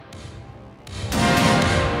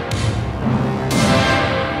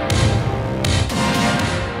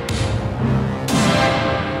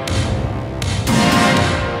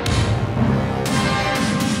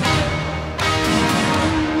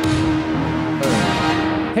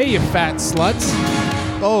Hey, you fat sluts.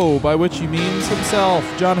 Oh, by which he means himself,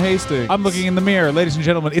 John Hastings. I'm looking in the mirror. Ladies and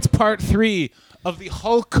gentlemen, it's part 3 of the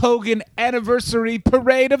Hulk Hogan Anniversary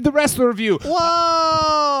Parade of the Wrestler Review.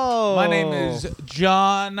 Whoa! My name is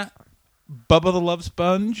John Bubba the Love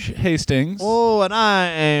Sponge Hastings. Oh, and I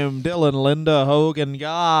am Dylan Linda Hogan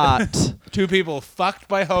Gott. Two people fucked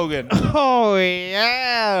by Hogan. Oh,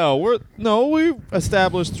 yeah. We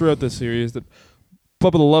established throughout this series that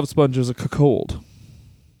Bubba the Love Sponge is a cuckold.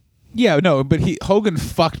 Yeah, no, but Hogan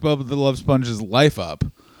fucked Bubba the Love Sponge's life up.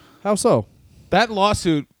 How so? That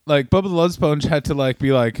lawsuit, like, Bubba the Love Sponge had to, like,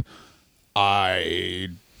 be like, I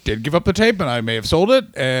did give up the tape and I may have sold it,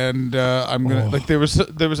 and I'm gonna like there was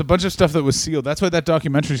a bunch of stuff that was sealed. That's why that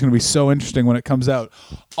documentary is gonna be so interesting when it comes out.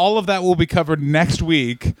 All of that will be covered next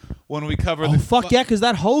week when we cover the yeah, because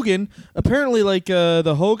that Hogan, apparently, like,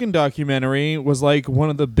 the Hogan documentary was, like, one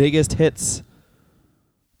of the biggest hits.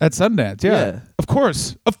 At Sundance, yeah. Yeah. Of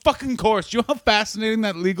course. Of fucking course. Do you know how fascinating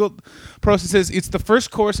that legal process is? It's the first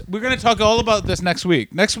course. We're going to talk all about this next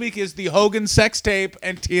week. Next week is the Hogan sex tape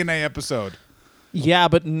and TNA episode. Yeah,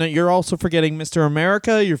 but you're also forgetting Mr.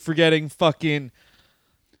 America. You're forgetting fucking...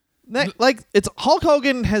 Like, it's Hulk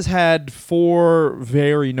Hogan has had 4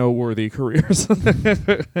 very noteworthy careers.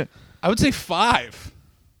 I would say 5.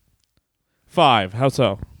 5. How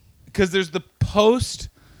so? Because there's the post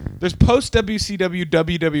WCW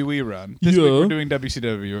WWE run. This week we're doing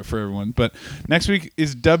WCW for everyone, but next week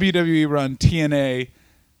is WWE run, TNA,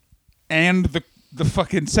 and the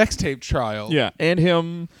fucking sex tape trial. Yeah, and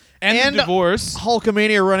him and the divorce,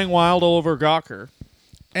 Hulkamania running wild all over Gawker,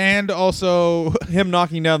 and also him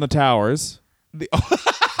knocking down the towers.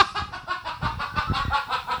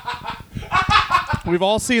 We've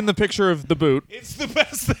all seen the picture of the boot. It's the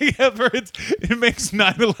best thing ever. It makes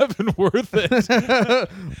 9/11 worth it.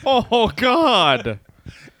 Oh, God.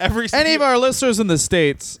 Any of our listeners in the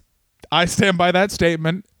States. I stand by that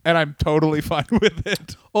statement, and I'm totally fine with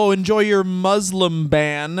it. Oh, enjoy your Muslim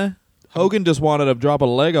ban. Hogan just wanted to drop a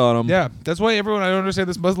leg on him. Yeah, that's why I don't understand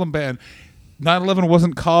this Muslim ban. 9/11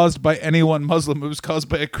 wasn't caused by anyone Muslim. It was caused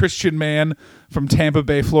by a Christian man from Tampa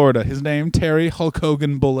Bay, Florida. His name, Terry Hulk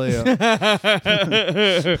Hogan Bolea.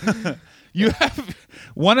 You have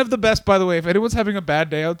one of the best, by the way. If anyone's having a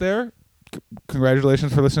bad day out there,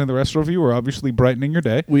 congratulations for listening to the rest of you. We're obviously brightening your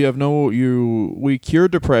day. We cure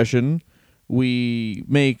depression. We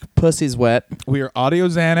make pussies wet. We are Audio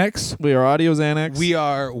Xanax. We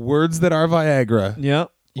are words that are Viagra.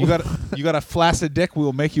 Yep. You got a flaccid dick. We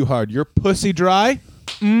will make you hard. Your pussy dry.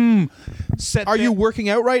 Are you working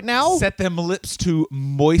out right now? Set them lips to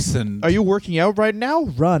moisten. Are you working out right now?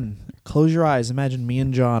 Run. Close your eyes. Imagine me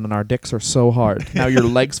and John, and our dicks are so hard. Now your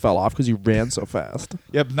legs fell off because you ran so fast.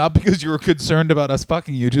 Yep, not because you were concerned about us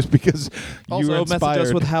fucking you, just because you were inspired. Message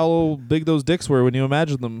us with how big those dicks were when you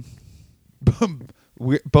imagined them.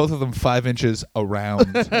 Both of them 5 inches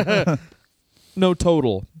around. No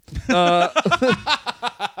total.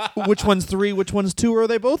 Which one's 3? Which one's 2? Or are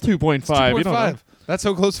they both 2.5? 2.5. That's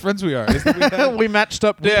how close friends we are. We matched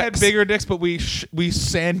up dicks. We had bigger dicks, but we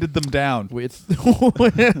sanded them down.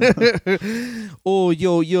 Oh,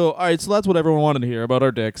 yo. All right, so that's what everyone wanted to hear about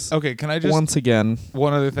our dicks. Okay, can I just... Once again.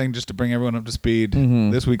 One other thing just to bring everyone up to speed.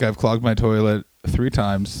 Mm-hmm. This week I've clogged my toilet 3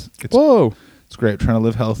 times. Whoa. It's great. Trying to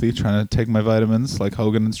live healthy, trying to take my vitamins like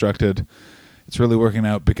Hogan instructed. It's really working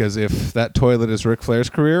out because if that toilet is Ric Flair's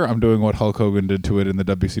career, I'm doing what Hulk Hogan did to it in the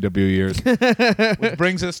WCW years. Which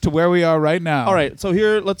brings us to where we are right now. All right, so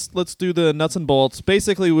here let's do the nuts and bolts.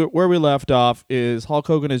 Basically, where we left off is Hulk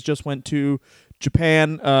Hogan has just went to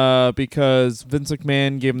Japan because Vince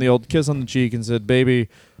McMahon gave him the old kiss on the cheek and said, "Baby,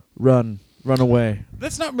 run away."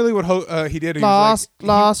 That's not really what he did. He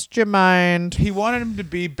lost your mind. He wanted him to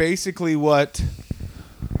be basically what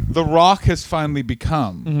The Rock has finally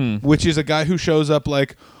become, which is a guy who shows up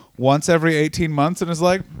like once every 18 months and is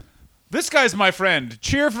like, "This guy's my friend.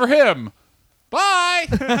 Cheer for him. Bye."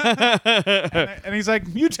 and he's like,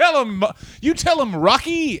 "You tell him,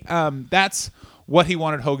 Rocky." That's what he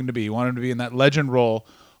wanted Hogan to be. He wanted him to be in that legend role.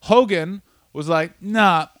 Hogan was like,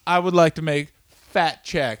 "Nah, I would like to make fat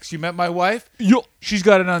checks. You met my wife? Yo. She's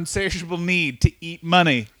got an insatiable need to eat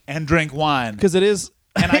money and drink wine. Because it is."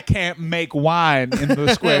 And I can't make wine in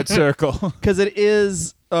the squared circle. Because it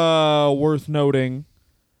is worth noting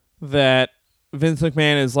that Vince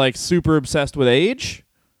McMahon is like super obsessed with age.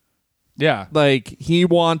 Yeah. Like he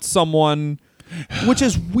wants someone, which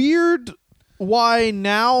is weird why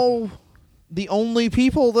now the only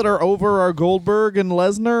people that are over are Goldberg and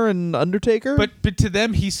Lesnar and Undertaker. But to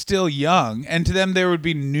them, he's still young. And to them, there would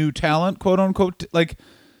be new talent, quote unquote. Like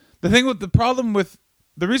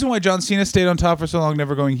the reason why John Cena stayed on top for so long,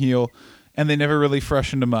 never going heel, and they never really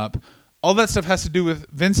freshened him up. All that stuff has to do with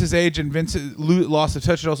Vince's age and Vince's loss of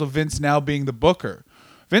touch, and also Vince now being the booker.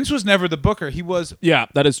 Vince was never the booker. Yeah,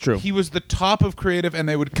 that is true. He was the top of creative, and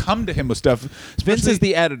they would come to him with stuff. Vince is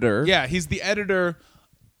the editor. Yeah, he's the editor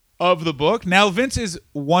of the book. Now Vince is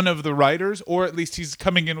one of the writers, or at least he's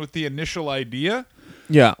coming in with the initial idea.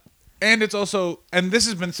 Yeah. And it's also, and this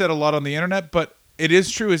has been said a lot on the internet, but it is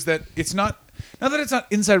true, is that it's not that it's not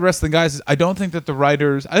inside wrestling guys. I don't think that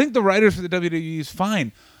I think the writers for the WWE is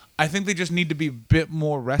fine. I think they just need to be a bit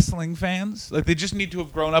more wrestling fans. Like, they just need to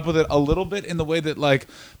have grown up with it a little bit, in the way that, like,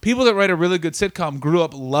 people that write a really good sitcom grew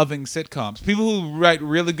up loving sitcoms. People who write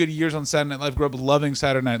really good years on Saturday Night Live grew up loving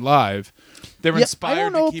Saturday Night Live. They're inspired to keep it going. I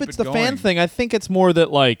don't know if it's the fan thing. I think it's more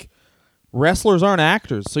that, like, wrestlers aren't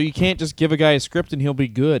actors, so you can't just give a guy a script and he'll be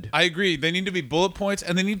good. I agree. They need to be bullet points,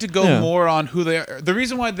 and they need to go more on who they are. The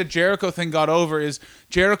reason why the Jericho thing got over is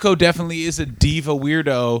Jericho definitely is a diva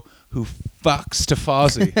weirdo who fucks to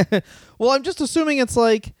Fozzy. Well, I'm just assuming it's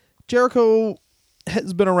like Jericho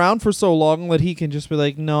has been around for so long that he can just be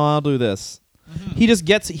like, no, I'll do this. Mm-hmm.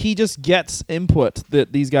 He just gets input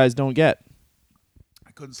that these guys don't get.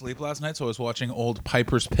 I couldn't sleep last night, so I was watching old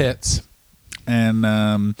Piper's Pits. And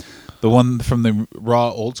the one from the Raw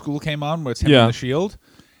Old School came on, where it's him and the Shield.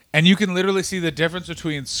 And you can literally see the difference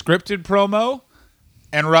between scripted promo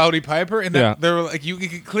and Rowdy Piper. And that they were like, you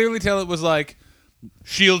could clearly tell it was like,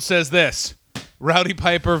 Shield says this, Rowdy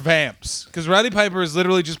Piper vamps. Because Rowdy Piper is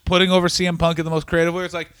literally just putting over CM Punk in the most creative way.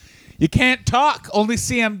 It's like, you can't talk. Only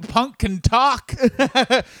CM Punk can talk.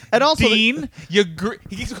 And also, Dean, he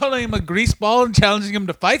keeps calling him a grease ball and challenging him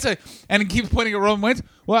to fights. And he keeps pointing at Roman Reigns.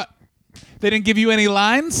 What? They didn't give you any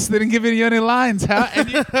lines? They didn't give you any lines, huh? And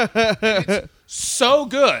it's so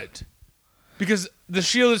good. Because the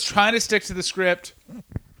Shield is trying to stick to the script.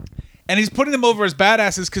 And he's putting them over as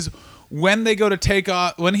badasses, because when they go to take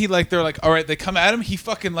off, when they're like, all right, they come at him, he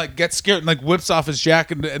fucking like gets scared and like whips off his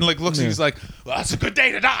jacket and like looks and he's like, well, that's a good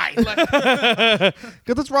day to die.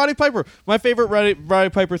 Because that's Roddy Piper. My favorite Roddy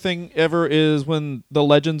Piper thing ever is when the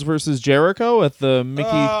Legends versus Jericho at the Mickey.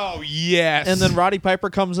 Oh, yes. And then Roddy Piper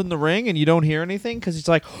comes in the ring and you don't hear anything because he's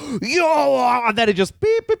like, yo, and then it just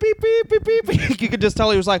beep, beep, beep, beep, beep, beep. You could just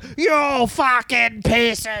tell he was like, you fucking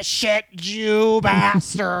piece of shit, you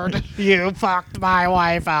bastard. You fucked my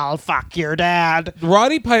wife, I'll fuck your dad.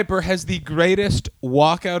 Roddy Piper has the greatest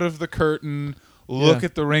walk out of the curtain, look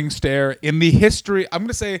at the ring stare in the history. I'm going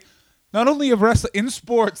to say, not only of wrestling, in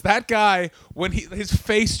sports, that guy, when his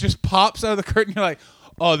face just pops out of the curtain, you're like,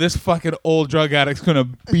 oh, this fucking old drug addict's going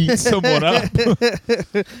to beat someone up.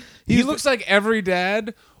 He looks like every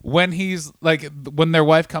dad when he's like, when their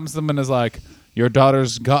wife comes to them and is like, your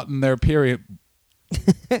daughter's gotten their period.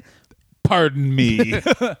 Pardon me.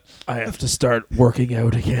 I have to start working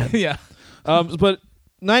out again. Yeah. But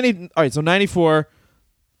 94,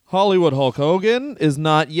 Hollywood Hulk Hogan is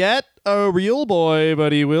not yet a real boy,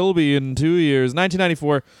 but he will be in 2 years.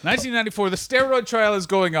 1994, the steroid trial is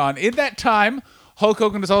going on. In that time, Hulk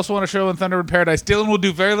Hogan is also on a show in Thunder in Paradise. Dylan will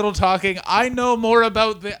do very little talking. I know more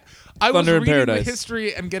about I was reading the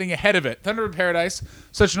history and getting ahead of it. Thunder in Paradise,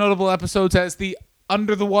 such notable episodes as the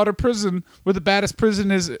Under the Water Prison, where the baddest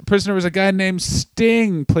prisoner is a guy named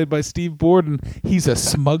Sting, played by Steve Borden. He's a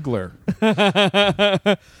smuggler.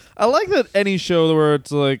 I like that any show where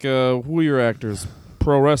it's like, who are your actors?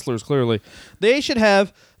 Pro wrestlers, clearly. They should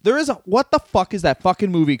have... what the fuck is that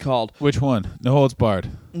fucking movie called? Which one? No Holds Barred.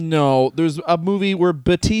 No, there's a movie where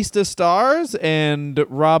Batista stars and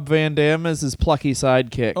Rob Van Dam is his plucky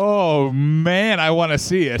sidekick. Oh, man, I want to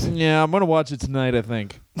see it. Yeah, I'm going to watch it tonight, I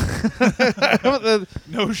think.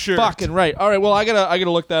 No shirt. Fucking right. All right, well, I gotta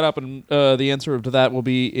look that up, and the answer to that will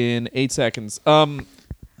be in 8 seconds.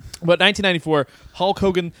 But 1994, Hulk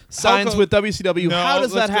Hogan signs with WCW. No, how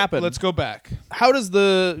does that happen? Let's go back. How does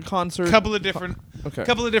the concert... Couple of different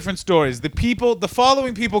stories. The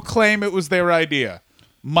following people claim it was their idea.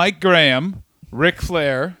 Mike Graham, Ric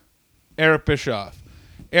Flair, Eric Bischoff.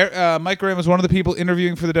 Mike Graham was one of the people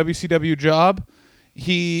interviewing for the WCW job.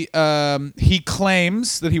 He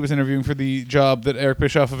claims that he was interviewing for the job that Eric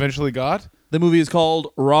Bischoff eventually got. The movie is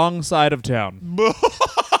called Wrong Side of Town.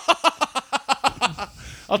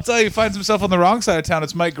 I'll tell you, he finds himself on the wrong side of town.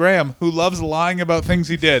 It's Mike Graham, who loves lying about things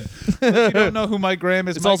he did. If you don't know who Mike Graham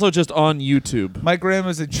is, it's also just on YouTube. Mike Graham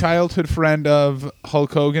is a childhood friend of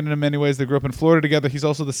Hulk Hogan, and in many ways they grew up in Florida together. He's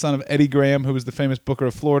also the son of Eddie Graham, who was the famous booker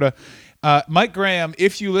of Florida. Mike Graham,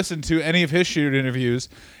 if you listen to any of his shoot interviews,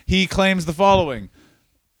 he claims the following: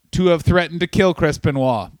 to have threatened to kill Chris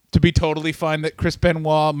Benoit, to be totally fine that Chris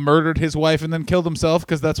Benoit murdered his wife and then killed himself,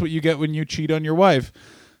 because that's what you get when you cheat on your wife.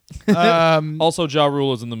 Also, Ja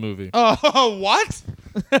Rule is in the movie. Oh, what?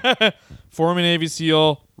 Former Navy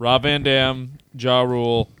SEAL, Rob Van Dam, Ja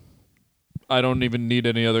Rule. I don't even need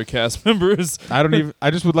any other cast members. I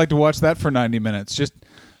just would like to watch that for 90 minutes. Just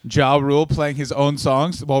Ja Rule playing his own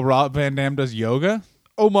songs while Rob Van Dam does yoga.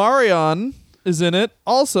 Omarion is in it.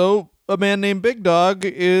 Also, a man named Big Dog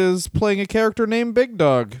is playing a character named Big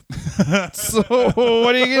Dog. So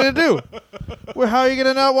what are you going to do? Well, how are you going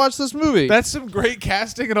to not watch this movie? That's some great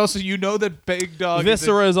casting, and also you know that Big Dog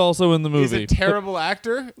Viscera is also in the movie. He's a terrible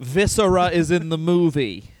actor. Viscera is in the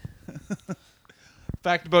movie.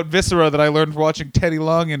 Fact about Viscera that I learned watching Teddy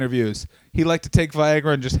Long interviews. He liked to take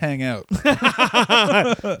Viagra and just hang out.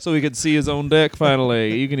 So he could see his own dick,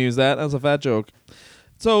 finally. You can use that as a fat joke.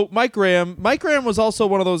 So Mike Graham was also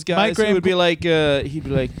one of those guys who would be like, he'd be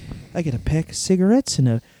like, I got a pack of cigarettes and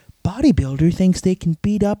a bodybuilder thinks they can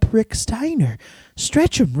beat up Rick Steiner.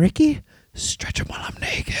 Stretch him, Ricky. Stretch him while I'm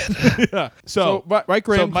naked. Yeah. So Mike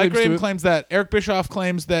Graham claims that. Eric Bischoff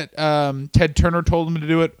claims that Ted Turner told him to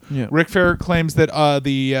do it. Yeah. Ric Flair claims that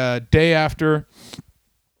the day after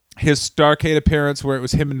his Starrcade appearance where it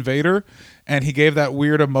was him and Vader, and he gave that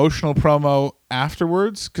weird emotional promo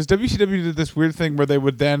afterwards, because WCW did this weird thing where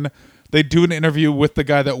they'd do an interview with the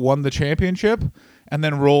guy that won the championship and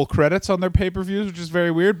then roll credits on their pay-per-views, which is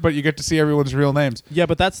very weird, but you get to see everyone's real names. Yeah,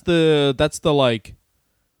 but that's the like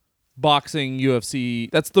boxing,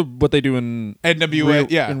 UFC. That's what they do in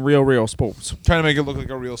NWA, in real sports. Trying to make it look like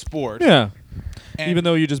a real sport. Yeah. And even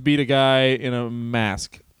though you just beat a guy in a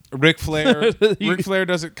mask. Ric Flair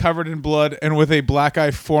does it covered in blood and with a black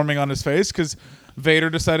eye forming on his face because Vader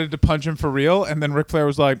decided to punch him for real, and then Ric Flair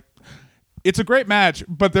was like, it's a great match,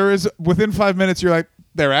 but there is, within 5 minutes, you're like,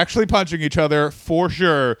 they're actually punching each other for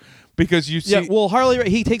sure, because you see... Yeah, well,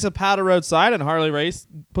 he takes a powder outside, and Harley Race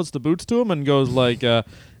puts the boots to him and goes like, and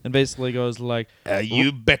basically goes like...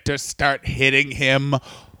 you better start hitting him,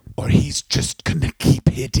 or he's just gonna keep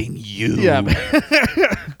hitting you. Yeah,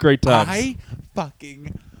 great times. I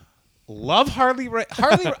fucking love Harley Race.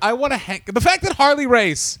 I want to hang... The fact that Harley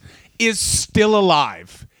Race is still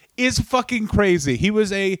alive is fucking crazy. He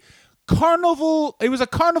was a carnival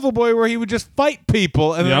boy where he would just fight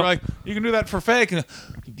people, and they're like, you can do that for fake. And,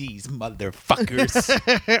 these motherfuckers.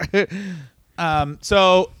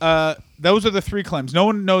 So those are the three claims. No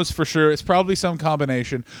one knows for sure. It's probably some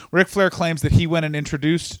combination. Ric Flair claims that he went and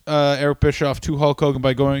introduced Eric Bischoff to Hulk Hogan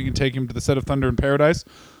by going and taking him to the set of Thunder in Paradise.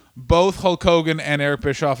 Both Hulk Hogan and Eric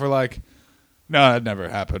Bischoff are like, no, that never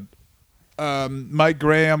happened. Mike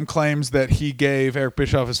Graham claims that he gave Eric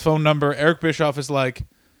Bischoff his phone number. Eric Bischoff is like,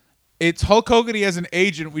 it's Hulk Hogan. He has an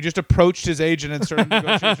agent. We just approached his agent and started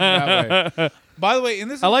negotiating that way. By the way,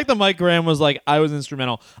 I like that Mike Graham was like, I was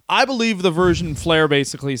instrumental. I believe the version Flair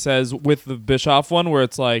basically says with the Bischoff one, where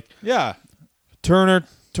it's like, yeah, Turner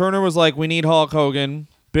was like, we need Hulk Hogan.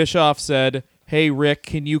 Bischoff said, hey, Rick,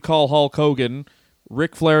 can you call Hulk Hogan?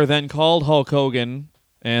 Ric Flair then called Hulk Hogan,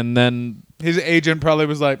 and then his agent probably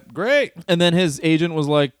was like, great. And then his agent was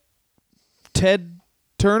like, Ted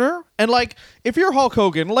Turner? And like, if you're Hulk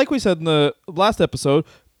Hogan, like we said in the last episode,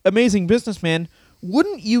 amazing businessman,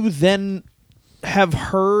 wouldn't you then have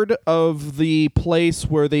heard of the place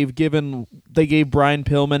where they gave Brian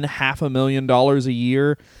Pillman $500,000 a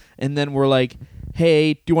year, and then we're like,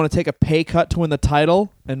 hey, do you want to take a pay cut to win the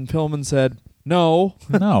title? And Pillman said, no.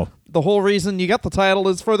 The whole reason you got the title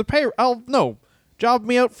is for the pay. No. Job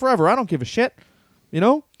me out forever. I don't give a shit. You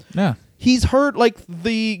know? Yeah. He's heard like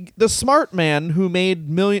the smart man who made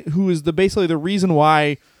who is basically the reason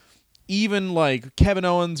why even like Kevin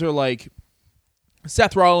Owens or like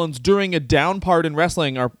Seth Rollins during a down part in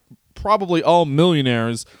wrestling are probably all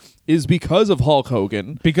millionaires is because of Hulk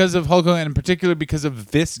Hogan. Because of Hulk Hogan, and in particular because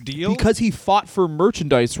of this deal? Because he fought for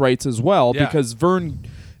merchandise rights as well, because Vern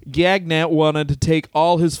Gagnet wanted to take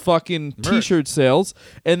all his fucking T-shirt sales,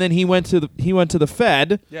 and then he went to the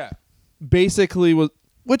Fed. Yeah. Basically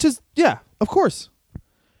which is, yeah, of course.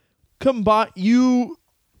 Combined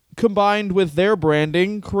with their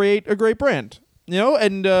branding, create a great brand. You know,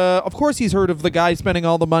 and of course he's heard of the guy spending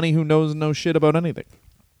all the money who knows no shit about anything.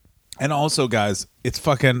 And also, guys, it's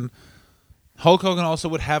fucking... Hulk Hogan also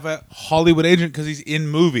would have a Hollywood agent because he's in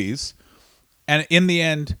movies. And in the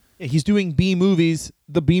end... He's doing B movies.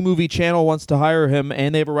 The B movie channel wants to hire him,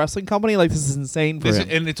 and they have a wrestling company. Like, this is insane for him.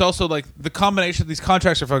 And it's also like the combination of these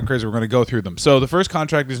contracts are fucking crazy. We're going to go through them. So the first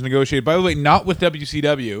contract is negotiated, by the way, not with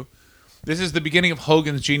WCW. This is the beginning of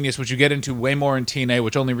Hogan's genius, which you get into way more in TNA,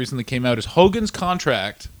 which only recently came out, is Hogan's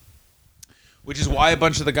contract, which is why a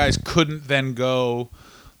bunch of the guys couldn't then go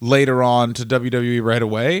later on to WWE right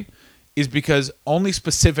away, is because only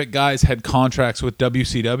specific guys had contracts with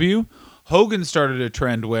WCW. Hogan started a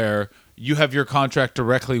trend where you have your contract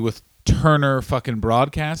directly with Turner fucking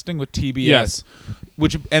Broadcasting with TBS.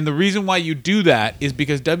 Yes. And the reason why you do that is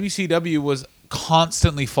because WCW was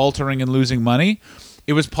constantly faltering and losing money.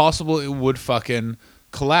 It was possible it would fucking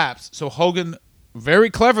collapse. So Hogan very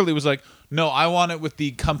cleverly was like, no, I want it with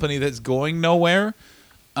the company that's going nowhere.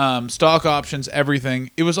 Stock options,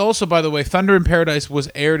 everything. It was also, by the way, Thunder in Paradise was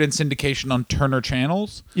aired in syndication on Turner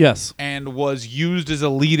channels. Yes. And was used as a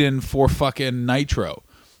lead-in for fucking Nitro.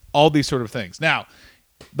 All these sort of things. Now,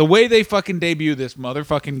 the way they fucking debut this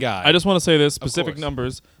motherfucking guy. I just want to say this, specific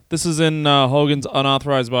numbers. This is in Hogan's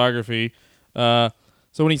unauthorized biography. So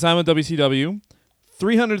when he signed with WCW,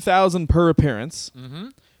 $300,000 per appearance,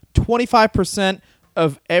 25%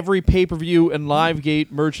 of every pay-per-view and live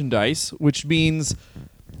gate merchandise, which means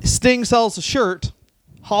Sting sells a shirt,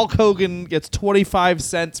 Hulk Hogan gets 25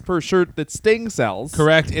 cents per shirt that Sting sells.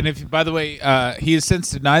 Correct. And if, by the way, he has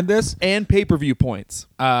since denied this. And pay-per-view points,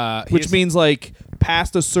 which means like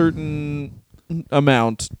past a certain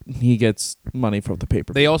amount, he gets money from the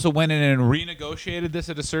pay-per-view. They also went in and renegotiated this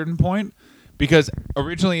at a certain point because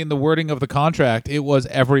originally in the wording of the contract, it was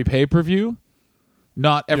every pay-per-view,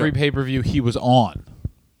 not every pay-per-view he was on.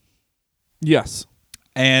 Yes.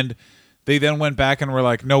 And they then went back and were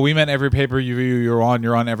like, no, we meant every pay-per-view you're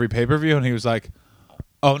on every pay-per-view. And he was like,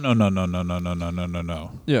 oh, no.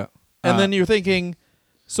 Yeah. And then you're thinking,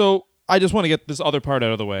 so I just want to get this other part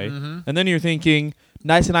out of the way. And then you're thinking,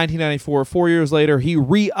 nice in 1994, 4 years later, he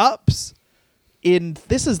re-ups.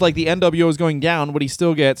 This is like the NWO is going down, but he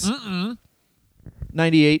still gets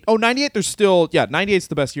 98. Oh, 98, there's still, 98's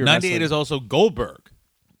the best year. 98 is also Goldberg.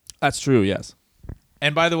 That's true, yes.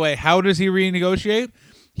 And by the way, how does he renegotiate?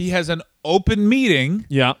 He has an open meeting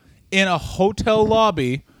in a hotel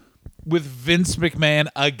lobby with Vince McMahon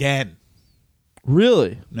again.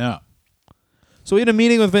 Really? No. So he had a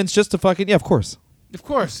meeting with Vince just to fucking... of course. Of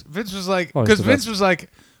course. Vince was like... Because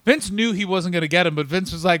Vince knew he wasn't going to get him, but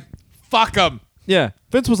Vince was like, fuck him. Yeah.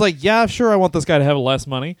 Vince was like, yeah, sure, I want this guy to have less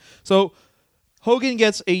money. So Hogan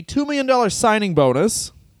gets a $2 million signing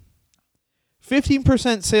bonus,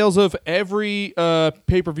 15% sales of every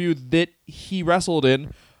pay-per-view that he wrestled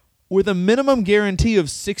in, with a minimum guarantee of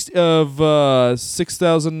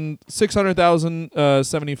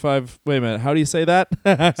 600,075. Wait a minute, how do you say that?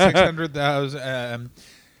 600,000.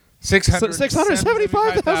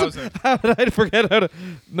 675,000. How did I forget how to?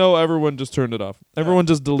 No, everyone just turned it off. Everyone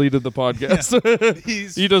just deleted the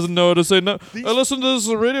podcast. He doesn't know how to say no. I listened to this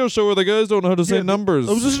radio show where the guys don't know how to say numbers.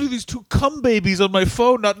 I was listening to these two cum babies on my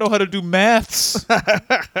phone, not know how to do maths.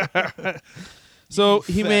 So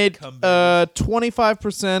he made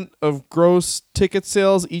 25% of gross ticket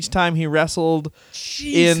sales each time he wrestled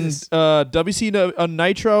in WCW, a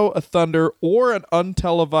Nitro, a Thunder, or an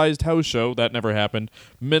untelevised house show. That never happened.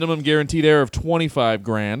 Minimum guarantee there of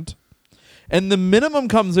 $25,000. And the minimum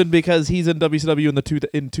comes in because he's in WCW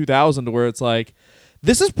in 2000, where it's like,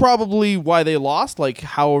 this is probably why they lost like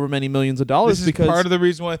however many millions of dollars. This is part of the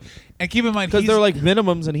reason why. And keep in mind, because they're like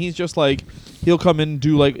minimums, and he's just like, he'll come in and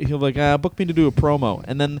do like, book me to do a promo,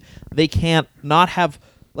 and then they can't not have,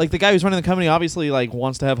 like, the guy who's running the company obviously like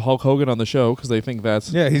wants to have Hulk Hogan on the show because they think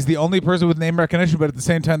that's he's the only person with name recognition, but at the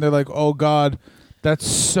same time they're like, oh god, that's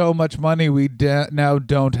so much money we now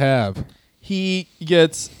don't have. He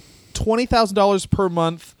gets $20,000 per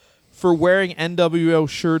month for wearing NWO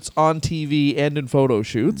shirts on TV and in photo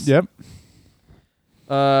shoots. Yep.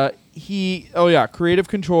 Creative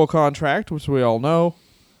control contract, which we all know.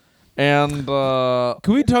 And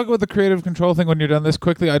can we talk about the creative control thing when you're done this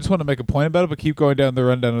quickly? I just want to make a point about it, but keep going down the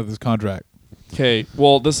rundown of this contract. Okay.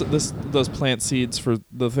 Well, this does plant seeds for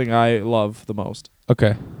the thing I love the most.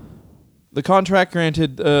 Okay. The contract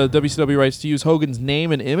granted WCW rights to use Hogan's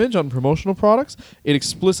name and image on promotional products. It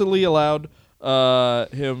explicitly allowed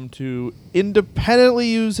him to independently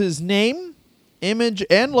use his name, image,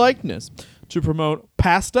 and likeness to promote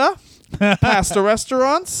pasta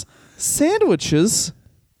restaurants, sandwiches,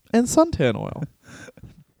 and suntan oil.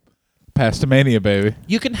 Pastamania, baby.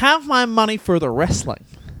 You can have my money for the wrestling,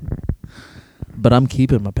 but I'm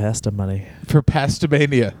keeping my pasta money for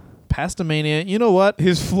Pastamania. Pastamania. You know what?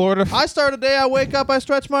 His Florida. I start a day. I wake up. I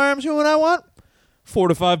stretch my arms. You know what I want? 4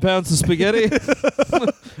 to 5 pounds of spaghetti.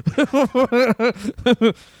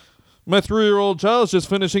 My 3-year-old child's just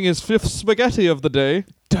finishing his 5th spaghetti of the day.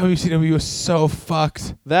 WCW is so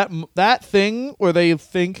fucked. That thing where they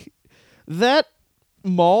think that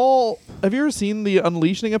mall. Have you ever seen the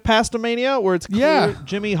Unleashing of Pastamania, where it's clear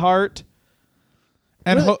Jimmy Hart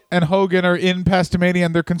and and Hogan are in Pastamania,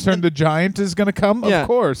 and they're concerned the Giant is going to come? Of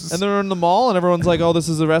course. And they're in the mall, and everyone's like, oh, this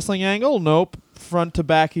is a wrestling angle? Nope. Front to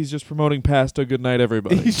back, he's just promoting pasta. Good night,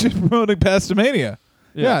 everybody. He's just promoting Pastamania.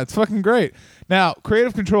 Yeah, it's fucking great. Now,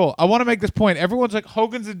 creative control. I want to make this point. Everyone's like,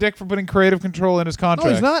 Hogan's a dick for putting creative control in his contract.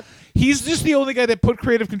 No, he's not. He's just the only guy that put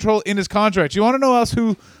creative control in his contract. You want to know else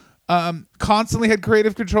who constantly had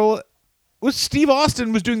creative control? Was Steve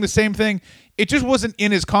Austin was doing the same thing. It just wasn't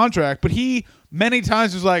in his contract, but he many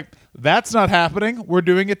times was like, that's not happening. We're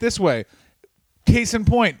doing it this way. Case in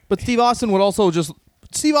point. But Steve Austin would also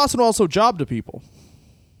job to people.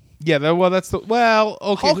 Yeah, that's okay.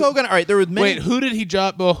 Hulk Hogan. All right, there were many. Wait, who did he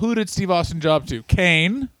job? Well, who did Steve Austin job to?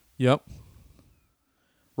 Kane. Yep.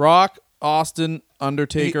 Rock, Austin,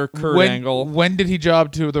 Undertaker, Kurt Angle. When did he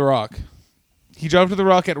job to The Rock? He jobbed to The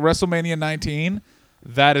Rock at WrestleMania 19.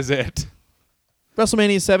 That is it.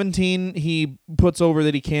 WrestleMania 17, he puts over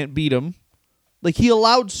that he can't beat him. Like, he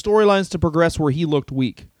allowed storylines to progress where he looked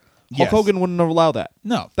weak. Hulk Hogan wouldn't allow that.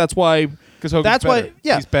 No. That's why. Because Hogan's better.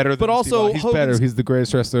 Yeah. He's better than but also, Steve. He's better. He's the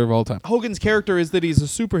greatest wrestler of all time. Hogan's character is that he's a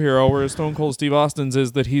superhero, whereas Stone Cold Steve Austin's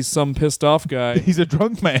is that he's some pissed off guy. He's a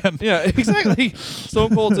drunk man. Yeah, exactly.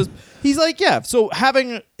 Stone Cold's is... He's like, yeah, so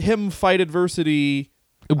having him fight adversity...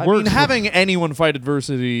 having anyone fight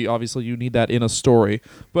adversity, obviously you need that in a story.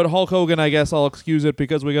 But Hulk Hogan, I guess I'll excuse it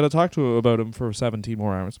because we got to talk about him for 17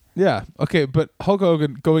 more hours. Yeah, okay, but Hulk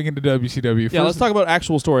Hogan going into WCW. Yeah, let's talk about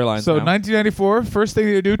actual storylines So, now. 1994, first thing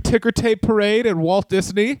they do, ticker tape parade at Walt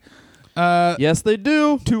Disney. Yes, they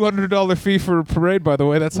do. $200 fee for a parade, by the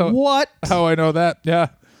way. That's how I know that. Yeah.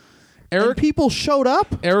 And people showed up?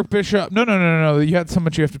 Eric Bischoff. No. You had so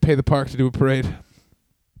much you have to pay the park to do a parade.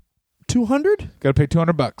 200? Got to pay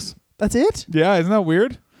 $200. That's it? Yeah, isn't that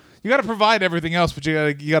weird? You got to provide everything else, but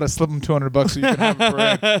you got to slip them $200 so you can have a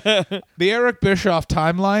parade. The Eric Bischoff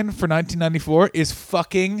timeline for 1994 is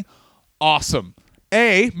fucking awesome.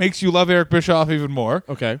 A, makes you love Eric Bischoff even more.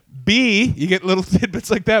 Okay. B, you get little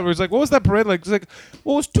tidbits like that where it's like, what was that parade like? It's like,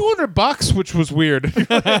 well, it was $200, which was weird.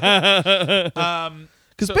 Because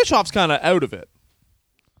Bischoff's kind of out of it.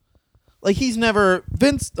 Like,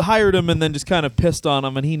 Vince hired him and then just kind of pissed on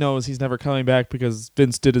him, and he knows he's never coming back because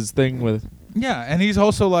Vince did his thing with... Yeah, and he's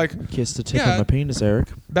also like... Kiss the tip of my penis, Eric.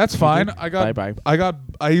 That's fine. Bye-bye.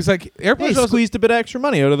 He's like... Eric He squeezed a bit of extra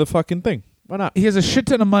money out of the fucking thing. Why not? He has a shit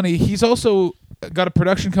ton of money. He's also got a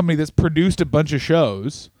production company that's produced a bunch of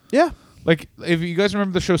shows. Yeah. Like, if you guys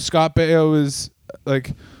remember the show Scott Baio is,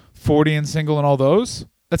 like, 40 and single and all those?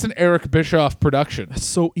 That's an Eric Bischoff production.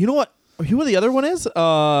 So, you know what? Who the other one is?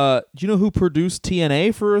 Do you know who produced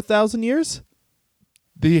TNA for 1,000 years?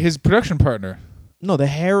 His production partner. No, the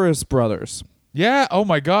Harris brothers. Yeah. Oh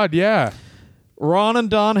my God. Yeah. Ron and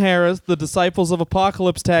Don Harris, the Disciples of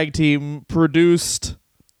Apocalypse tag team, produced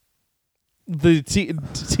the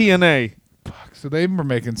TNA. Fuck. So they were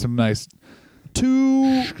making some nice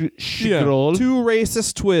two shit-roll. Two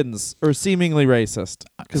racist twins, or seemingly racist,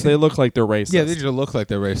 because they look like they're racist. Yeah, they just look like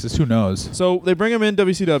they're racist. Who knows? So they bring them in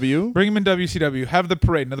WCW. Bring them in WCW. Have the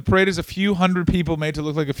parade. Now the parade is a few hundred people made to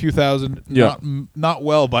look like a few thousand. Yeah. Not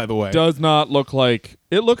well, by the way. Does not look like.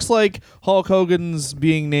 It looks like Hulk Hogan's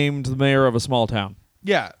being named the mayor of a small town.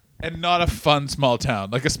 Yeah, and not a fun small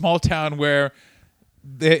town. Like a small town where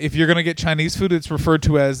if you're going to get Chinese food, it's referred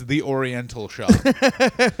to as the Oriental Shop.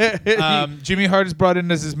 Jimmy Hart is brought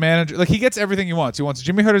in as his manager. Like, he gets everything he wants. He wants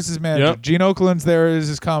Jimmy Hart as his manager. Yep. Gene Okerlund's there as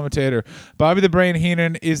his commentator. Bobby the Brain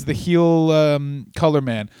Heenan is the heel color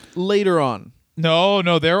man. Later on.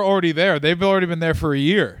 No, they're already there. They've already been there for a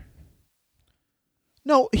year.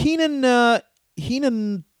 No, Heenan... Look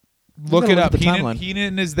it up. Timeline.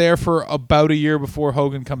 Heenan is there for about a year before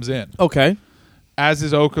Hogan comes in. Okay. As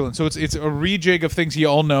is Okerlund. So it's a rejig of things he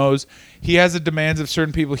all knows. He has the demands of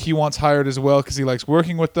certain people he wants hired as well because he likes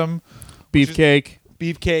working with them. Beefcake.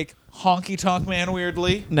 Honky Tonk Man,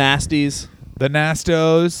 weirdly. Nasties. The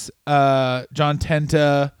Nastos. John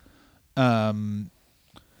Tenta.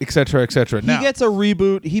 Et cetera, et cetera. He gets a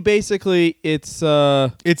reboot. He basically, it's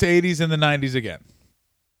 80s and the 90s again.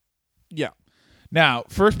 Yeah. Now,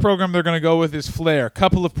 first program they're going to go with is Flair.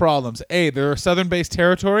 Couple of problems. A, they're a southern-based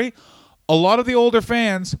territory. A lot of the older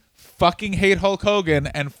fans fucking hate Hulk Hogan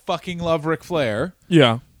and fucking love Ric Flair.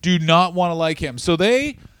 Yeah. Do not want to like him. So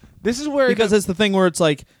this is where... Because it's the thing where it's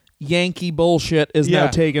like Yankee bullshit is now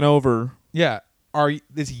taken over. Yeah.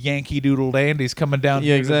 This Yankee Doodle Dandy's coming down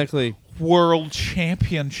here. Yeah, exactly. World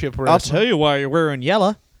Championship Wrestling. I'll tell you why you're wearing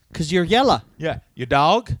yellow. Because you're yellow. Yeah. You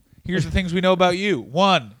dog? Here's the things we know about you.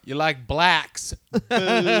 1, you like blacks.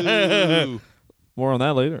 Boo. More on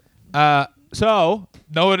that later. So,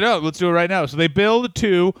 no, let's do it right now. So they build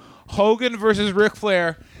to Hogan versus Ric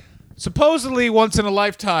Flair, supposedly once in a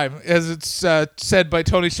lifetime, as it's said by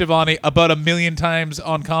Tony Schiavone about 1 million times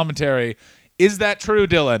on commentary. Is that true,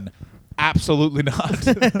 Dylan? Absolutely not.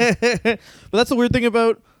 But that's the weird thing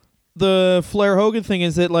about the Flair Hogan thing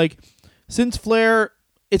is that like since Flair,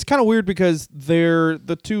 it's kind of weird because they're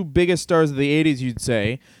the two biggest stars of the 80s, you'd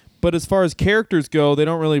say, but as far as characters go, they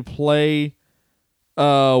don't really play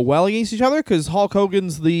well against each other because Hulk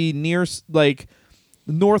Hogan's the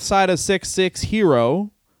north side of 6'6"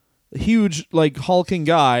 hero, huge like hulking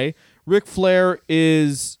guy. Ric Flair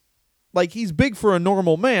is like he's big for a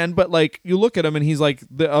normal man, but like you look at him and he's like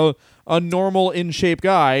a normal in shape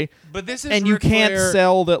guy. But this is and you Ric can't Flair,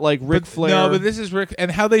 sell that like Ric Flair. No, but this is Rick,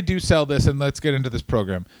 and how they do sell this. And let's get into this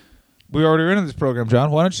program. We already were into this program,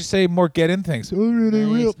 John. Why don't you say more get in things?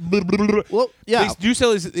 Well, yeah, They do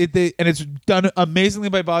sell and it's done amazingly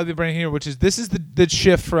by Bobby the Brain here, which is this is the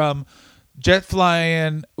shift from jet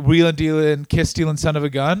flying, wheeling dealing, kiss stealing son of a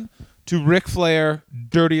gun to Ric Flair,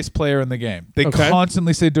 dirtiest player in the game. They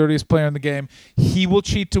constantly say dirtiest player in the game. He will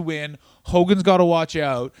cheat to win. Hogan's got to watch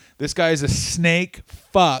out. This guy is a snake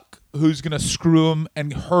fuck who's going to screw him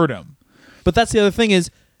and hurt him. but that's the other thing is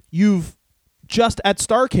you've just at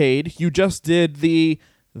Starrcade you just did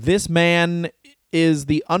this man is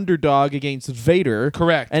the underdog against Vader.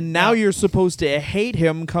 Correct. And now you're supposed to hate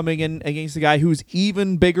him coming in against a guy who's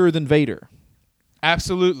even bigger than Vader.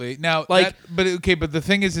 Absolutely. Now, like, but the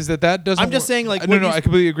thing is that doesn't. I'm just saying, like, no, I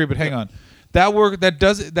completely agree. But hang on,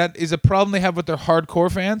 that is a problem they have with their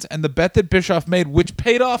hardcore fans, and the bet that Bischoff made, which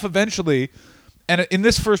paid off eventually, and in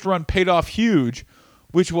this first run paid off huge,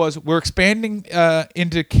 which was we're expanding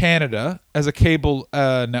into Canada as a cable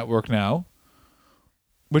network now,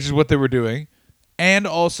 which is what they were doing, and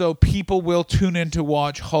also people will tune in to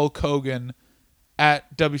watch Hulk Hogan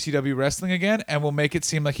at WCW wrestling again, and will make it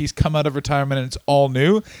seem like he's come out of retirement and it's all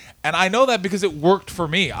new. And I know that because it worked for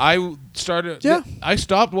me. I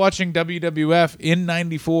stopped watching WWF in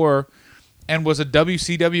 '94 and was a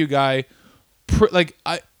WCW guy.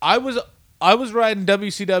 I was riding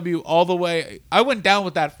WCW all the way. I went down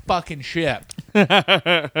with that fucking ship.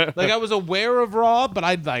 I was aware of Raw, but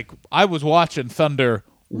I was watching Thunder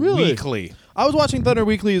weekly. I was watching Thunder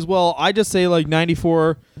weekly as well. I just say like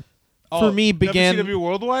 94 for me began WCW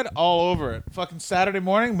Worldwide all over it. Fucking Saturday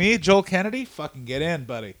morning, me, Joel Kennedy, fucking get in,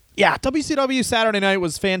 buddy. Yeah, WCW Saturday night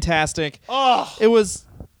was fantastic. Oh, it was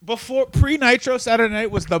before pre-Nitro Saturday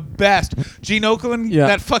night was the best. Gene Okerlund,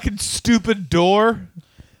 that fucking stupid door.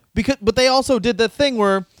 But they also did the thing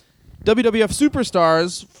where WWF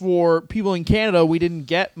Superstars, for people in Canada, we didn't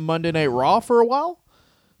get Monday Night Raw for a while.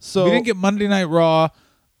 So we didn't get Monday Night Raw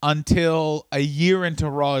until a year into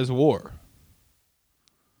Raw is War.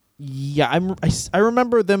 Yeah, I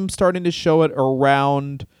remember them starting to show it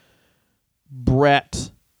around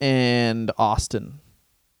Brett and Austin.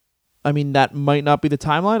 I mean, that might not be the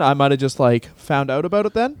timeline. I might have just found out about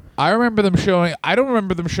it then. I remember them showing. I don't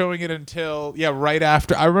remember them showing it until right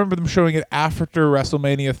after. I remember them showing it after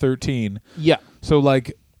WrestleMania 13. Yeah. So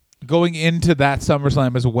going into that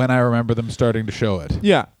SummerSlam is when I remember them starting to show it.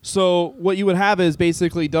 Yeah. So what you would have is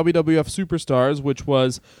basically WWF Superstars, which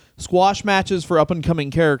was squash matches for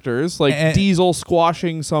up-and-coming characters, Diesel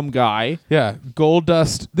squashing some guy. Yeah.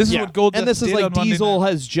 Goldust. This is what Goldust and this is did on Monday Diesel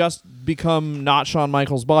night. has just become not Shawn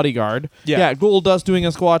Michaels' bodyguard. Yeah. Goldust doing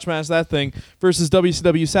a squash match, that thing, versus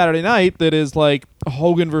WCW Saturday Night that is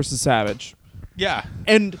Hogan versus Savage. Yeah.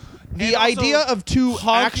 And the idea of two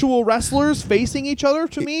actual wrestlers facing each other,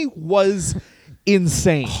 to me, was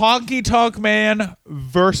insane. Honky Tonk Man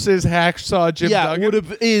versus Hacksaw Jim Duggan.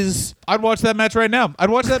 I'd watch that match right now. I'd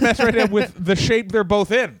watch that match right now with the shape they're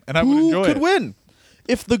both in, and I would enjoy it. Who could win?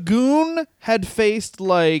 If the Goon had faced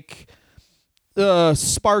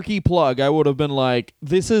Sparky Plug, I would have been like,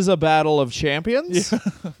 this is a battle of champions,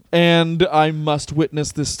 and I must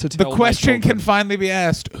witness this to tell the question my children. can finally be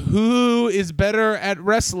asked: who is better at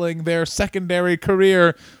wrestling their secondary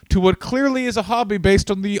career to what clearly is a hobby based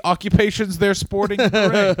on the occupations they're sporting in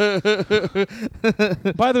the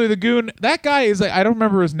ring? By the way, the Goon, that guy is I don't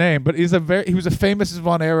remember his name, but he was a famous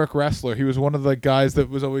Von Erich wrestler. He was one of the guys that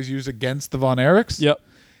was always used against the Von Erichs. Yep.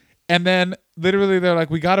 And then literally they're like,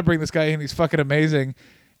 we got to bring this guy in. He's fucking amazing.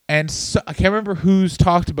 And I can't remember who's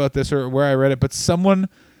talked about this or where I read it, but someone,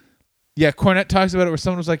 Cornette talks about it where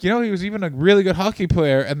someone was like, he was even a really good hockey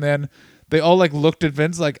player. And then they all looked at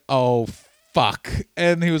Vince like, oh, fuck.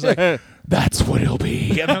 And he was like, that's what he'll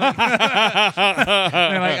be. And they're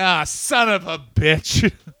like, son of a bitch.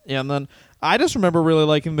 Yeah, and then I just remember really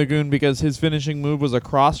liking the Goon because his finishing move was a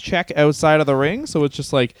cross check outside of the ring. So it's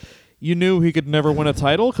just you knew he could never win a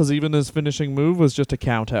title because even his finishing move was just a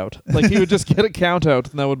count out. He would just get a count out,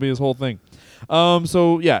 and that would be his whole thing.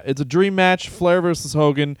 So yeah, it's a dream match. Flair versus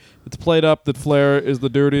Hogan. It's played up that Flair is the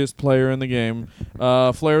dirtiest player in the game.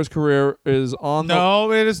 Flair's career is on.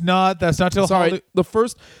 No, it is not. That's not till the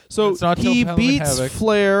first. So That's not till he Hell in beats Havoc.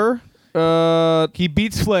 Flair. He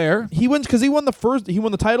beats Flair. He wins because he won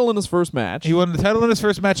the title in his first match. He won the title in his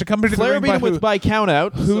first match. Accompanied to the Flair ring beat him by count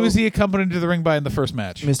out. Who is he accompanied to the ring by in the first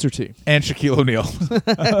match? Mr. T. And Shaquille O'Neal.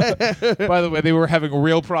 By the way, they were having a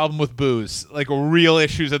real problem with booze, like real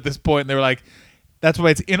issues at this point. And they were like, that's why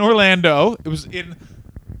it's in Orlando. It was in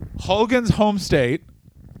Hogan's home state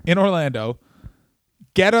in Orlando.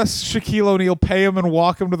 Get us Shaquille O'Neal, pay him, and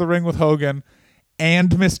walk him to the ring with Hogan and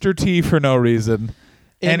Mr. T for no reason.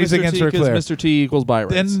 And he's against Ric Flair. Mr. T equals by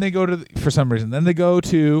rights. Then they go to, for some reason, then they go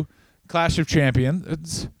to Clash of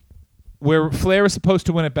Champions, where Flair is supposed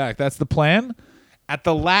to win it back. That's the plan. At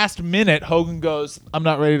the last minute, Hogan goes, I'm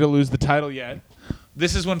not ready to lose the title yet.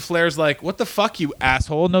 This is when Flair's like, what the fuck, you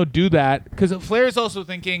asshole? No, do that. Because Flair's also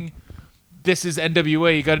thinking, this is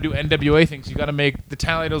NWA. You got to do NWA things. You got to make, the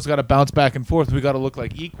title's got to bounce back and forth. We got to look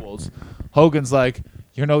like equals. Hogan's like,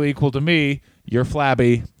 you're no equal to me. You're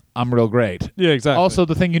flabby. I'm real great. Yeah, exactly. Also,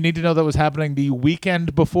 the thing you need to know that was happening the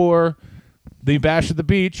weekend before the Bash at the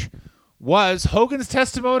Beach was Hogan's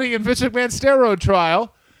testimony in Vince McMahon's steroid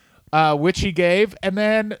trial, which he gave, and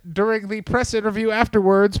then during the press interview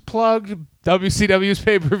afterwards, plugged WCW's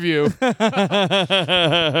pay-per-view.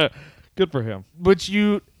 Good for him. Which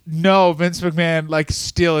Vince McMahon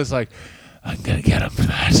still is like, I'm going to get him for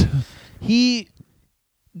that. He,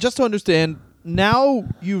 just to understand, now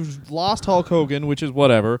you've lost Hulk Hogan, which is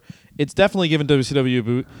whatever. It's definitely given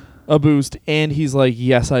WCW a boost, and he's like,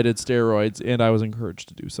 yes, I did steroids, and I was encouraged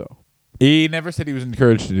to do so. He never said he was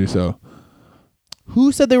encouraged to do so.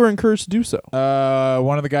 Who said they were encouraged to do so?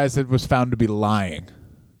 One of the guys that was found to be lying.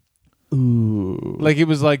 Ooh. Like it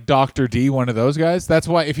was like Dr. D, one of those guys. That's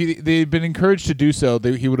why if they'd been encouraged to do so,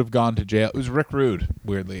 he would have gone to jail. It was Rick Rude,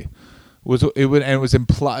 weirdly. It was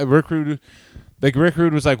implied. Rick Rude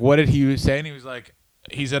was like, what did he say? And he was like,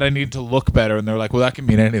 he said, I need to look better. And they're like, well, that can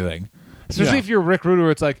mean anything. Especially if you're Rick Rude,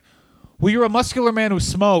 where it's like, well, you're a muscular man who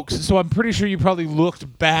smokes, so I'm pretty sure you probably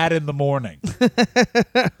looked bad in the morning.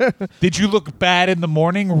 Did you look bad in the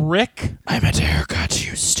morning, Rick? I'm at a haircut,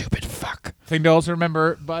 you stupid fuck. Thing to also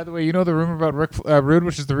remember, by the way, you know the rumor about Rick Rude,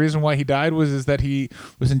 which is the reason why he died, is that he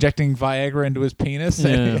was injecting Viagra into his penis,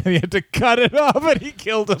 and he had to cut it off, and he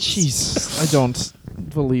killed him. Jesus, I don't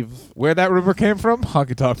believe where that rumor came from.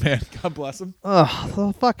 Honky Tonk Man, God bless him. Ugh,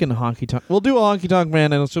 the fucking Honky Tonk. We'll do a Honky Tonk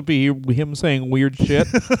Man, and it'll be him saying weird shit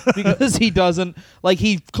because he doesn't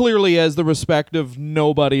he clearly has the respect of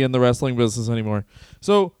nobody in the wrestling business anymore.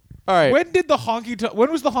 So. All right. When was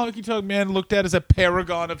the Honky Tonk Man looked at as a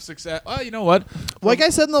paragon of success? Oh, you know what? Like I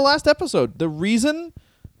said in the last episode, the reason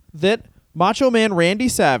that Macho Man Randy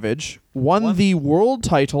Savage won the world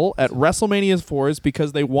title at WrestleMania 4 is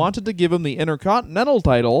because they wanted to give him the Intercontinental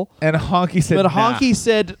title. And Honky said, but Honky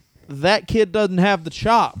said, that kid doesn't have the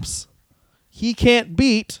chops. He can't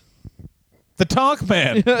beat the Tonk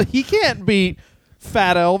Man. He can't beat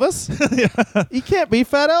Fat Elvis. He can't beat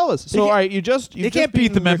Fat Elvis. So, all right, you can't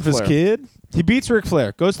beat the Memphis Kid. He beats Ric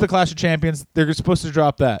Flair. Goes to the Clash of Champions. They're supposed to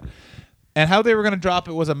drop that. And how they were going to drop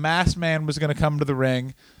it was a masked man was going to come to the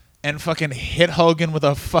ring and fucking hit Hogan with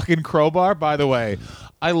a fucking crowbar. By the way,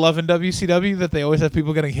 I love in WCW that they always have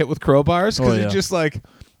people getting hit with crowbars because it's just like,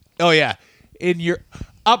 oh yeah,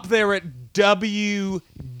 up there at WGF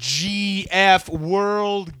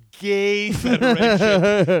World Gay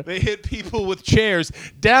Federation. They hit people with chairs.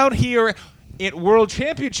 Down here at World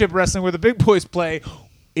Championship Wrestling, where the big boys play,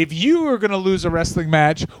 if you are going to lose a wrestling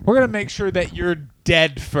match, we're going to make sure that you're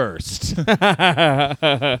dead first. Hit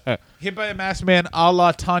by a masked man a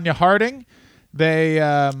la Tanya Harding. They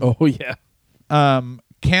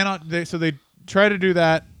cannot. So they try to do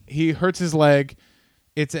that. He hurts his leg.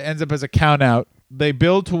 It ends up as a count out. They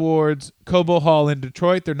build towards Cobo Hall in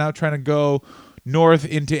Detroit. They're now trying to go north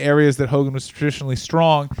into areas that Hogan was traditionally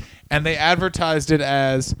strong, and they advertised it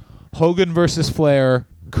as Hogan versus Flair,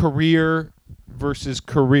 career versus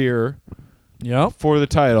career for the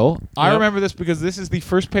title. I remember this because this is the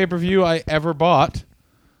first pay-per-view I ever bought.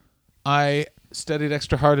 I studied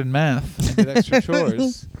extra hard in math and did extra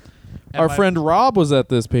chores. Our friend Rob was at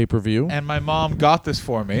this pay-per-view. And my mom got this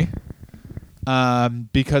for me.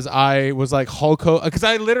 Because I was like Hulk Hogan, because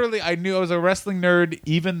I knew I was a wrestling nerd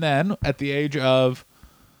even then at the age of,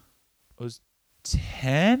 I was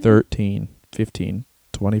 10? 13, 15,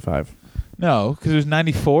 25. No, because it was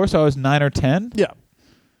 94, so I was 9 or 10. Yeah.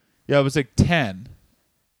 Yeah, I was like 10.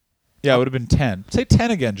 Yeah, it would have been 10. Say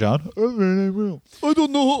 10 again, John. I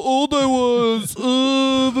don't know how old I was.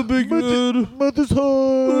 The big head. Mother's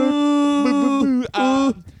heart.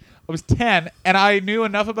 I was 10, and I knew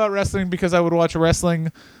enough about wrestling because I would watch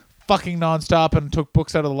wrestling fucking nonstop and took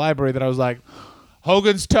books out of the library that I was like,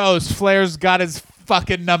 Hogan's toast. Flair's got his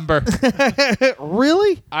fucking number.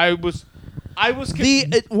 Really? I was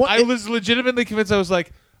legitimately convinced. I was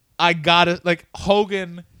like, I got it. Like,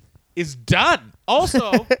 Hogan is done.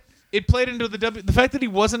 Also, it played into the fact that he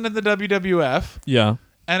wasn't in the WWF. Yeah.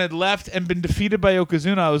 And had left and been defeated by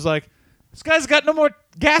Yokozuna. I was like, this guy's got no more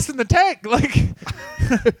gas in the tank. Like,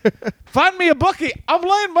 find me a bookie. I'm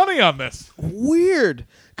laying money on this. Weird.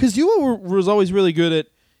 Because you was always really good at,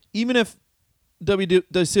 even if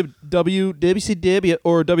WCW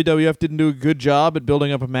or WWF didn't do a good job at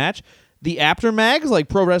building up a match, the after mags like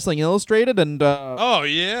Pro Wrestling Illustrated and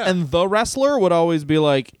and The Wrestler would always be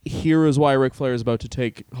like, here is why Ric Flair is about to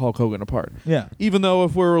take Hulk Hogan apart. Yeah. Even though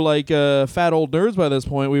if we're like fat old nerds by this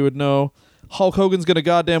point, we would know Hulk Hogan's gonna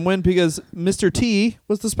goddamn win because Mr. T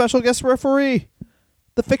was the special guest referee.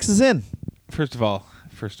 The fix is in. First of all,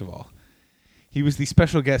 he was the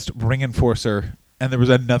special guest ring enforcer, and there was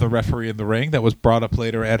another referee in the ring that was brought up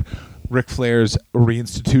later at Ric Flair's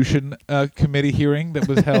reinstitution committee hearing that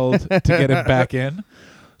was held to get him back in.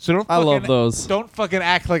 So I love those. Don't fucking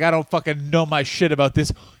act like I don't fucking know my shit about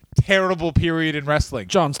this terrible period in wrestling.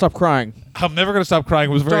 John, stop crying. I'm never going to stop crying.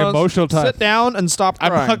 It was a very emotional time. Sit down and stop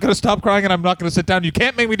crying. I'm not going to stop crying, and I'm not going to sit down. You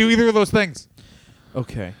can't make me do either of those things.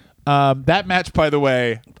 Okay. That match, by the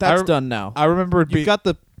way. That's done now. I remember it being... You've got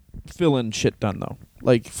the fill-in shit done, though.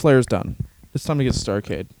 Like, Flair's done. It's time to get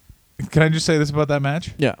Starrcade. Can I just say this about that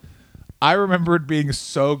match? Yeah. I remember it being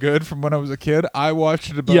so good from when I was a kid. I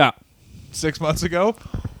watched it about 6 months ago.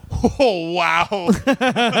 Oh, wow.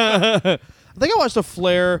 I think I watched a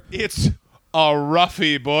Flair. It's a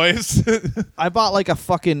roughie, boys. I bought like a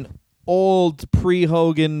fucking old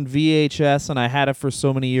pre-Hogan VHS, and I had it for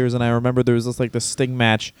so many years, and I remember there was this like the Sting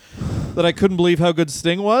match that I couldn't believe how good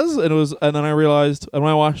Sting was, and then I realized, and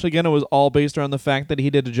when I watched it again, it was all based around the fact that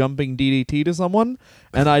he did a jumping DDT to someone,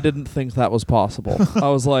 and I didn't think that was possible. I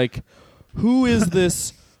was like, who is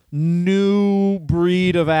this new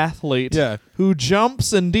breed of athlete who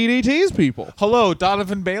jumps and DDTs people? Hello,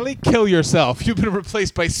 Donovan Bailey, kill yourself. You've been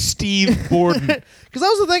replaced by Steve Borden. Because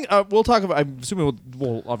that was the thing. We'll talk about. I'm assuming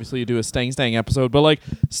we'll obviously do a Sting episode, but like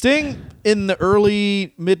Sting in the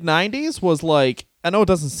early mid '90s was like, I know it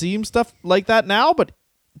doesn't seem stuff like that now, but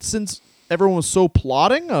since everyone was so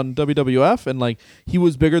plotting on WWF and like he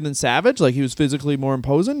was bigger than Savage, like he was physically more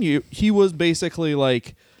imposing. He was basically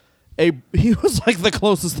like. He was like the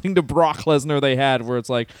closest thing to Brock Lesnar they had, where it's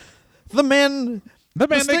like the man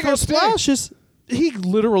they call splashes. He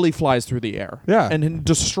literally flies through the air, and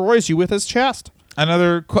destroys you with his chest.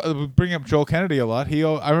 Another bringing up Joel Kennedy a lot.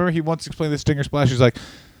 I remember he once explained the Stinger Splash. He's like,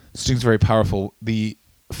 Sting's very powerful. The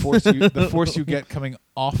force you get coming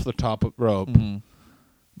off the top rope. Mm-hmm.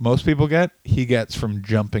 Most people he gets from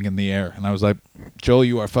jumping in the air. And I was like, Joel,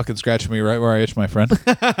 you are fucking scratching me right where I itch, my friend.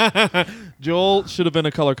 Joel should have been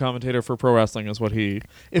a color commentator for pro wrestling is what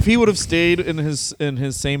if he would have stayed in his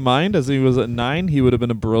same mind as he was at 9, he would have been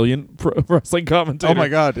a brilliant pro wrestling commentator. Oh my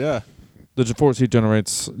God, yeah. The force he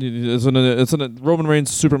generates, Roman Reigns'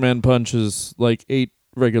 Superman punch is like 8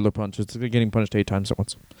 regular punches. It's getting punched 8 times at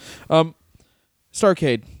once.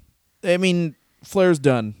 Starrcade. I mean, Flair's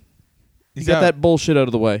done. You got that bullshit out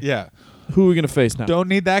of the way. Yeah. Who are we going to face now? Don't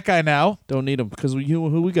need that guy now. Don't need him because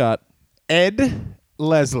who we got? Ed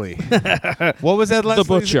Leslie. What was Ed Leslie? The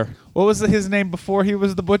Butcher. What was his name before he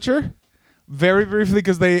was the Butcher? Very briefly,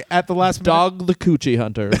 because they, at the last Dog minute... the Coochie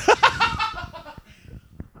Hunter.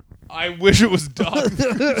 I wish it was Dog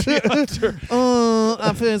the Coochie Hunter.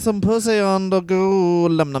 I feel some pussy on the go.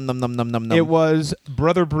 Num, num, num, num, num, num. It was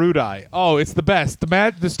Brother Brudeye. Oh, it's the best.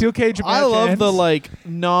 The steel cage match I love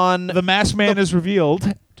ends. The masked man is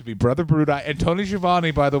revealed to be Brother Brudeye. And Tony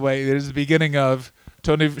Schiavone, by the way, it is the beginning of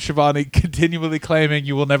Tony Schiavone continually claiming,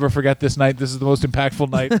 you will never forget this night. This is the most impactful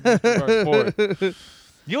night in our sport.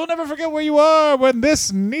 You'll never forget where you are when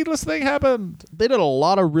this needless thing happened. They did a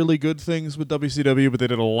lot of really good things with WCW, but they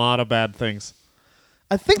did a lot of bad things.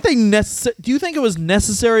 I think do you think it was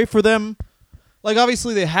necessary for them? Like,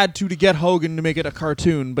 obviously they had to get Hogan to make it a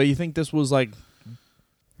cartoon, but you think this was, like,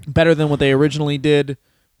 better than what they originally did?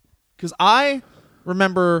 Because I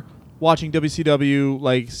remember watching WCW,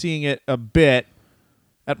 like, seeing it a bit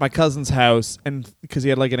at my cousin's house, and because he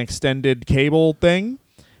had, like, an extended cable thing.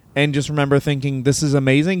 And just remember thinking, this is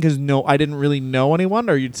amazing, because I didn't really know anyone,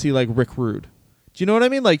 or you'd see, like, Rick Rude. Do you know what I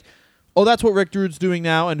mean? Like, oh, that's what Rick Rude's doing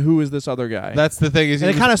now, and who is this other guy? That's the thing. And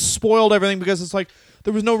it kind of spoiled everything, because it's like,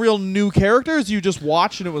 there was no real new characters. You just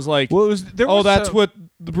watched and it was like, Well, that's what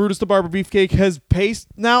the Brutus the Barber Beefcake has paced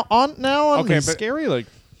now on. Okay, It's but- scary. Like,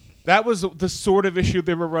 That was the sort of issue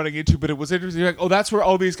they were running into, but it was interesting. Like, that's where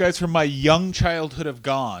all these guys from my young childhood have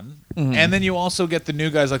gone. Mm-hmm. And then you also get the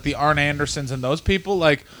new guys like the Arn Andersons and those people.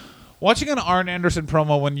 Like, watching an Arn Anderson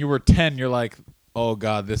promo when you were 10, you're like, oh,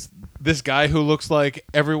 God, this guy who looks like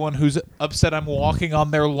everyone who's upset I'm walking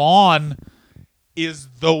on their lawn is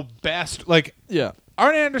the best. Like, yeah.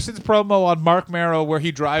 Arn Anderson's promo on Mark Marrow where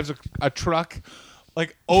he drives a truck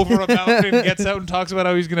like over a mountain, gets out and talks about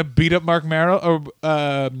how he's gonna beat up Mark Marrow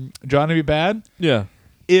or Johnny B. Bad. Yeah.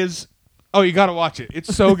 You gotta watch it.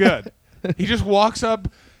 It's so good. He just walks up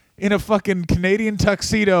in a fucking Canadian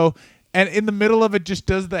tuxedo and in the middle of it just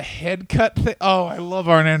does the head cut thing. Oh, I love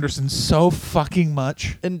Arn Anderson so fucking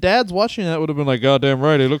much. And Dad's watching that would have been like, goddamn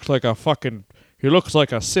right, he looks like a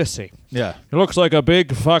sissy. Yeah. He looks like a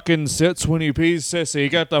big fucking sits when he pees sissy. You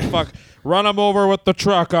got the fuck run him over with the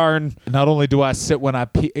truck, Arn. Not only do I sit when I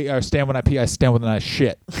pee or stand when I pee, I stand when I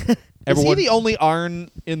shit. Is he the only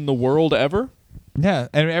Arn in the world ever? Yeah,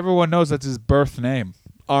 and everyone knows that's his birth name.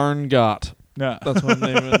 Arn Gott. Yeah. That's what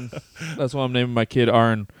I'm naming. That's what I'm naming my kid,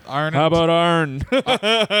 Arn. Arn. How about Arn?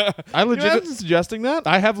 I suggesting that.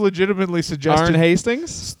 I have legitimately suggested Arn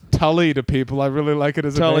Hastings. Tully to people. I really like it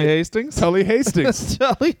as Tully a name. Hastings. Tully Hastings.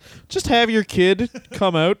 Tully. Just have your kid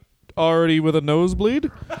come out already with a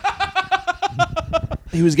nosebleed.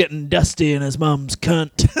 He was getting dusty in his mom's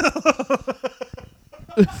cunt.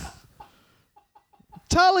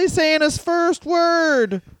 Tully saying his first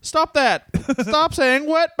word. Stop that. Stop saying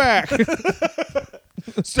wetback.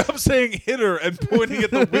 Stop saying hitter and pointing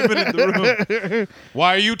at the women in the room.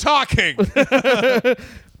 Why are you talking?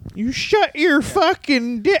 You shut your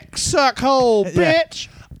fucking dick suck hole, bitch.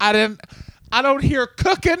 I don't hear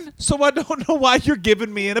cooking, so I don't know why you're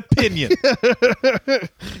giving me an opinion.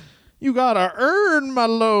 You gotta earn my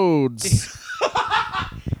loads.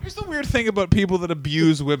 Here's the weird thing about people that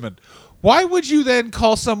abuse women. Why would you then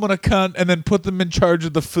call someone a cunt and then put them in charge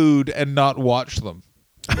of the food and not watch them?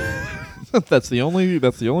 That's the only thing.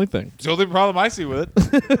 It's the only problem I see with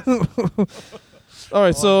it. All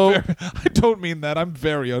right, so I don't mean that. I'm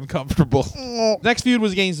very uncomfortable. next feud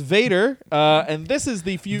was against Vader, and this is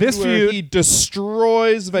the feud where he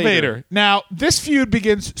destroys Vader. Now, this feud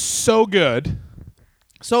begins so good.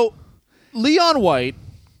 So, Leon White,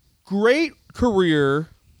 great career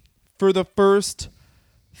for the first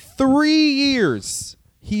 3 years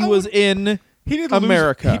he was in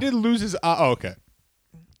America. He did lose his... okay.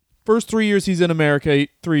 First 3 years he's in America,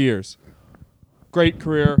 3 years. Great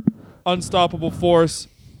career. Unstoppable force.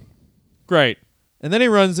 Great. And then he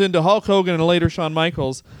runs into Hulk Hogan and later Shawn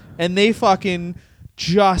Michaels, and they fucking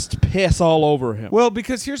just piss all over him. Well,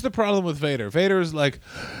 because here's the problem with Vader. Vader's like,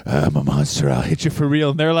 I'm a monster. I'll hit you for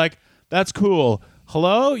real. And they're like, that's cool.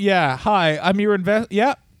 Hello? Yeah. Hi. I'm your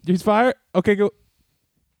Yeah. He's fired. Okay, go.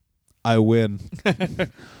 I win. It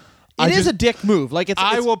is a dick move. Like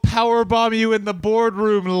I will powerbomb you in the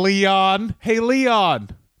boardroom, Leon. Hey, Leon.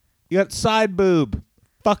 You got side boob.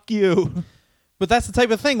 Fuck you. But that's the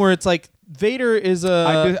type of thing where it's like Vader is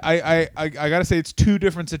a... I gotta say it's two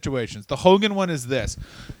different situations. The Hogan one is this.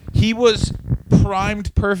 He was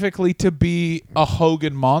primed perfectly to be a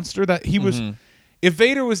Hogan monster. That he was... If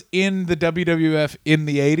Vader was in the WWF in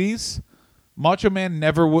the 80s, Macho Man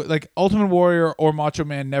never would... Like, Ultimate Warrior or Macho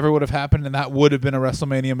Man never would have happened, and that would have been a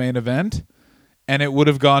WrestleMania main event, and it would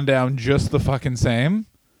have gone down just the fucking same.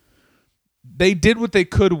 They did what they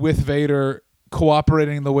could with Vader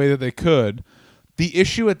cooperating the way that they could. The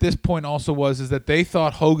issue at this point also is that they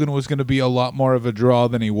thought Hogan was going to be a lot more of a draw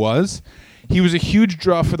than he was. He was a huge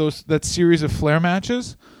draw for that series of Flair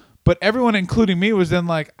matches, but everyone, including me, was then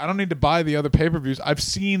like, I don't need to buy the other pay-per-views. I've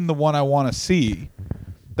seen the one I want to see.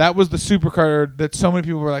 That was the supercard that so many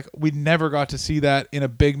people were like, we never got to see that in a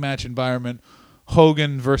big match environment,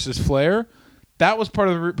 Hogan versus Flair. That was part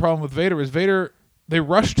of the problem with Vader, is Vader, they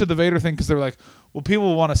rushed to the Vader thing because they were like, well,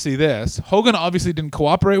 people want to see this. Hogan obviously didn't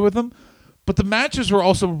cooperate with them, but the matches were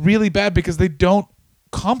also really bad because they don't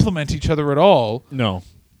complement each other at all. No.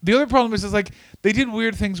 The other problem is like they did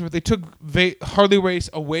weird things where they took Harley Race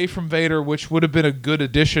away from Vader, which would have been a good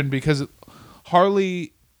addition because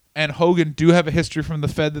Harley and Hogan do have a history from the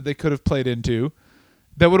Fed that they could have played into.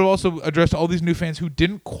 That would have also addressed all these new fans who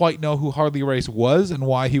didn't quite know who Harley Race was and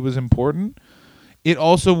why he was important. It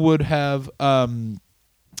also would have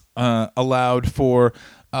allowed for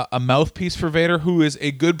a mouthpiece for Vader, who is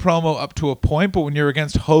a good promo up to a point, but when you're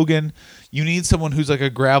against Hogan, you need someone who's like a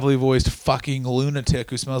gravelly voiced fucking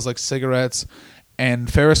lunatic who smells like cigarettes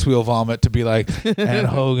and Ferris wheel vomit to be like, and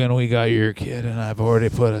Hogan, we got your kid, and I've already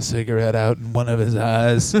put a cigarette out in one of his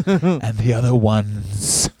eyes, and the other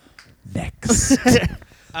one's next.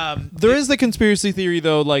 There is the conspiracy theory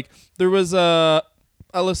though. Like there was I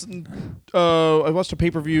watched a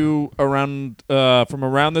pay-per-view around from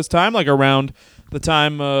around this time, like around the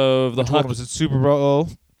time of the Which one was it? Super Bowl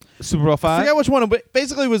 5? I forget which one, but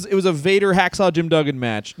basically it was a Vader Hacksaw Jim Duggan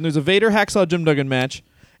match. And there's a Vader Hacksaw Jim Duggan match.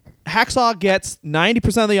 Hacksaw gets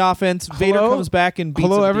 90% of the offense. Vader comes back and beats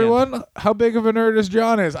him Hello, at the end. everyone. How big of a nerd is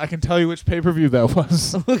John is? I can tell you which pay-per-view that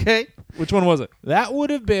was. Okay. Which one was it? That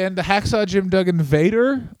would have been the Hacksaw Jim Duggan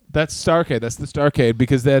Vader. That's Starrcade. That's the Starrcade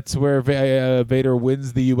because that's where Vader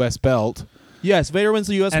wins the U.S. belt. Yes, Vader wins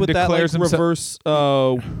the U.S. And with that like, declares himself- reverse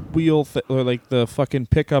wheel, or like the fucking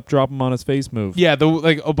pickup drop him on his face move. Yeah,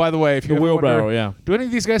 oh, by the way, if you The ever wheelbarrow, wonder, yeah. do any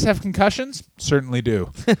of these guys have concussions? Certainly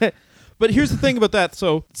do. But here's the thing about that.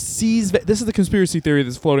 So this is the conspiracy theory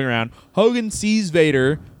that's floating around. Hogan sees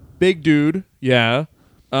Vader, big dude, yeah.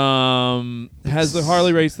 Has the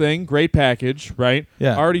Harley race thing, great package, right?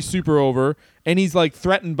 Yeah. Already super over, and he's like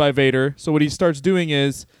threatened by Vader. So what he starts doing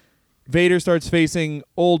is Vader starts facing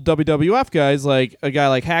old WWF guys, like a guy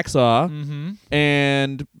like Hacksaw,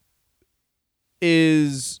 and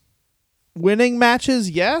is winning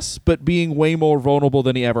matches, yes, but being way more vulnerable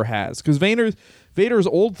than he ever has. Because Vader's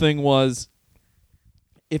old thing was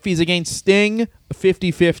if he's against Sting,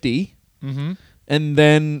 50-50, and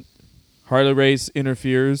then Harley Race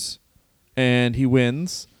interferes and he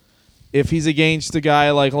wins. If he's against a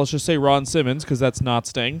guy like, let's just say Ron Simmons, because that's not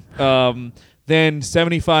Sting, then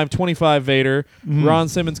 75-25 Vader. Ron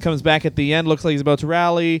Simmons comes back at the end, looks like he's about to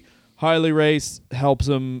rally. Harley Race helps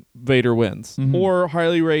him, Vader wins. Or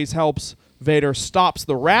Harley Race helps Vader, stops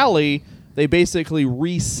the rally. They basically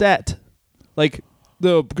reset. Like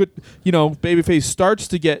the good, babyface starts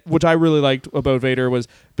to get, which I really liked about Vader was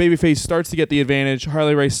babyface starts to get the advantage.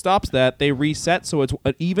 Harley Race stops that. They reset, so it's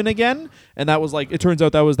even again. And that was like, it turns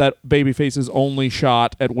out that was that babyface's only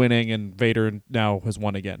shot at winning, and Vader now has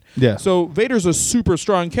won again. Yeah. So Vader's a super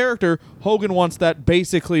strong character. Hogan wants that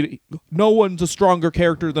basically. No one's a stronger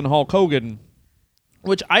character than Hulk Hogan,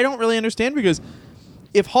 which I don't really understand because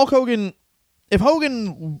if Hogan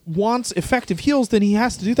wants effective heels, then he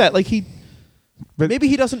has to do that. Like maybe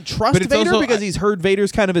he doesn't trust Vader because he's heard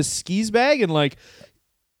Vader's kind of a skis bag, and like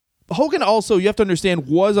Hogan also, you have to understand,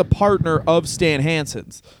 was a partner of Stan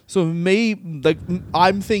Hansen's. So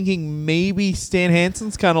I'm thinking maybe Stan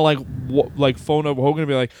Hansen's kind of like phone up Hogan and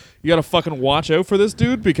be like, you got to fucking watch out for this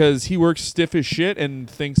dude because he works stiff as shit and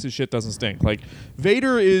thinks his shit doesn't stink. Like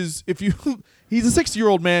Vader is, he's a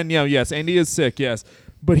 60-year-old man, yes, and he is sick, yes,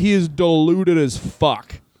 but he is deluded as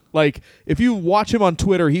fuck. Like, if you watch him on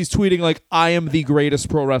Twitter, he's tweeting like, I am the greatest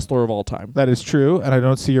pro wrestler of all time. That is true, and I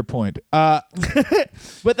don't see your point. But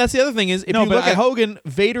that's the other thing is, if you look at Hogan,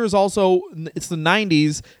 Vader is also, it's the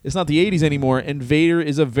 90s, it's not the 80s anymore, and Vader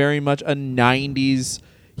is a very much a 90s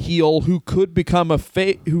heel who could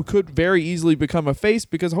very easily become a face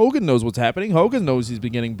because Hogan knows what's happening. Hogan knows he's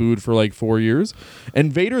been getting booed for like 4 years.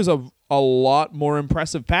 And Vader's a lot more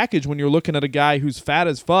impressive package when you're looking at a guy who's fat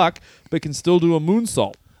as fuck but can still do a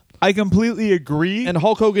moonsault. I completely agree. And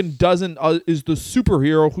Hulk Hogan is the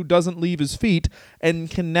superhero who doesn't leave his feet and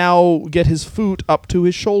can now get his foot up to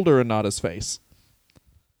his shoulder and not his face.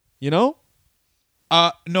 You know?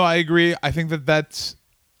 No, I agree. I think there's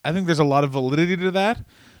a lot of validity to that.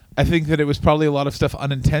 I think that it was probably a lot of stuff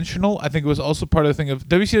unintentional. I think it was also part of the thing of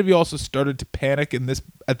WCW also started to panic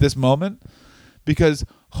at this moment because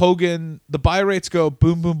Hogan, the buy rates go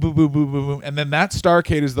boom, boom, boom, boom, boom, boom, boom, and then that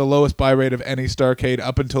Starrcade is the lowest buy rate of any Starrcade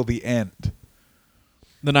up until the end.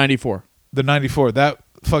 The 94. The 94. That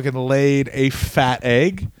fucking laid a fat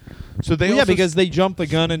egg. So they because they jumped the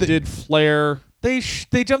gun and did Flair. They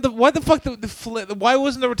jumped why the fuck why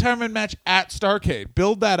wasn't the retirement match at Starrcade?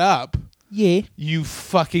 Build that up. Yeah. You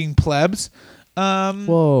fucking plebs.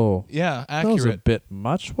 Whoa. Yeah, accurate. That was a bit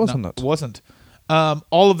much, wasn't it? It wasn't.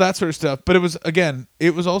 All of that sort of stuff. But it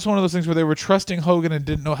was also one of those things where they were trusting Hogan and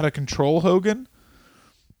didn't know how to control Hogan.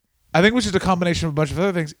 I think it was just a combination of a bunch of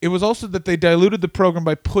other things. It was also that they diluted the program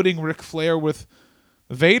by putting Ric Flair with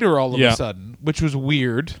Vader all of a sudden, which was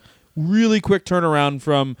weird. Really quick turnaround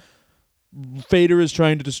from Vader is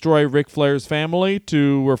trying to destroy Ric Flair's family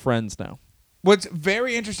to we're friends now. What's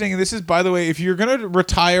very interesting, and this is, by the way, if you're going to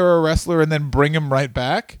retire a wrestler and then bring him right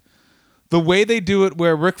back, the way they do it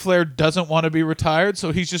where Ric Flair doesn't want to be retired,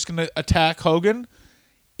 so he's just going to attack Hogan,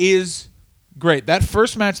 is great. That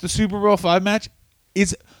first match, the Super Bowl V match,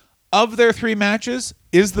 is, of their 3 matches,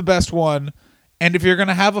 is the best one. And if you're going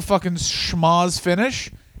to have a fucking schmoz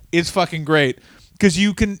finish, it's fucking great. because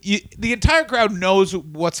the entire crowd knows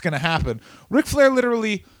what's going to happen. Ric Flair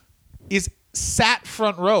literally is sat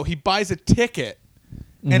front row. He buys a ticket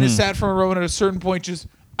and is sat front row, and at a certain point just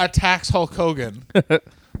attacks Hulk Hogan.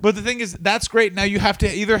 But the thing is, that's great. Now you have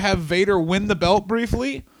to either have Vader win the belt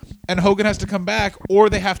briefly, and Hogan has to come back, or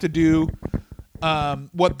they have to do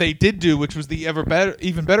what they did do, which was the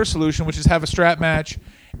even better solution, which is have a strap match,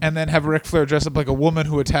 and then have Ric Flair dress up like a woman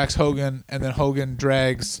who attacks Hogan, and then Hogan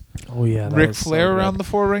drags Ric Flair around the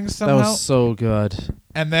 4 rings somehow. That was so good.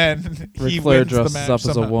 And then Ric Flair wins the dresses match up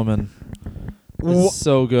somehow. as a woman. It's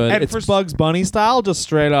so good. And It's Bugs Bunny style, just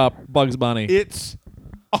straight up Bugs Bunny. It's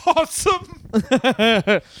awesome.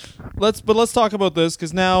 Let's talk about this,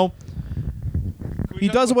 because now he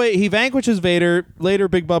vanquishes Vader, later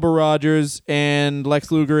Big Bubba Rogers and Lex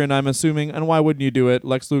Luger, and I'm assuming, and why wouldn't you do it?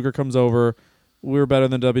 Lex Luger comes over. We're better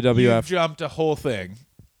than WWF. You've jumped a whole thing.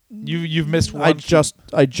 You've missed one. I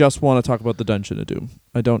just want to talk about the Dungeon of Doom.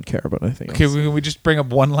 I don't care about anything else. Okay, we just bring up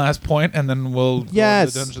one last point, and then we'll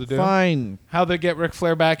Yes, go to the Dungeon of Doom. fine. How they get Ric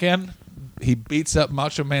Flair back in? He beats up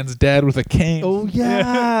Macho Man's dad with a cane. Oh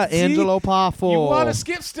yeah, See? Angelo Poffo. You want to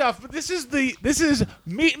skip stuff, but this is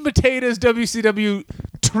meat and potatoes WCW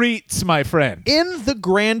treats, my friend. in the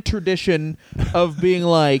grand tradition of being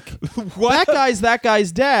like, What? that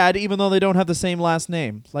guy's dad, even though they don't have the same last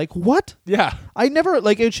name. Like, what? Yeah, I never,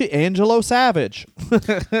 like, Angelo Savage.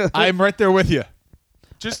 I'm right there with you.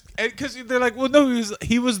 Just because they're like, well, no,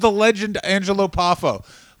 he was the legend Angelo Poffo.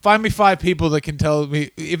 Find me 5 people that can tell me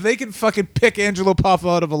if they can fucking pick Angelo Poffo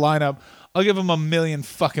out of a lineup. I'll give him $1 million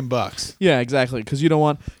fucking bucks. Yeah, exactly. Because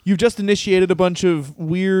you've just initiated a bunch of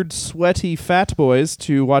weird, sweaty fat boys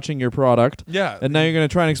to watching your product. Yeah, And now you're going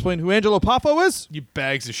to try and explain who Angelo Poffo is? you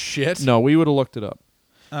bags of shit. No, we would have looked it up.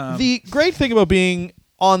 The great thing about being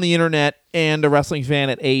on the internet and a wrestling fan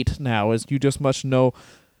at 8 now is you just must know,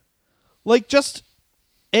 like, just,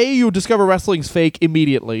 you discover wrestling's fake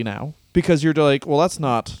immediately now. Because you're like, well, that's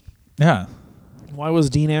not... Yeah. Why was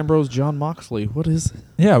Dean Ambrose John Moxley? What is...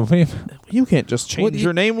 Yeah. You can't just change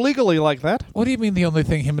your name legally like that. What do you mean the only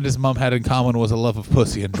thing him and his mom had in common was a love of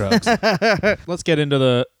pussy and drugs? Let's get into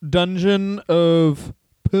the Dungeon of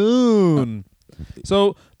Poon.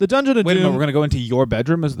 So, the Dungeon of Wait a Doom... minute, we're going to go into your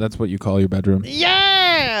bedroom? That's what you call your bedroom?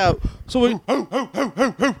 Yeah! So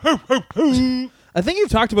I think you've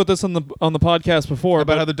talked about this on the podcast before.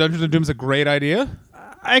 About but how the Dungeon of Doom is a great idea?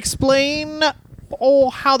 explain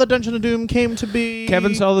how the Dungeon of Doom came to be.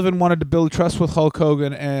 Kevin Sullivan wanted to build trust with Hulk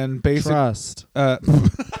Hogan and basically... Trust.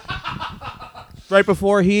 Right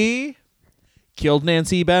before he killed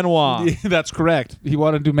Nancy Benoit. That's correct. He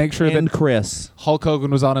wanted to make sure And that Chris. Hulk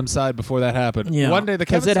Hogan was on his side before that happened. One day,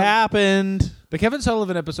 because it happened. The Kevin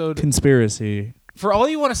Sullivan episode... Conspiracy. For all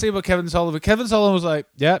you want to say about Kevin Sullivan was like,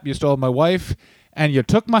 yep, you stole my wife and you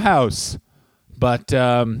took my house. But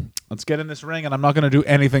let's get in this ring, and I'm not going to do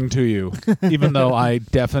anything to you, even though I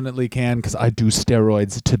definitely can, because I do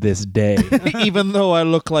steroids to this day. Even though I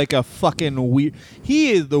look like a fucking weird...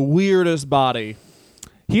 He is the weirdest body.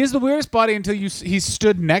 He is the weirdest body until he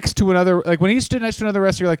stood next to another... Like, when he stood next to another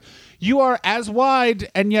wrestler, you're like, you are as wide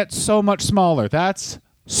and yet so much smaller. That's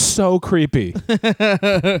so creepy.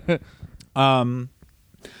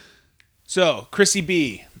 So, Chrissy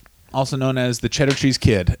B., also known as the Cheddar Cheese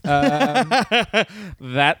Kid.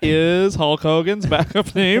 That is Hulk Hogan's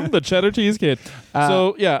backup name, the Cheddar Cheese Kid.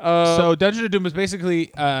 So Dungeon of Doom was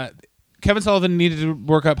basically Kevin Sullivan needed to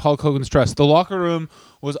work up Hulk Hogan's trust. The locker room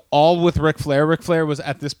was all with Ric Flair. Ric Flair was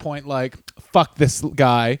at this point like, fuck this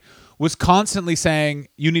guy, was constantly saying,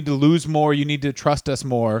 you need to lose more, you need to trust us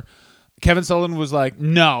more. Kevin Sullivan was like,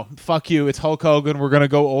 no, fuck you, it's Hulk Hogan, we're going to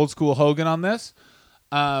go old school Hogan on this.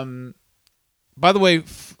 By the way,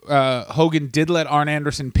 Hogan did let Arn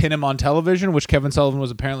Anderson pin him on television, which Kevin Sullivan was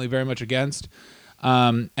apparently very much against.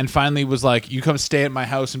 And finally was like, you come stay at my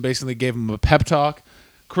house, and basically gave him a pep talk.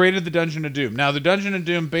 Created the Dungeon of Doom. Now, the Dungeon of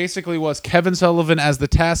Doom basically was Kevin Sullivan as the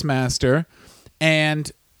Taskmaster and,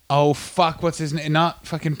 oh, fuck, what's his name? Not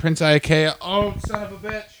fucking Prince Iaukea. Oh, son of a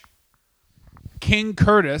bitch. King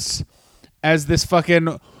Curtis as this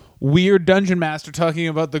fucking weird dungeon master talking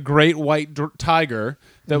about the great white tiger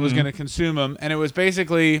that was going to consume him. And it was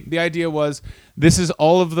basically, the idea was, this is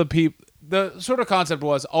all of the people, the sort of concept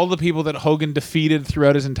was all the people that Hogan defeated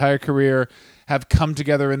throughout his entire career have come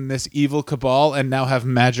together in this evil cabal and now have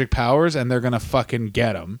magic powers, and they're going to fucking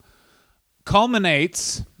get him.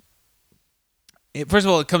 Culminates... First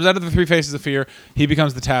of all, it comes out of the Three Faces of Fear. He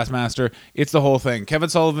becomes the Taskmaster. It's the whole thing. Kevin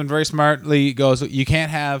Sullivan very smartly goes, you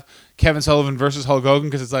can't have Kevin Sullivan versus Hulk Hogan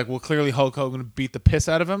because it's like, well, clearly Hulk Hogan beat the piss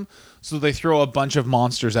out of him. So they throw a bunch of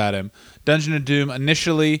monsters at him. Dungeon of Doom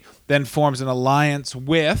initially then forms an alliance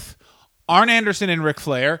with Arn Anderson and Ric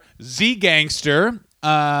Flair, Z Gangster,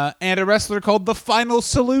 and a wrestler called The Final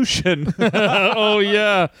Solution. Oh,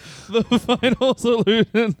 yeah. The Final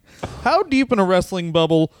Solution. How deep in a wrestling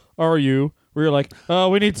bubble are you where you're like, oh,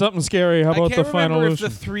 we need something scary. How about the Final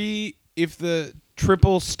Solution? If the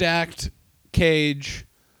triple stacked cage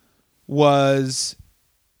was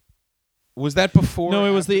that before? No,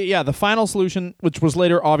 it was the Final Solution, which was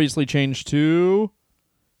later obviously changed to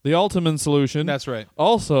the Ultimate Solution. That's right.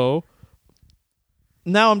 Also,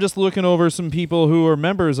 now I'm just looking over some people who are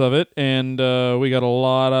members of it, and we got a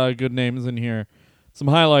lot of good names in here. Some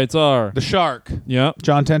highlights are The Shark. Yeah.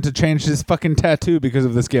 John Tenta changed his fucking tattoo because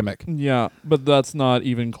of this gimmick. Yeah, but that's not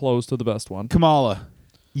even close to the best one. Kamala.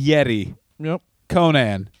 Yeti. Yep.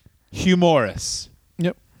 Conan. Hugh Morris.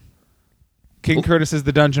 Yep. King Curtis is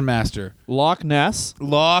the Dungeon Master. Loch Ness.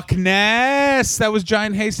 Loch Ness. That was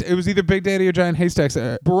Giant Haystack. It was either Big Daddy or Giant Haystacks.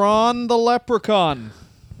 Braun the Leprechaun.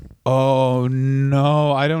 Oh,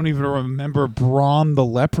 no. I don't even remember Braun the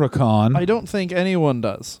Leprechaun. I don't think anyone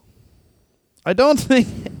does. I don't think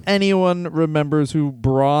anyone remembers who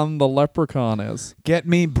Braun the Leprechaun is. Get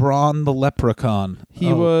me Braun the Leprechaun.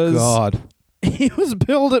 He was... God. He was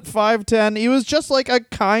billed at 5'10". He was just like a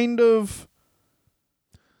kind of...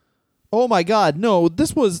 Oh, my God. No,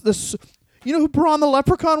 this was... this. You know who Braun the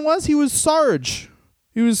Leprechaun was? He was Sarge.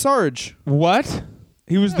 What?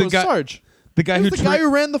 He was the guy... Sarge. The guy He was the guy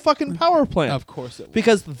who ran the fucking power plant. Of course it was.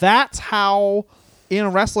 Because that's how... in a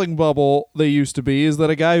wrestling bubble, they used to be, is that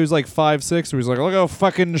a guy who's like 5'6", who's like, look how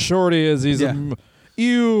fucking short he is. He's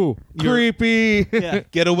ew, creepy. Yeah.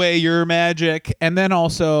 Get away, your magic. And then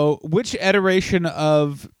also, which iteration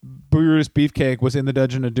of Brutus Beefcake was in the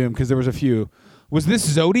Dungeon of Doom? Because there was a few. Was this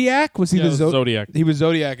Zodiac? Was he the Zodiac? He was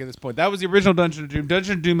Zodiac at this point. That was the original Dungeon of Doom.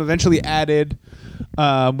 Dungeon of Doom eventually added,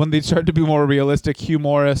 when they started to be more realistic, Hugh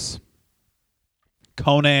Morris.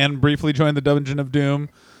 Conan briefly joined the Dungeon of Doom.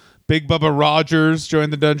 Big Bubba Rogers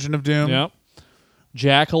joined the Dungeon of Doom. Yep.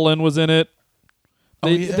 Jacqueline was in it.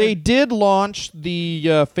 They did launch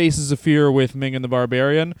the Faces of Fear with Ming and the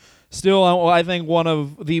Barbarian. Still, I think one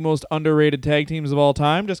of the most underrated tag teams of all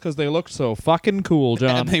time, just because they looked so fucking cool,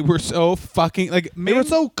 John. And they were so fucking like they were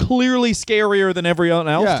so clearly scarier than everyone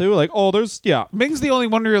else too. Like, Ming's the only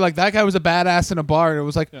one where you're like, that guy was a badass in a bar, and it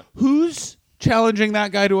was like, who's challenging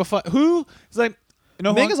that guy to a fight? Who? It's like.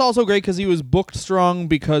 Ming is also great because he was booked strong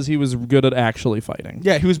because he was good at actually fighting.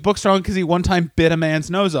 Yeah, he was booked strong because he one time bit a man's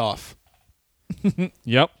nose off.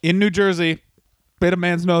 Yep. In New Jersey, bit a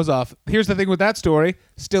man's nose off. Here's the thing with that story.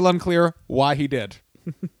 Still unclear why he did.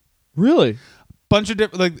 Really? Bunch of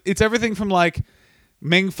different, like, it's everything from like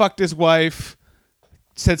Ming fucked his wife,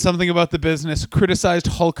 said something about the business, criticized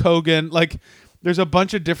Hulk Hogan, like... There's a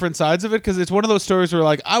bunch of different sides of it because it's one of those stories where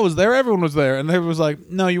like I was there, everyone was there, and they was like,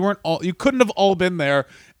 no, you weren't all. You couldn't have all been there,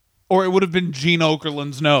 or it would have been Gene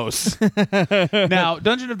Okerlund's nose. Now,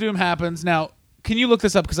 Dungeon of Doom happens. Now, can you look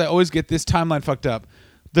this up because I always get this timeline fucked up.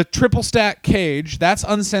 The triple stack cage, that's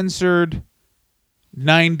uncensored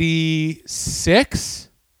 96.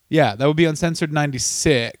 Yeah, that would be uncensored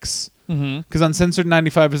 96. Because uncensored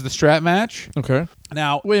 95 is the strap match. Okay.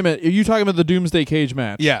 Now, wait a minute. Are you talking about the Doomsday Cage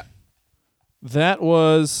match? Yeah. That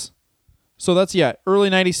was... So that's,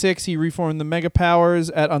 early 96, he reformed the Mega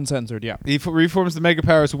Powers at Uncensored, He reforms the Mega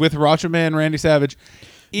Powers with Racha Man, Randy Savage.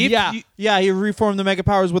 He reformed the Mega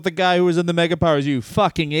Powers with the guy who was in the Mega Powers, you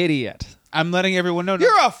fucking idiot. I'm letting everyone know.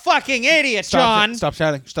 You're a fucking idiot, John! Stop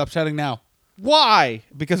shouting. Stop shouting now. Why?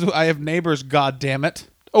 Because I have neighbors, goddammit.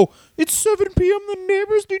 Oh, it's 7 p.m., the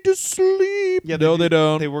neighbors need to sleep. Yeah, they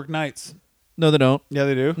don't. They work nights. No, they don't. Yeah,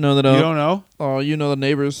 they do. No, they don't. You don't know? Oh, you know the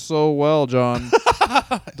neighbors so well, John.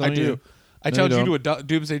 I do. I challenge you to a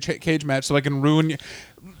Doomsday cage match so I can ruin you.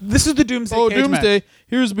 This is the Doomsday cage Doomsday. match.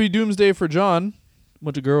 Here's be Doomsday for John.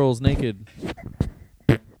 Bunch of girls naked.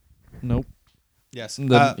 Nope. Yes.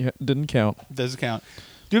 Didn't count. Doesn't count.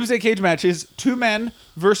 Doomsday cage match is 2 men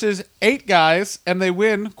versus 8 guys, and they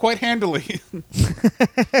win quite handily.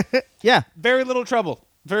 Yeah. Very little trouble.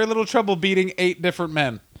 Very little trouble beating 8 different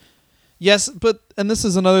men. Yes, and this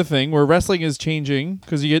is another thing where wrestling is changing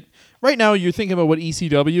because you get right now you're thinking about what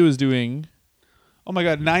ECW is doing. Oh my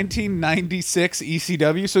God, 1996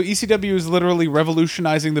 ECW. So ECW is literally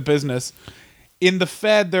revolutionizing the business. In the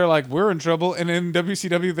Fed, they're like, we're in trouble, and in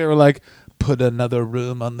WCW, they were like, put another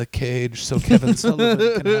room on the cage so Kevin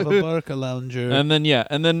Sullivan can have a Barca lounger. And then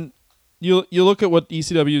you look at what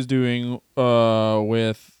ECW is doing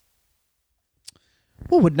with.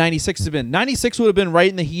 What would 96 have been? 96 would have been right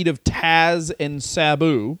in the heat of Taz and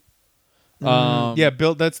Sabu.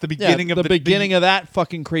 That's the beginning of the beginning of that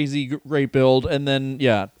fucking crazy great build, and then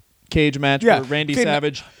cage match Yeah. where Randy Okay,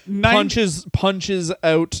 Savage nine- punches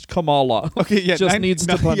out Kamala. Okay, yeah, just needs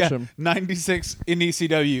to punch him. 96 in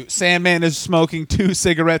ECW. Sandman is smoking 2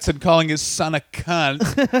 cigarettes and calling his son a cunt.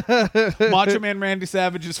 Macho Man Randy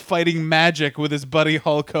Savage is fighting magic with his buddy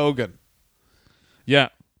Hulk Hogan. Yeah.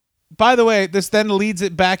 By the way, this then leads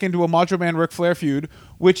it back into a Macho Man Ric Flair feud,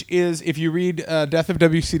 which is, if you read Death of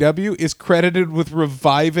WCW, is credited with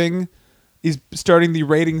is starting the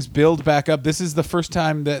ratings build back up. This is the first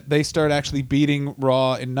time that they start actually beating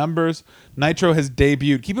Raw in numbers. Nitro has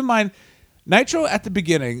debuted. Keep in mind, Nitro at the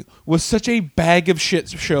beginning was such a bag of shit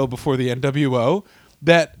show before the NWO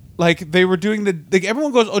that like they were doing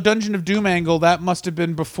everyone goes, oh, Dungeon of Doom angle, that must have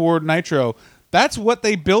been before Nitro. That's what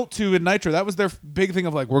they built to in Nitro. That was their big thing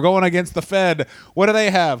of like, we're going against the Fed. What do they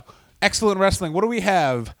have? Excellent wrestling. What do we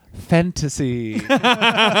have? Fantasy.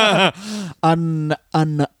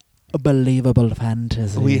 Unbelievable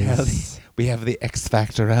fantasy. We have the X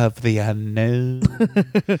Factor of the unknown.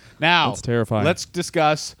 Now, That's terrifying. Let's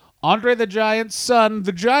discuss Andre the Giant's son.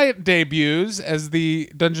 The Giant debuts as the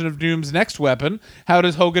Dungeon of Doom's next weapon. How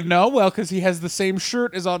does Hogan know? Well, because he has the same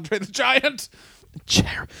shirt as Andre the Giant.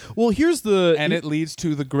 Well, here's the... And it leads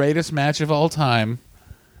to the greatest match of all time.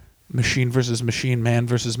 Machine versus machine, man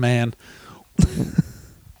versus man.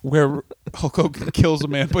 Where Hulk Hogan kills a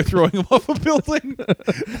man by throwing him off a building.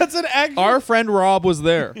 That's an act. Our friend Rob was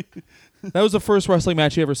there. That was the first wrestling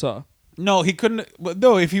match he ever saw. No, he couldn't.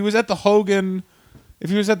 No, if he was at the Hogan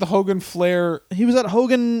Flair. He was at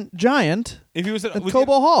Hogan Giant If he was at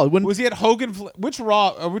Cobo Hall. was he at Hogan? Which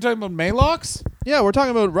Raw? Are we talking about Maylocks? Yeah, we're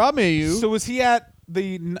talking about Rob Mayu. So was he at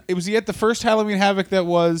the first Halloween Havoc that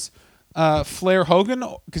was Flair Hogan?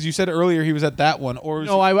 Because you said earlier he was at that one. Or was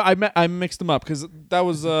No, I mixed them up because that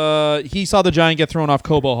was he saw the Giant get thrown off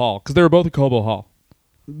Cobo Hall because they were both at Cobo Hall.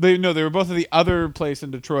 they were both at the other place in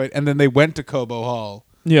Detroit, and then they went to Cobo Hall,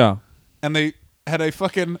 Yeah, and they had a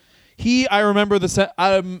fucking. I remember the set.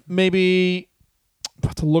 Maybe I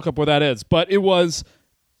have to look up where that is, but it was.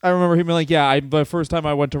 I remember him being like, "Yeah, the first time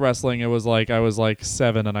I went to wrestling, it was like I was like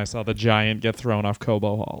 7, and I saw the Giant get thrown off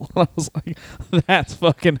Cobo Hall. I was like, that's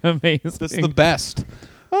fucking amazing. That's the best.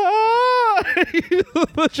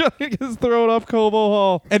 The Giant gets thrown off Cobo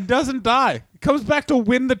Hall And doesn't die. Comes back to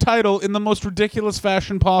win the title in the most ridiculous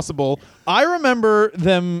fashion possible. I remember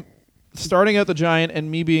them starting at the Giant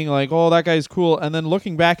and me being like, oh, that guy's cool. And then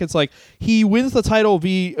looking back, it's like he wins the title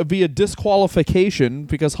via disqualification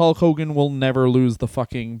because Hulk Hogan will never lose the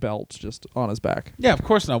fucking belt just on his back. Yeah, of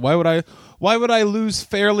course not. Why would I lose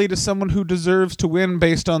fairly to someone who deserves to win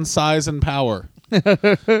based on size and power?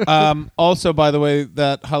 Also, by the way,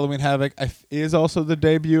 that Halloween Havoc is also the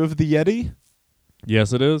debut of the Yeti.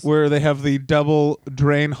 Yes, it is. Where they have the double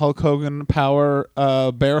drain Hulk Hogan power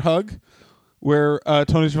bear hug, where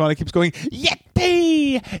Tony Schiavone keeps going,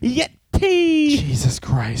 Yeti! Yeti! Jesus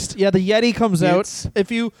Christ. Yeah, the Yeti comes It's out.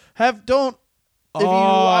 If you have, don't. If you,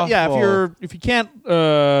 awful. if you can't,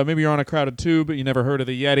 maybe you're on a crowded tube, but you never heard of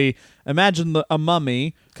the Yeti. Imagine a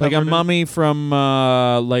mummy, like a Covered in- mummy from,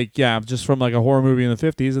 just from like a horror movie in the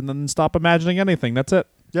 50s, and then stop imagining anything. That's it.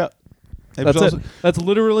 Yeah. That's it. That's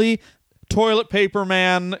literally toilet paper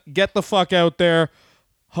man. Get the fuck out there,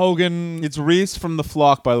 Hogan. It's Reese from The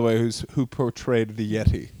Flock, by the way, who portrayed the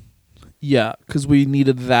Yeti. Yeah, because we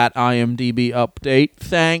needed that IMDb update.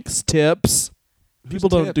 Thanks, tips. People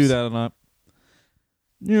don't Tips? do that enough.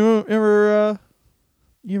 You ever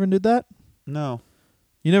did that? No.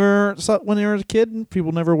 You never saw when you were a kid?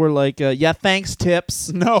 People never were like, yeah, thanks,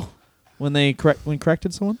 tips. No. When they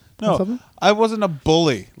corrected someone? on No. something? I wasn't a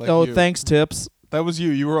bully. Like Oh, you. thanks, tips. That was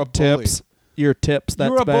you. You were a bully. Tips. Your tips. That's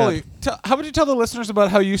you were a bad. bully. How would you tell the listeners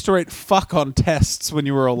about how you used to write fuck on tests when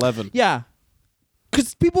you were 11? Yeah.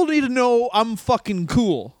 Because people need to know I'm fucking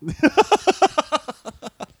cool.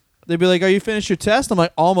 They'd be like, are you finished your test? I'm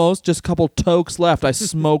like, almost. Just a couple tokes left. I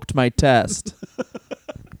smoked my test.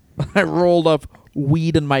 I rolled up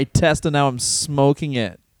weed in my test and now I'm smoking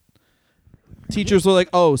it. Teachers were like,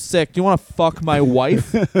 oh, sick. Do you want to fuck my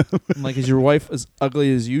wife? I'm like, is your wife as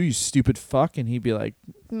ugly as you stupid fuck? And he'd be like,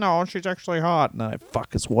 no, she's actually hot. And I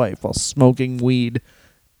fuck his wife while smoking weed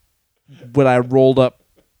when I rolled up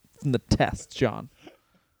from the test, John.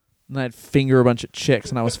 And I'd finger a bunch of chicks,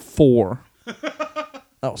 and I was 4.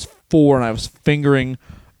 I was 4, and I was fingering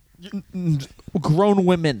grown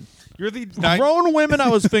women. You're the Grown women I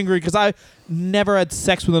was fingering because I never had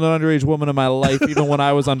sex with an underage woman in my life, even when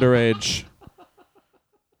I was underage.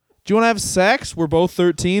 Do you want to have sex? We're both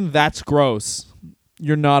 13. That's gross.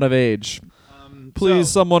 You're not of age. Please,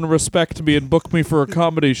 someone respect me and book me for a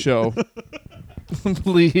comedy show.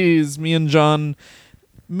 Please, me and John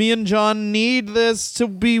Me and John need this to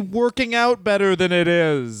be working out better than it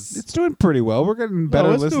is. It's doing pretty well. We're getting better.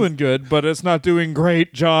 No, it's doing good, but it's not doing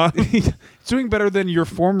great, John. It's doing better than your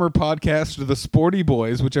former podcast, The Sporty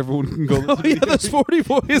Boys, which everyone can go listen Oh, yeah, the Sporty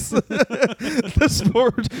Boys. The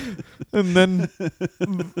sport. And then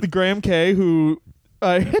the Graham K, who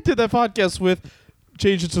I did that podcast with,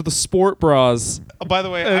 changed it to the Sport Bras. Oh, by the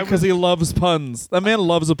way, Because he loves puns. That man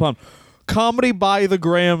loves a pun. Comedy by the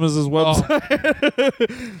Graham is his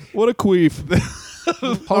website. What a queef.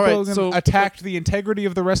 Hulk All right, Hogan so attacked the integrity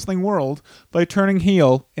of the wrestling world by turning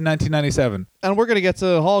heel in 1997. and we're going to get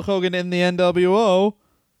to Hulk Hogan in the NWO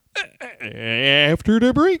after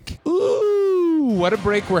the break. Ooh, what a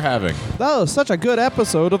break we're having. That was such a good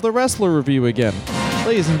episode of the Wrestler Review again.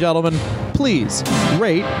 Ladies and gentlemen, please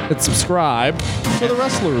rate and subscribe to the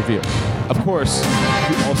Wrestler Review. Of course,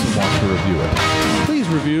 we also want to review it. Please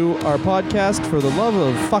review our podcast for the love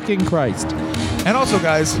of fucking Christ. And also,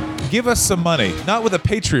 guys, give us some money. Not with a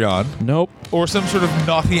Patreon Nope. or some sort of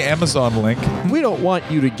naughty Amazon link. We don't want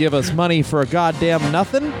you to give us money for a goddamn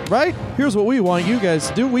nothing, right? Here's what we want you guys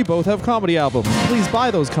to do. We both have comedy albums. Please buy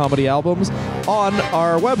those comedy albums on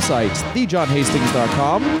our website,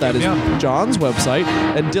 thejohnhastings.com. That is John's website.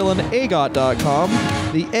 And DylanAgot.com.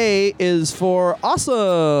 The A is for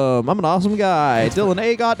awesome. I'm an awesome guy.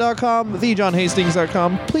 DylanAgot.com,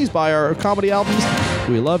 thejohnhastings.com. Please buy our comedy albums.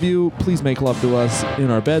 We love you. Please make love to us in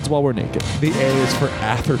our beds while we're naked. The A is for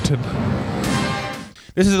Atherton.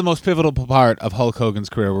 This is the most pivotal part of Hulk Hogan's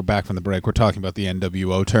career. We're back from the break. We're talking about the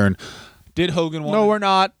NWO turn. Did Hogan want... No, we're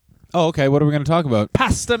not. Oh, okay. What are we going to talk about?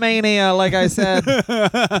 Pastamania, like I said.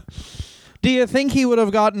 Do you think he would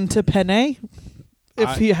have gotten to Penne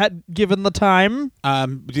if he had given the time?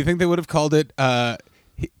 Do you think they would have called it,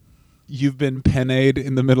 you've been penned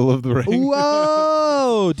in the middle of the ring?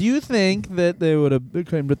 Whoa! Do you think that they would have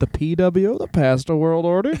claimed it the PWO, the Pasta World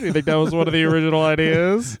Order? Do you think that was one of the original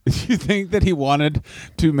ideas? Do you think that he wanted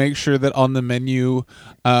to make sure that on the menu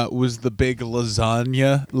was the big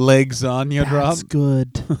lasagna drop? That's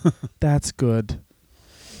good. That's good.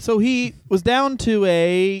 So he was down to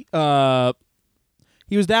a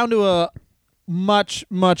much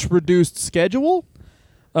reduced schedule.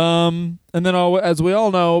 And then, as we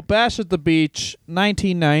all know, Bash at the Beach,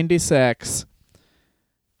 1996.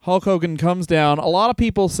 Hulk Hogan comes down. A lot of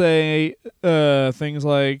people say things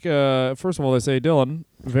like, first of all, they say, Dylan,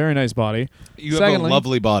 very nice body. You have a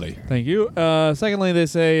lovely body. Thank you. Secondly, they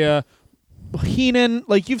say, Heenan,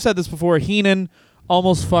 like you've said this before, Heenan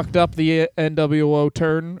almost fucked up the NWO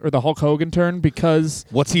turn, or the Hulk Hogan turn, because...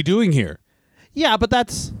 What's he doing here? Yeah, but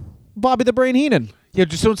that's Bobby the Brain Heenan. Yeah,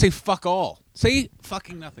 just don't say fuck all. Say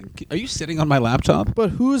fucking nothing. Are you sitting on my laptop? But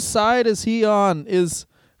whose side is he on is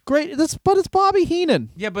great. But it's Bobby Heenan.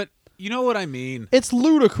 Yeah, but you know what I mean. It's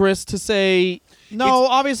ludicrous to say, no,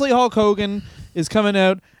 obviously Hulk Hogan is coming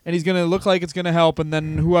out and he's going to look like it's going to help, and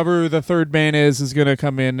then whoever the third man is going to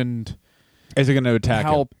come in and... Is it going to attack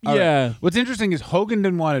help? Him? Yeah. Right. What's interesting is Hogan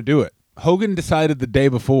didn't want to do it. Hogan decided the day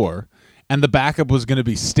before, and the backup was going to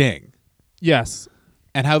be Sting. Yes.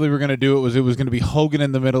 And how they were going to do it was going to be Hogan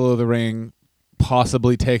in the middle of the ring,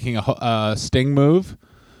 possibly taking a Sting move.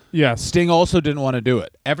 Yes. Sting also didn't want to do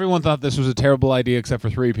it. Everyone thought this was a terrible idea except for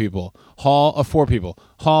four people.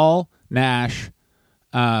 Hall, Nash,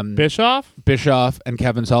 Bischoff, and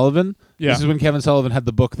Kevin Sullivan. Yeah. This is when Kevin Sullivan had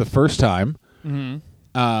the book the first time. Mm-hmm.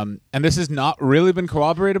 And this has not really been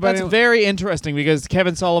corroborated by That's anyone. very interesting, because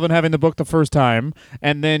Kevin Sullivan having the book the first time,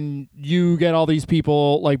 and then you get all these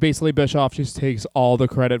people, like basically Bischoff just takes all the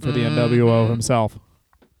credit for the NWO himself.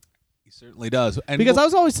 He certainly does. And Because I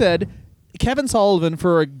was always said, Kevin Sullivan,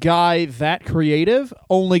 for a guy that creative,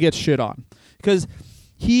 only gets shit on. Because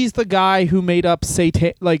he's the guy who made up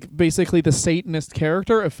basically the Satanist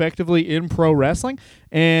character effectively in pro wrestling.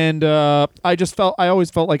 And I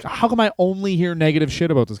always felt like, how come I only hear negative shit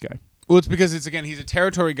about this guy? Well, it's because he's a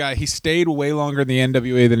territory guy. He stayed way longer in the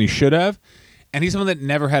NWA than he should have. And he's someone that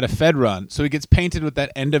never had a Fed run. So he gets painted with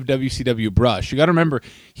that end of WCW brush. You got to remember,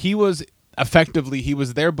 he was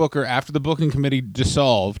their booker after the booking committee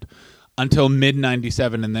dissolved until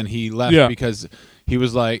mid-97, and then he left because he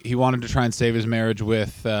was like, he wanted to try and save his marriage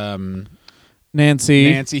with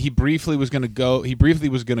Nancy. He briefly was going to go to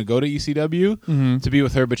ECW to be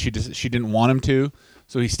with her, but she didn't want him to,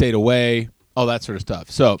 so he stayed away, all that sort of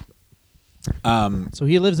stuff. So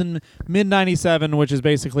he lives in mid-97, which is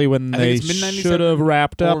basically when they should have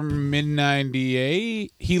wrapped up. Or mid-98.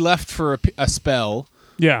 He left for a spell.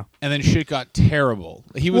 Yeah. And then shit got terrible.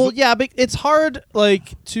 But it's hard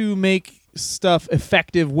to make stuff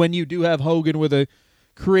effective when you do have Hogan with a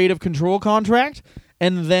creative control contract.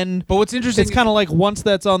 And then But what's interesting, it's kind of like once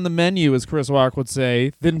that's on the menu, as Chris Rock would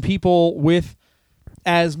say, then people with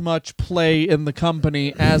as much play in the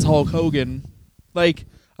company as Hulk Hogan, like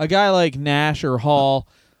a guy like Nash or Hall,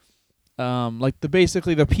 like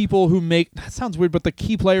basically the people who make, that sounds weird, but the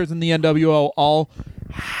key players in the NWO all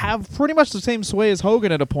have pretty much the same sway as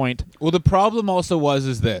Hogan at a point. well, the problem also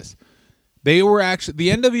is this. They were actually, the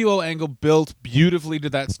NWO angle built beautifully to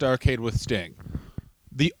that Starrcade with Sting.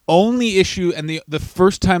 The only issue, and the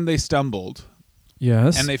first time they stumbled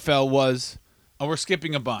Yes. and they fell was, and we're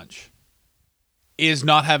skipping a bunch, is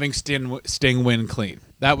not having Sting win clean.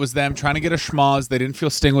 That was them trying to get a schmoz. They didn't feel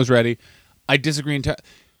Sting was ready. I disagree.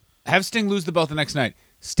 Have Sting lose the belt the next night.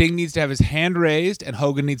 Sting needs to have his hand raised, and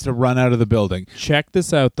Hogan needs to run out of the building. Check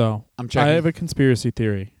this out, though. I'm checking. I have a conspiracy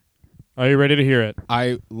theory. Are you ready to hear it?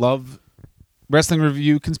 I love Wrestling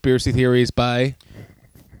Review conspiracy theories by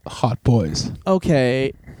Hot Boys.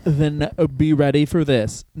 Okay, then be ready for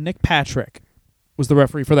this. Nick Patrick was the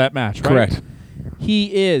referee for that match, right? Correct.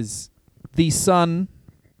 He is the son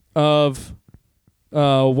of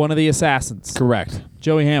one of the assassins. Correct.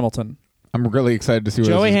 Joey Hamilton. I'm really excited to see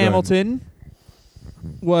where Joey this is Hamilton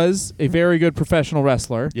was a very good professional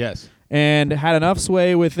wrestler. going. Yes. And had enough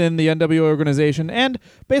sway within the NWO organization, and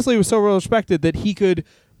basically was so well respected that he could,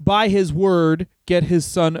 by his word, get his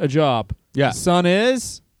son a job. Yeah. His son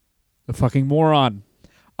is a fucking moron.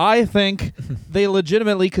 I think they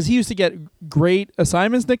legitimately, because he used to get great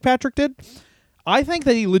assignments, Nick Patrick did. I think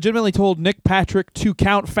that he legitimately told Nick Patrick to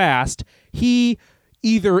count fast. He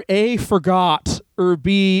either A, forgot, or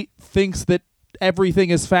B, thinks that everything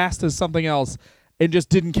is fast as something else, and just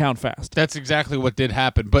didn't count fast. That's exactly what did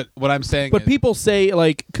happen. But what I'm saying But is, people say,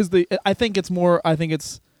 like, because I think it's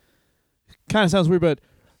kind of sounds weird, but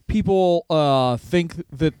people think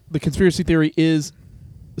that the conspiracy theory is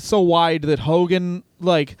so wide that Hogan,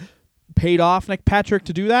 like, paid off Nick Patrick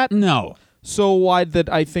to do that. no. So wide that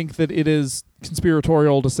I think that it is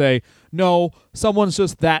conspiratorial to say, no, someone's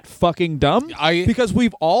just that fucking dumb. Because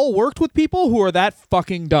we've all worked with people who are that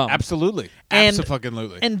fucking dumb. Absolutely. And-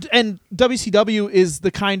 Absolutely. And WCW is the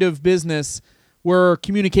kind of business where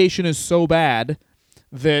communication is so bad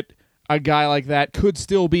that a guy like that could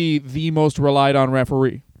still be the most relied on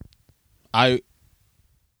referee.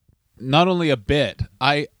 Not only a bit,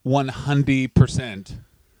 I 100%.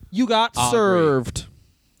 You got I'll served.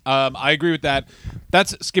 I agree with that.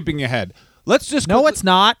 That's skipping ahead. Let's just No, it's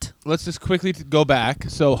not. Let's just quickly go back.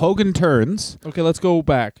 So Hogan turns. Okay, let's go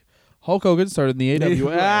back. Hulk Hogan started in the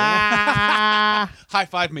AWA. High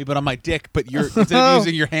five me, but on my dick. But you're instead of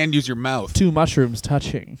using your hand, use your mouth. Two mushrooms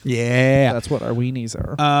touching. Yeah. That's what our weenies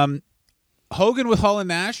are. Hogan with Hall and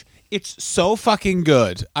Nash. It's so fucking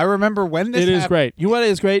good. I remember when this It is great. You know what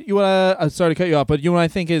is great? You want to? Sorry to cut you off, but you know what I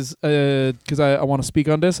think is because I want to speak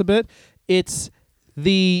on this a bit. It's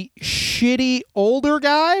the shitty older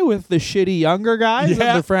guy with the shitty younger guys. Yeah. And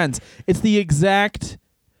they're friends. It's the exact.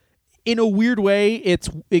 In a weird way, it's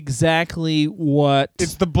exactly what.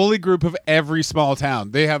 It's the bully group of every small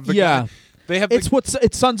town. They have the Yeah. guy, they have It's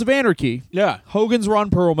Sons of Anarchy. yeah. Hogan's Ron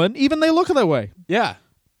Perlman. Even they look that way. Yeah.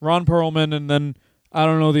 Ron Perlman, and then I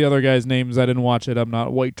don't know the other guys' names. I didn't watch it. I'm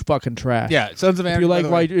not white fucking trash. Yeah, Sons of Anarchy.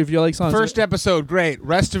 If you like Sons. First episode, great.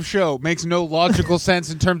 Rest of show makes no logical sense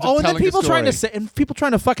in terms of Oh, and telling then people a story. people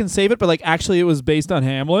trying to fucking save it, but like actually it was based on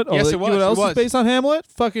Hamlet. Yes, like, it was, You know what it else was. is based on Hamlet?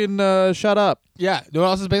 Fucking shut up. Yeah, you know what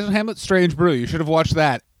else is based on Hamlet? Strange Brew. You should have watched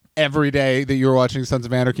that every day that you were watching Sons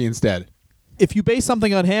of Anarchy instead. If you base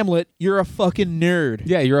something on Hamlet, you're a fucking nerd.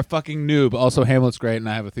 Yeah, you're a fucking noob. Also, Hamlet's great, and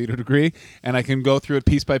I have a theater degree, and I can go through it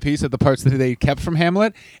piece by piece at the parts that they kept from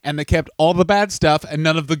Hamlet, and they kept all the bad stuff and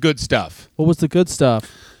none of the good stuff. What was the good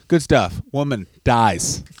stuff? Good stuff. Woman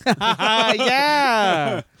dies.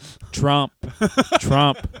 Yeah. Trump.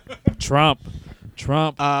 Trump.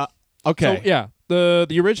 Okay. So yeah,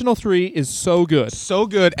 the original 3 is so good. So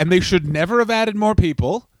good, and they should never have added more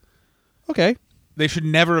people. Okay. They should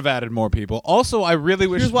never have added more people. Also, I really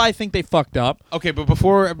wish... Here's why I think they fucked up. Okay, but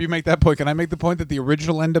before you make that point, can I make the point that the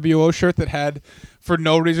original NWO shirt that had, for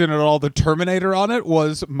no reason at all, the Terminator on it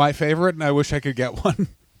was my favorite, and I wish I could get one.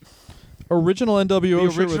 Original NWO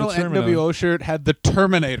The shirt with original a Terminator. NWO shirt had the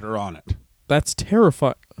Terminator on it. That's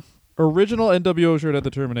terrifying. Original NWO shirt had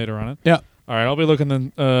the Terminator on it. Yeah. All right, I'll be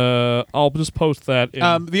looking. I'll just post that in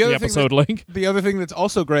The other thing episode link. The other thing that's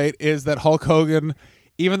also great is that Hulk Hogan,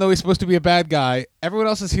 even though he's supposed to be a bad guy, everyone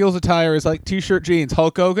else's heels attire is like t-shirt jeans.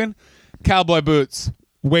 Hulk Hogan, cowboy boots,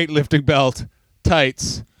 weightlifting belt,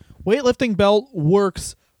 tights. Weightlifting belt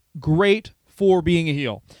works great for being a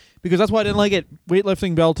heel. Because that's why I didn't like it.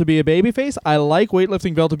 Weightlifting belt to be a babyface. I like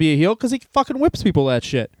weightlifting belt to be a heel because he fucking whips people that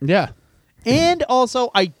shit. Yeah. And also,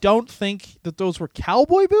 I don't think that those were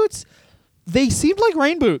cowboy boots. They seemed like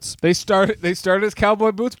rain boots. They started as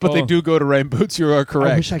cowboy boots, but they Oh. do go to rain boots. You are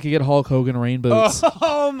correct. I wish I could get Hulk Hogan rain boots.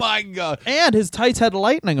 Oh my god! And his tights had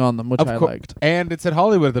lightning on them, which I liked. And it's at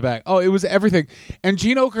Hollywood at the back. Oh, it was everything. And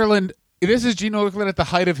Gene Okerlund. This is Gene Okerlund at the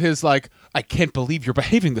height of his I can't believe you're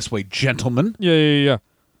behaving this way, gentlemen. Yeah.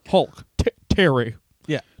 Hulk, Terry,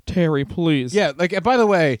 Yeah, Terry, please. yeah. And by the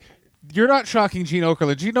way, you're not shocking Gene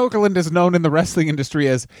Okerlund. Gene Okerlund is known in the wrestling industry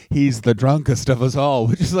as he's the drunkest of us all,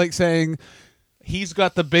 which is like saying he's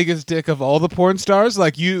got the biggest dick of all the porn stars.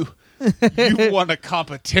 Like you won a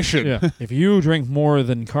competition. Yeah. If you drink more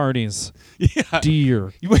than Carney's, dear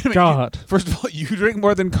Wait a minute, God. first of all, you drink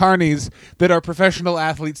more than carnies that are professional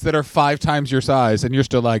athletes that are 5 times your size, and you're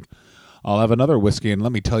still like, I'll have another whiskey and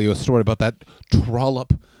let me tell you a story about that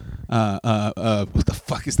trollop. What the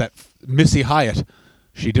fuck is that? Missy Hyatt.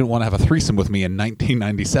 She didn't want to have a threesome with me in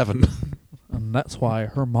 1997. And that's why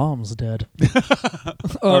her mom's dead.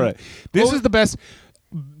 All right. This is the best.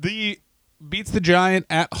 The beats the Giant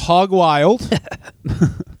at Hog Wild,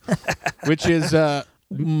 which is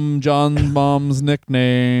John's mom's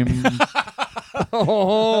nickname.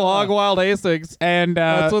 Hog Wild Hastings. and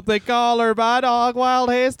That's what they call her, bud. Hog Wild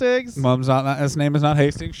Hastings. Mom's not his name is not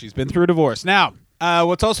Hastings. She's been through a divorce. Now,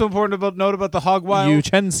 what's also important about note about the Hog Wild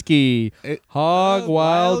Uchensky. Hog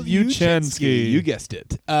Wild Uchensky. You guessed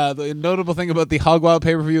it. The notable thing about the Hog Wild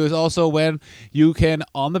pay-per-view is also when you can,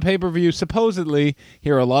 on the pay-per-view, supposedly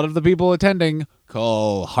hear a lot of the people attending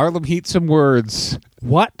call Harlem Heat some words.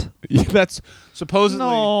 What? That's supposedly.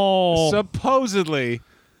 No. Supposedly,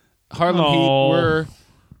 Harlem No. Heat were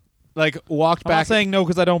walked I'm back. not saying no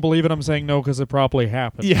because I don't believe it. I'm saying no because it probably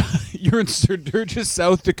happened. Yeah, you're in Sturgis,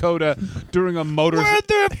 South Dakota, during a motor. What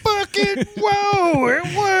the fucking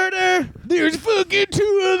whoa? There's fucking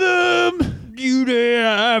 2 of them.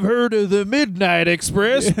 I've heard of the Midnight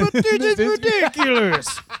Express, but they're just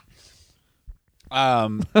ridiculous. Yeah.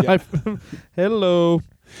 Hello.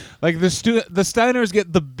 Like the Steiners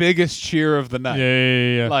get the biggest cheer of the night.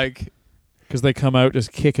 Yeah. Like, Because they come out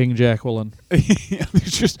just kicking Jacqueline.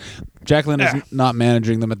 it's just Jacqueline is not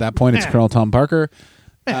managing them at that point. It's Colonel Tom Parker.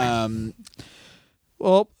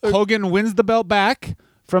 Well, Hogan wins the belt back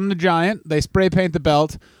from the Giant. They spray paint the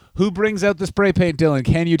belt. Who brings out the spray paint, Dylan?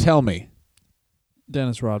 Can you tell me?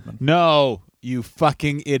 Dennis Rodman. No, you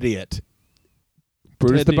fucking idiot.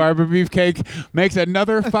 Brutus the Teddy. Barber Beefcake makes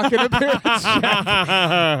another fucking appearance.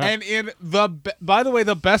 And by the way,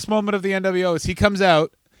 the best moment of the NWO is he comes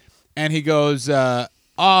out and he goes,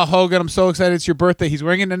 Hogan, I'm so excited. It's your birthday. He's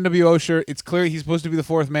wearing an NWO shirt. It's clear he's supposed to be the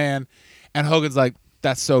 4th man. And Hogan's like,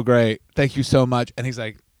 that's so great. Thank you so much. And he's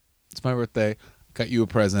like, it's my birthday. Got you a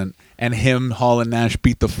present. And him, Hall, and Nash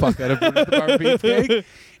beat the fuck out of Brutus the Barber Beefcake.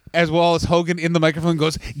 As well as Hogan in the microphone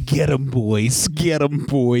goes, get 'em, boys. Get 'em,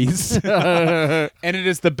 boys. And it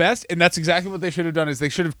is the best. And that's exactly what they should have done is they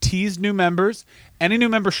should have teased new members. Any new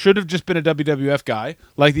member should have just been a WWF guy.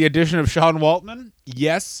 Like the addition of Sean Waltman.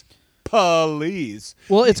 Yes, please.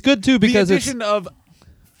 Well, it's good too because the it's addition of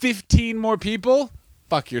 15 more people,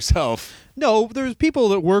 fuck yourself. no. There's people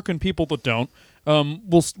that work and people that don't.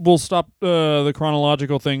 We'll stop the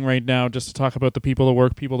chronological thing right now just to talk about the people that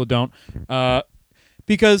work, people that don't.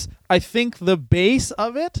 Because I think the base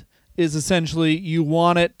of it is essentially you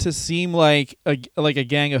want it to seem like a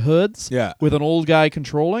gang of hoods, Yeah. with an old guy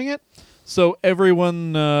controlling it. So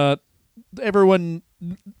everyone,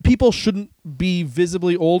 people shouldn't be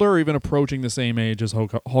visibly older or even approaching the same age as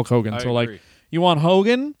Hulk Hogan. I So like, agree. you want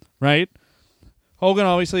Hogan, right? Hogan,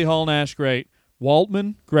 obviously, Hall, Nash, great.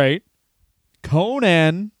 Waltman, great.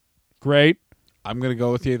 Conan, great. I'm going to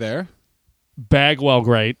go with you there. Bagwell,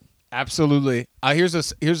 great. Absolutely. Here's a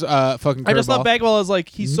fucking curveball. I just thought Bagwell is like,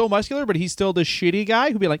 he's so muscular, but he's still this shitty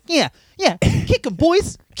guy who'd be like, yeah, kick him,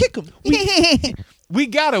 boys, kick him. We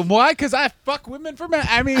got him. Why? Because I fuck women for men.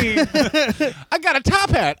 I mean, I got a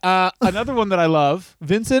top hat. Another one that I love.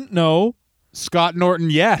 Vincent, no. Scott Norton,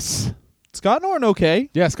 yes. Scott Norton, okay.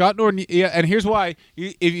 Yeah, Scott Norton. Yeah, and here's why.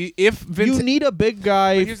 If Vince, You need a big But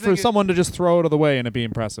guy here's the for thing- someone to just throw out of the way and it be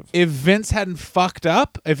impressive. if Vince hadn't fucked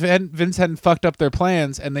up, Vince hadn't fucked up their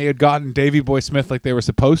plans, and they had gotten Davey Boy Smith like they were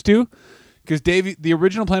supposed to, because the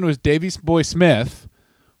original plan was Davey Boy Smith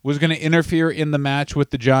was going to interfere in the match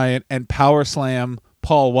with the Giant and power slam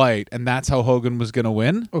Paul White, and that's how Hogan was going to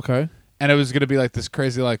win. Okay. And it was going to be like this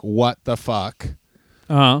crazy, like, what the fuck?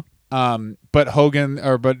 Uh-huh. But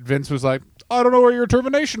Vince was like, I don't know where your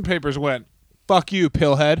termination papers went. Fuck you,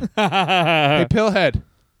 Pillhead. Hey, Pillhead.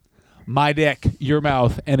 My dick, your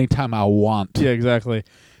mouth, anytime I want. Yeah, exactly.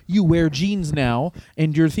 You wear jeans now,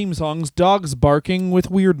 and your theme song's dogs barking with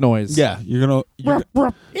weird noise. Yeah, you're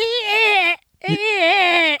gonna.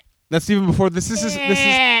 That's even before this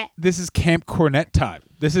is Camp Cornette time.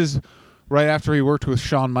 This is right after he worked with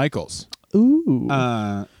Shawn Michaels. Ooh.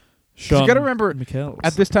 You got to remember, Michaels.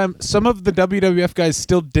 at this time, some of the WWF guys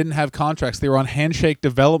still didn't have contracts. They were on handshake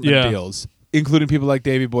development deals, including people like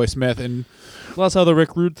Davey Boy Smith. And well, that's how the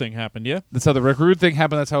Rick Rude thing happened, yeah? that's how the Rick Rude thing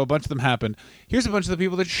happened. That's how a bunch of them happened. Here's a bunch of the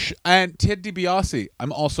people that... and Ted DiBiase,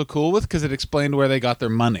 I'm also cool with because it explained where they got their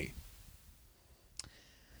money.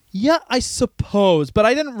 Yeah, I suppose, but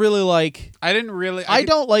I didn't really like... I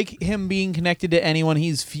don't like him being connected to anyone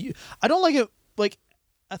I don't like it, like,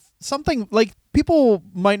 something, like, people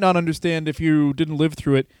might not understand if you didn't live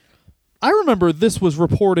through it. I remember this was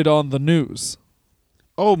reported on the news.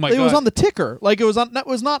 Oh my god! It was on the ticker. Like, it was on. That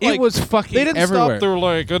was not. Like, it was fucking. They didn't everywhere. stop. They were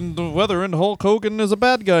like, and whether and Hulk Hogan is a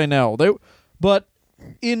bad guy now. But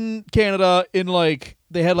in Canada,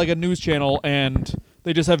 they had like a news channel, and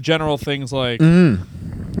they just have general things like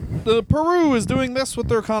the Peru is doing this with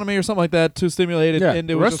their economy or something like that to stimulate it. Yeah,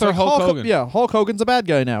 and it was just like, Hulk Hogan. Yeah, Hulk Hogan's a bad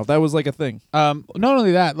guy now. That was like a thing. Not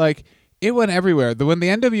only that, like it went everywhere. When the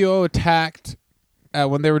NWO attacked,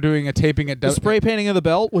 when they were doing a taping at the spray painting of the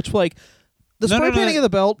belt, which like. The spray painting of the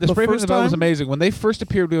belt. The spray painting of the belt was amazing. When they first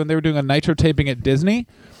appeared, when they were doing a Nitro taping at Disney,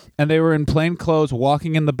 and they were in plain clothes,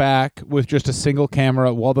 walking in the back with just a single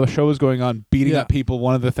camera while the show was going on, beating up people.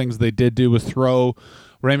 One of the things they did do was throw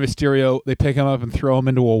Rey Mysterio. They pick him up and throw him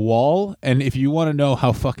into a wall. And if you want to know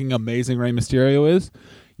how fucking amazing Rey Mysterio is,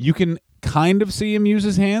 you can kind of see him use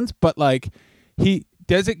his hands, but like he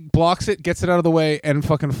does it, blocks it, gets it out of the way, and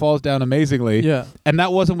fucking falls down amazingly. Yeah. And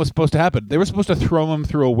that wasn't what's supposed to happen. They were supposed to throw him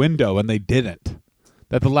through a window, and they didn't.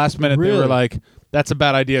 At the last minute, they were like, that's a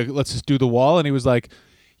bad idea. Let's just do the wall. And he was like,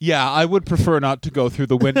 yeah, I would prefer not to go through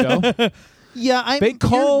the window. Yeah,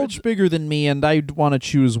 you're much bigger than me, and I want to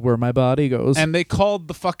choose where my body goes. And they called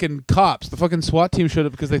the fucking cops. The fucking SWAT team showed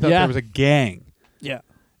up because they thought there was a gang. Yeah.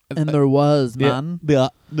 And there was, man. Yeah.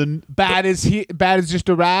 The bad is just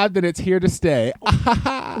arrived, and it's here to stay.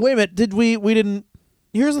 Wait a minute. We didn't...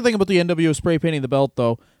 Here's the thing about the NWO spray painting the belt,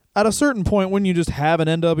 though. At a certain point, wouldn't you just have an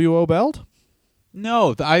NWO belt?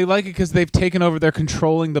 No, I like it because they've taken over. They're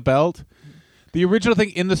controlling the belt. The original thing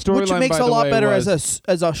in the storyline, which makes a lot better as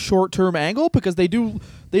a short-term angle, because they do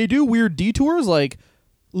weird detours. Like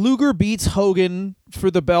Luger beats Hogan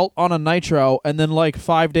for the belt on a Nitro, and then like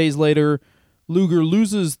 5 days later, Luger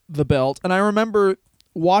loses the belt. And I remember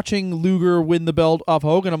watching Luger win the belt off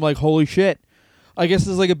Hogan. I'm like, holy shit! I guess this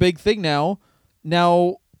is like a big thing now.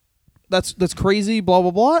 Now, that's crazy. Blah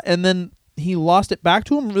blah blah. And then he lost it back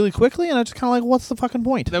to him really quickly, and I just kind of like, what's the fucking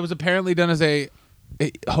point? That was apparently done as a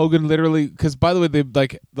Hogan literally, because by the way,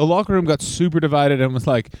 the locker room got super divided and was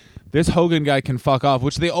like, this Hogan guy can fuck off,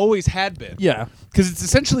 which they always had been. Yeah, because it's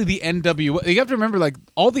essentially the NWO. You have to remember, like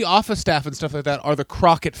all the office staff and stuff like that are the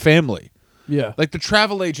Crockett family. Yeah, like the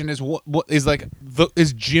travel agent is what is like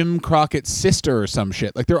is Jim Crockett's sister or some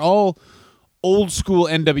shit. Like they're all old school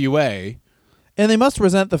NWA. And they must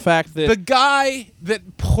resent the fact that the guy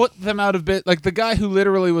that put them out of bit, like the guy who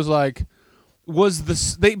literally was like, they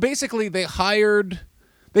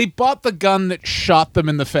bought the gun that shot them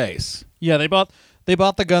in the face. Yeah, they bought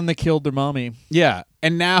the gun that killed their mommy. Yeah,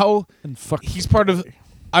 and now he's part of.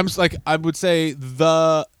 I would say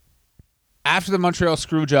after the Montreal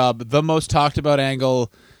Screwjob, the most talked about angle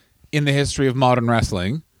in the history of modern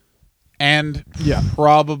wrestling, and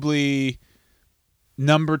probably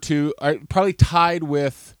number 2, probably tied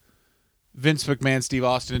with Vince McMahon, Steve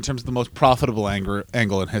Austin in terms of the most profitable angle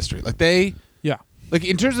in history. Like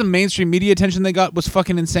in terms of mainstream media attention they got was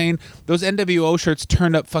fucking insane. Those NWO shirts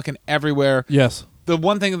turned up fucking everywhere. Yes. The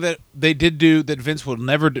one thing that they did do that Vince will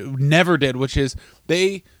never did, which is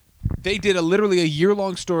they did literally a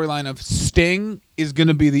year-long storyline of Sting is going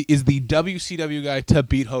to be the WCW guy to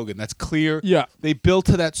beat Hogan. That's clear. Yeah. They built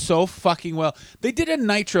to that so fucking well. They did a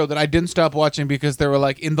Nitro that I didn't stop watching because they were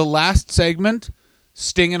like, in the last segment,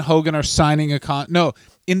 Sting and Hogan are signing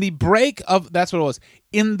in the break of, that's what it was.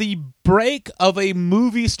 In the break of a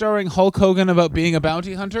movie starring Hulk Hogan about being a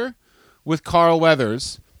bounty hunter with Carl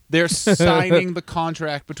Weathers, they're signing the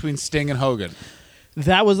contract between Sting and Hogan.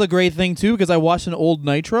 That was a great thing, too, because I watched an old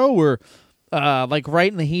Nitro where, like, right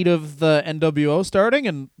in the heat of the NWO starting,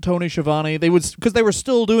 and Tony Schiavone, because they were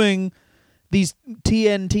still doing these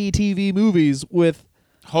TNT TV movies with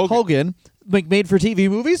Hogan, like, made-for-TV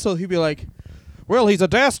movies, so he'd be like, well, he's a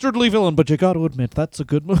dastardly villain, but you got to admit, that's a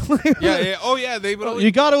good movie. Yeah. Oh, yeah. They would always...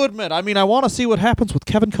 You got to admit. I mean, I want to see what happens with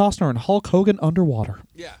Kevin Costner and Hulk Hogan underwater.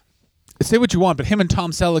 Yeah. Say what you want, but him and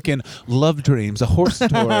Tom Selleck in Love Dreams, a horse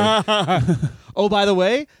story. Oh, by the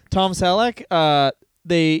way, Tom Selleck,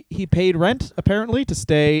 he paid rent apparently to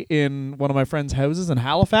stay in one of my friend's houses in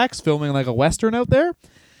Halifax, filming like a Western out there,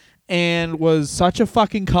 and was such a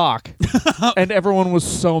fucking cock, and everyone was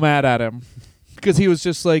so mad at him because he was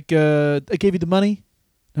just like, I gave you the money,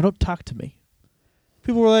 now don't talk to me.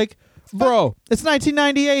 People were like, bro, it's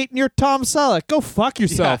 1998 and you're Tom Selleck. Go fuck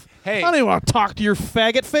yourself. Yeah. Hey. I don't even want to talk to your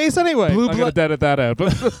faggot face anyway. I'm going to edit that out.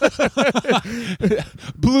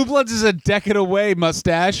 Blue Bloods is a decade away,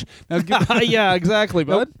 mustache. Now, yeah, exactly,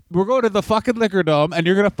 bud. Nope. We're going to the fucking Liquor Dome, and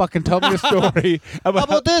you're going to fucking tell me a story about... How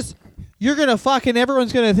about this? You're going to fucking...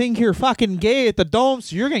 Everyone's going to think you're fucking gay at the Dome,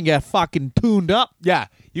 so you're going to get fucking tuned up. Yeah.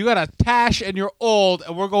 You got a tash and you're old,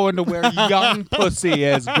 and we're going to where young pussy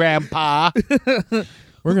is, Grandpa.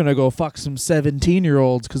 We're going to go fuck some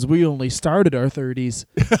 17-year-olds because we only started our 30s.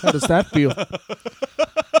 How does that feel?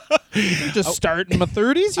 Just starting my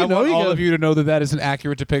 30s, I want all of you to know that is an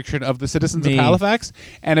accurate depiction of the citizens of Halifax.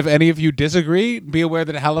 And if any of you disagree, be aware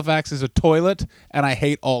that Halifax is a toilet, and I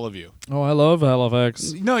hate all of you. Oh, I love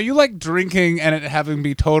Halifax. No, you like drinking and it having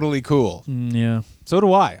be totally cool. Yeah. So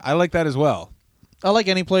do I. I like that as well. I like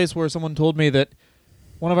any place where someone told me that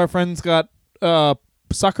one of our friends got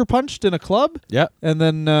sucker punched in a club. Yeah. And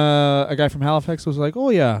then a guy from Halifax was like,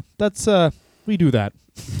 "Oh yeah, that's we do that.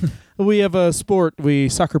 We have a sport. We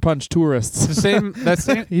sucker punch tourists." The same.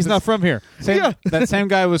 He's not from here. That same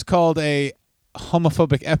guy was called a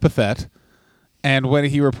homophobic epithet, and when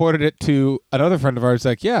he reported it to another friend of ours,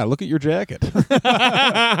 like, "Yeah, look at your jacket."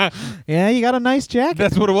 Yeah, you got a nice jacket.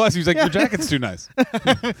 That's what it was. He was like, "Your jacket's too nice."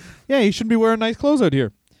 Yeah, you shouldn't be wearing nice clothes out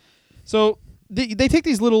here. So they take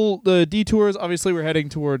these little detours. Obviously, we're heading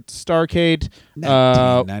towards Starrcade.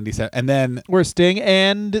 1997, and then we're Sting,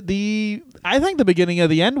 and I think the beginning of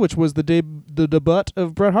the end, which was the debut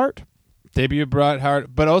of Bret Hart. Debut of Bret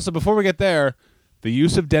Hart, but also before we get there, the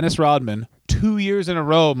use of Dennis Rodman 2 years in a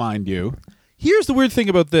row, mind you. Here's the weird thing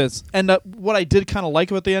about this, and what I did kind of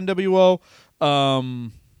like about the NWO,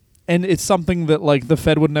 and it's something that like the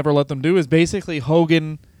Fed would never let them do, is basically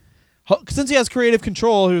Hogan. Since he has creative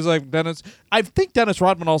control, he was like, Dennis. I think Dennis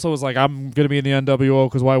Rodman also was like, I'm going to be in the NWO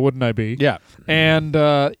because why wouldn't I be? Yeah. And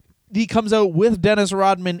he comes out with Dennis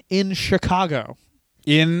Rodman in Chicago.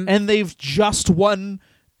 And they've just won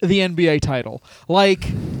the NBA title. Like,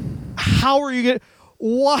 how are you going to...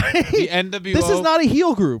 Why? The NWO... This is not a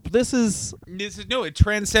heel group. No, it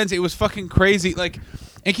transcends. It was fucking crazy. Like,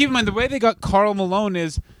 and keep in mind, the way they got Karl Malone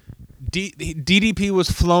is... DDP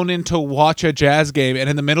was flown in to watch a Jazz game, and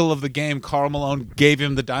in the middle of the game, Karl Malone gave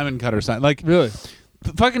him the diamond cutter sign. Like, really?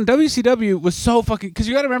 Fucking WCW was so fucking... Because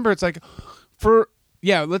you got to remember, it's like,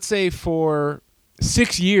 let's say for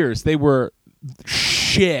 6 years, they were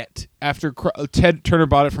shit after Ted Turner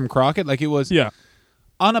bought it from Crockett. Like, it was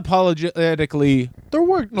unapologetically... There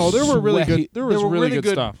were really good. There was really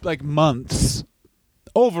good stuff. Like, months.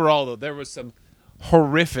 Overall, though, there was some...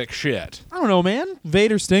 horrific shit. I don't know, man.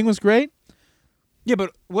 Vader Sting was great. Yeah,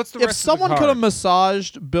 but what's the if rest someone of the could have card?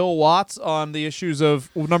 massaged Bill Watts on the issues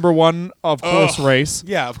of number one, of course, race.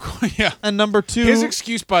 Yeah, of course. Yeah. And number two, his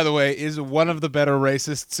excuse, by the way, is one of the better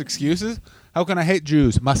racist excuses. How can I hate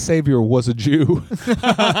Jews? My savior was a Jew.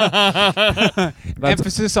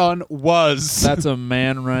 Emphasis on was. That's a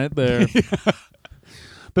man right there.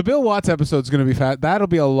 The Bill Watts episode is going to be fat. That'll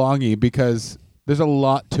be a longie because there's a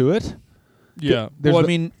lot to it. Yeah. Well, I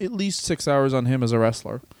mean, at least 6 hours on him as a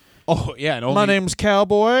wrestler. Oh, yeah. And my name's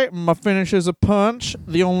Cowboy. My finish is a punch.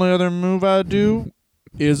 The only other move I do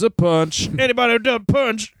is a punch. Anybody who does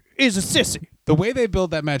punch is a sissy. The way they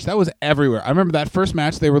built that match, that was everywhere. I remember that first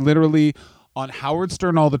match, they were literally on Howard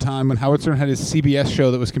Stern all the time when Howard Stern had his CBS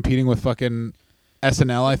show that was competing with fucking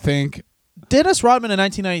SNL, I think. Dennis Rodman in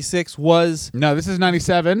 1996 was... No, this is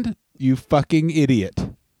 97. You fucking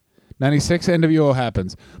idiot. 96 NWO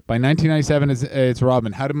happens. By 1997, it's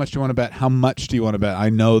Rodman. How much do you want to bet? How much do you want to bet? I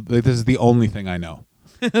know this is the only thing I know.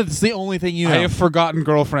 It's the only thing you know. I have forgotten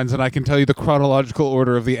girlfriends, and I can tell you the chronological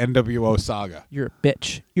order of the NWO saga. You're a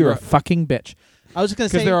bitch. You're a fucking bitch. I was just gonna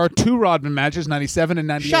say because there are two Rodman matches, 97 and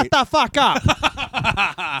 98. Shut the fuck up.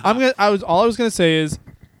 All I was gonna say is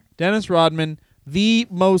Dennis Rodman, the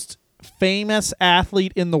most famous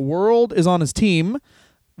athlete in the world, is on his team.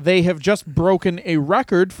 They have just broken a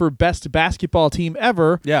record for best basketball team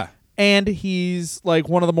ever. Yeah. And he's like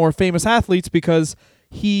one of the more famous athletes because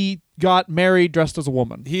he got married dressed as a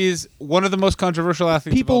woman. He's one of the most controversial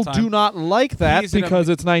athletes People of all time. do not like that because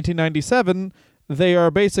it's 1997. They are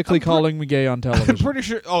basically calling me gay on television. I'm pretty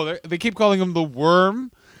sure... Oh, they keep calling him the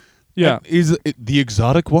Worm. Yeah. Is it the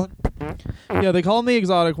exotic one? Yeah, they call him the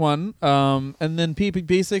exotic one. And then people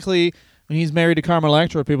basically... He's married to Carmen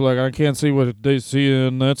Electra. People are like, I can't see what they see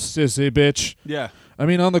in that sissy bitch. Yeah. I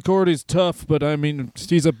mean, on the court he's tough, but I mean,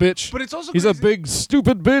 he's a bitch. But it's also he's crazy. a big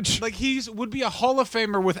stupid bitch. Like would be a Hall of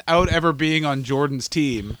Famer without ever being on Jordan's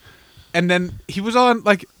team. And then he was on,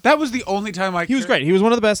 like, that was the only time He was great. He was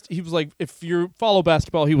one of the best. He was like, if you follow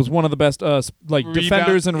basketball, he was one of the best,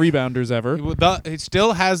 defenders and rebounders ever. He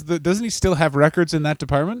still has doesn't he still have records in that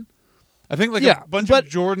department? I think a bunch of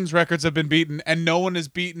Jordan's records have been beaten, and no one has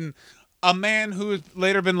beaten a man who has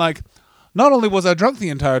later been like, not only was I drunk the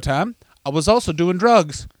entire time, I was also doing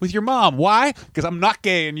drugs with your mom. Why? Because I'm not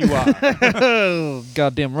gay and you are.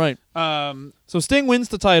 Goddamn right. So Sting wins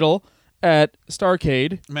the title at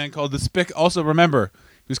Starrcade. A man called the Spick. Also, remember,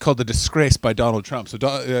 he was called the Disgrace by Donald Trump. So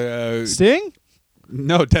Sting?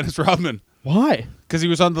 No, Dennis Rodman. Why? Because he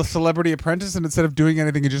was on The Celebrity Apprentice, and instead of doing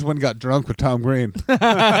anything, he just went and got drunk with Tom Green.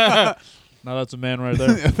 Now that's a man right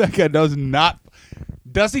there. That guy does not.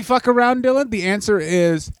 Does he fuck around, Dylan? The answer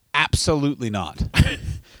is absolutely not.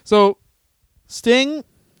 So Sting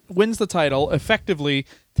wins the title, effectively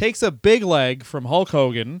takes a big leg from Hulk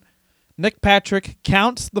Hogan. Nick Patrick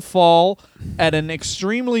counts the fall at an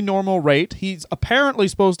extremely normal rate. He's apparently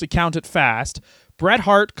supposed to count it fast. Bret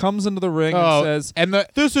Hart comes into the ring and says,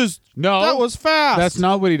 that was fast. That's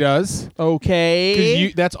not what he does.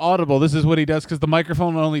 Okay. That's audible. This is what he does because the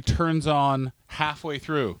microphone only turns on halfway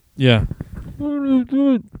through. Yeah. This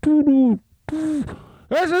isn't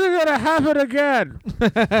going to happen again.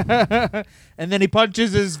 And then he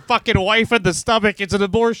punches his fucking wife in the stomach. It's an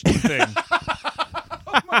abortion thing.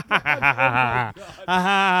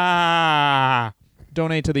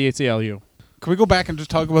 Donate to the ACLU. Can we go back and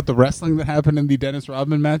just talk about the wrestling that happened in the Dennis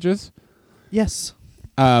Rodman matches? Yes.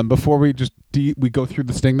 Before we just we go through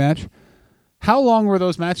the Sting match. How long were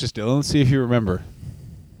those matches, Dylan? Let's see if you remember.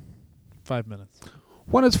 5 minutes.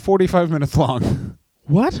 One is 45 minutes long.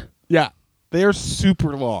 What? Yeah. They are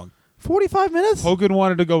super long. 45 minutes? Hogan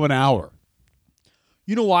wanted to go an hour.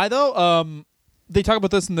 You know why, though? They talk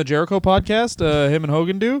about this in the Jericho podcast, him and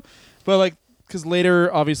Hogan do. But, because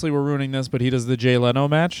later, obviously, we're ruining this, but he does the Jay Leno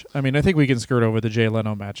match. I mean, I think we can skirt over the Jay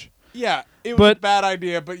Leno match. Yeah, it was a bad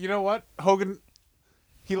idea, but you know what? Hogan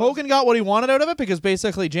got what he wanted out of it because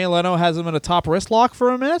basically Jay Leno has him in a top wrist lock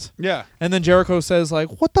for a minute. Yeah. And then Jericho says,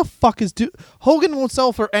 what the fuck is... Hogan won't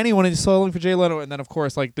sell for anyone, he's selling for Jay Leno. And then, of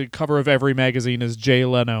course, the cover of every magazine is Jay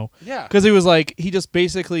Leno. Yeah. Because he was he just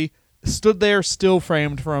basically stood there still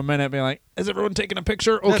framed for a minute being like, is everyone taking a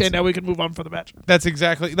picture? Okay, now we can move on for the match. That's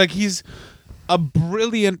exactly... he's a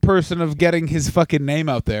brilliant person of getting his fucking name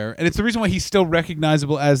out there. And it's the reason why he's still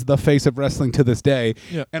recognizable as the face of wrestling to this day.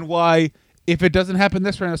 Yeah. And why... If it doesn't happen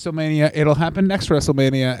this WrestleMania, it'll happen next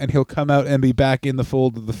WrestleMania, and he'll come out and be back in the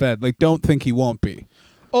fold of the Fed. Don't think he won't be.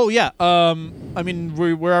 Oh, yeah. I mean,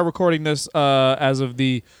 we are recording this as of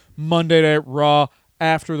the Monday Night Raw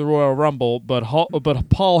after the Royal Rumble, but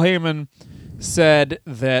Paul Heyman said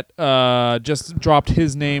that just dropped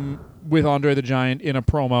his name with Andre the Giant in a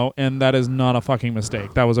promo, and that is not a fucking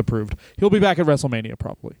mistake. That was approved. He'll be back at WrestleMania,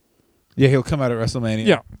 probably. Yeah, he'll come out at WrestleMania.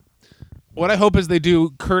 Yeah. What I hope is they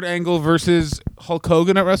do Kurt Angle versus Hulk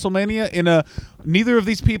Hogan at WrestleMania in a neither of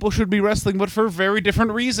these people should be wrestling but for very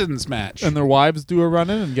different reasons match. And their wives do a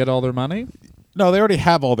run-in and get all their money? No, they already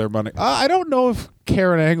have all their money. I don't know if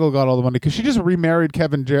Karen Angle got all the money because she just remarried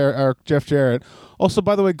Jeff Jarrett. Also,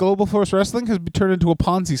 by the way, Global Force Wrestling has been turned into a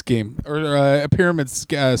Ponzi scheme or a pyramid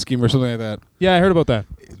scheme or something like that. Yeah, I heard about that.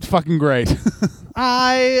 It's fucking great.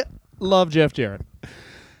 I love Jeff Jarrett.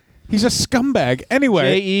 He's a scumbag.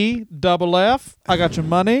 Anyway. JEFF. I got your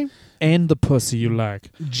money and the pussy you like.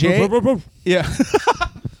 Yeah.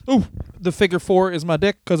 Ooh. The figure 4 is my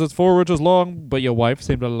dick because it's 4 inches long, but your wife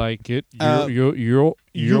seemed to like it. So they do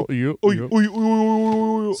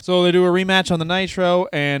a rematch on the Nitro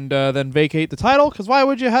and then vacate the title because why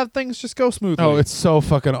would you have things just go smoothly? Oh, it's so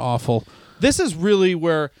fucking awful. This is really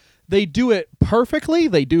where they do it perfectly.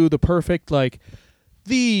 They do the perfect,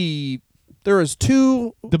 there is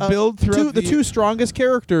two... The build throughout the two strongest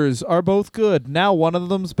characters are both good. Now one of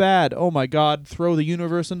them's bad. Oh my god, throw the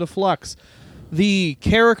universe into flux. The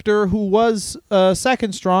character who was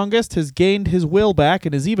second strongest has gained his will back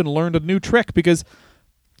and has even learned a new trick because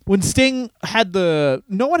when Sting had no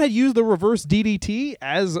one had used the reverse DDT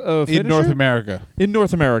as a finisher. In North America. In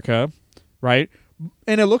North America, right?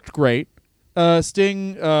 And it looked great.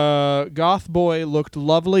 Sting, goth boy, looked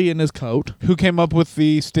lovely in his coat. Who came up with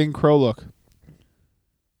the Sting Crow look?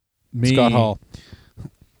 Me. Scott Hall.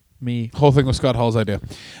 Me. Whole thing was Scott Hall's idea.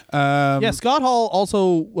 Yeah, Scott Hall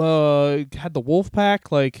also had the wolf pack.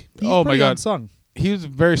 He's oh my god, unsung. He was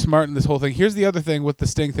very smart in this whole thing. Here's the other thing with the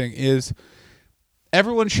Sting thing is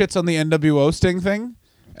everyone shits on the NWO Sting thing,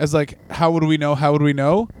 as like, how would we know? How would we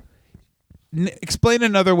know? Explain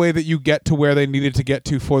another way that you get to where they needed to get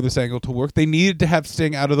to for this angle to work. They needed to have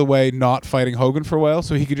Sting out of the way, not fighting Hogan for a while,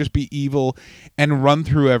 so he could just be evil and run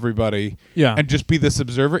through everybody and just be this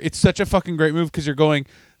observer. It's such a fucking great move because you're going,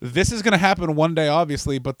 this is going to happen one day,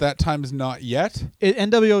 obviously, but that time is not yet.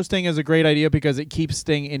 NWO Sting is a great idea because it keeps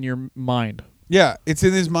Sting in your mind. Yeah, it's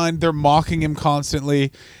in his mind. They're mocking him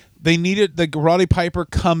constantly. They needed, the Roddy Piper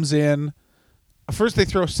comes in. First, they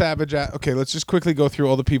throw Savage at... Okay, let's just quickly go through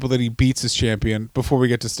all the people that he beats as champion before we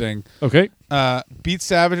get to Sting. Okay. Beats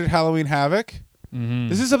Savage at Halloween Havoc. Mm-hmm.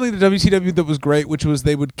 This is something that WCW that was great, which was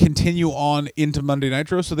they would continue on into Monday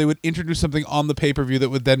Nitro, so they would introduce something on the pay-per-view that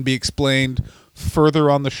would then be explained further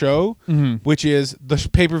on the show, which is the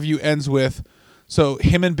pay-per-view ends with... So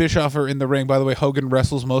him and Bischoff are in the ring. By the way, Hogan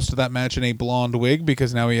wrestles most of that match in a blonde wig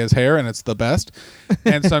because now he has hair, and it's the best.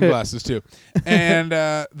 And sunglasses, too. And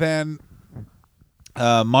then...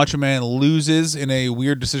 Macho Man loses in a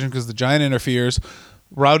weird decision because the Giant interferes.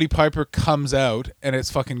 Rowdy Piper comes out, and it's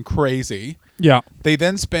fucking crazy. Yeah. They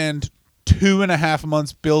then spend 2.5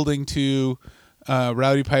 months building to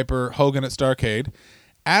Rowdy Piper Hogan at Starrcade.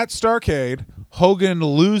 At Starrcade, Hogan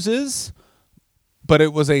loses, but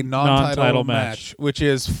it was a non-title match, which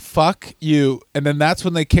is fuck you. And then that's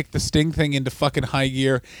when they kick the Sting thing into fucking high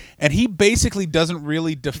gear, and he basically doesn't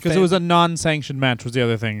really defend. Because it was a non-sanctioned match was the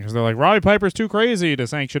other thing. Because they're like, Roddy Piper's too crazy to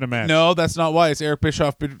sanction a match. No, that's not why. It's Eric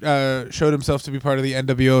Bischoff showed himself to be part of the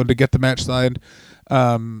NWO, and to get the match signed,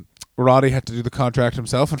 Roddy had to do the contract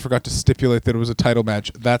himself and forgot to stipulate that it was a title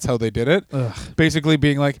match. That's how they did it. Ugh. Basically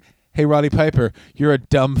being like, hey, Roddy Piper, you're a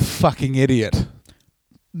dumb fucking idiot.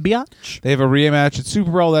 Biatch. They have a rematch at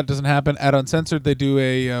Super Bowl. That doesn't happen. At Uncensored, they do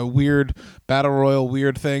a weird Battle Royal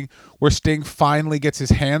weird thing where Sting finally gets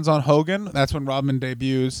his hands on Hogan. That's when Rodman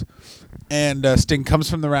debuts. And Sting comes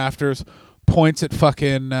from the rafters, points at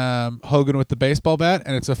fucking Hogan with the baseball bat,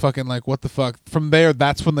 and it's a fucking like, what the fuck? From there,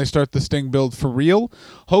 that's when they start the Sting build for real.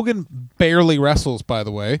 Hogan barely wrestles, by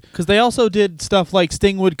the way. Because they also did stuff like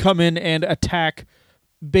Sting would come in and attack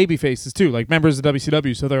baby faces too, like members of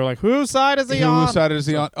WCW. So they're like, whose side is he on? Whose side is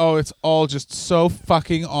he on? Oh, it's all just so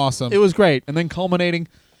fucking awesome. It was great. And then culminating,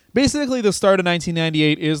 basically the start of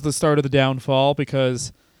 1998 is the start of the downfall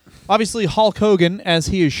because obviously Hulk Hogan, as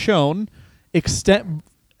he has shown for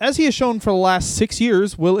the last 6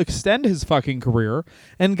 years, will extend his fucking career.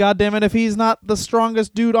 And goddammit, if he's not the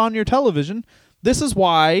strongest dude on your television, this is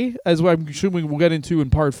why, as I'm assuming we'll get into in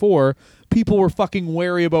part 4, people were fucking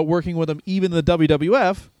wary about working with him, even the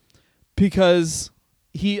WWF, because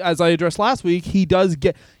he, as I addressed last week,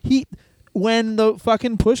 when the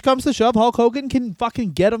fucking push comes to shove, Hulk Hogan can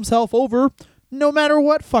fucking get himself over no matter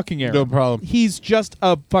what fucking era. No problem. He's just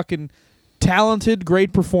a fucking talented,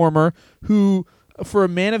 great performer who, for a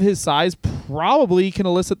man of his size, probably can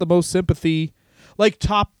elicit the most sympathy. Like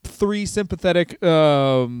top 3 sympathetic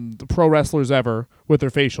pro wrestlers ever with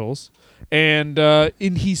their facials, and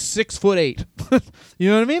he's 6'8". You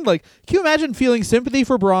know what I mean? Like, can you imagine feeling sympathy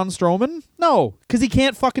for Braun Strowman? No, because he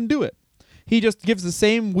can't fucking do it. He just gives the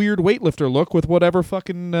same weird weightlifter look with whatever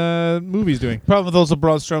fucking movie he's doing. Problem with those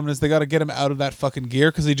Braun Strowman is they got to get him out of that fucking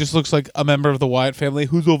gear because he just looks like a member of the Wyatt family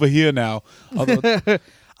who's over here now. Although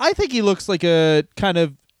I think he looks like a kind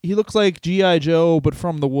of. He looks like G.I. Joe, but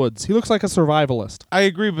from the woods. He looks like a survivalist. I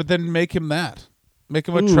agree, but then make him that. Make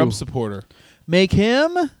him a Trump supporter. Make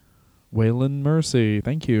him Waylon Mercy.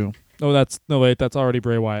 Thank you. Oh, that's already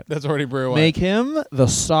Bray Wyatt. That's already Bray Wyatt. Make him the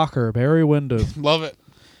stalker, Barry Windham. Love it.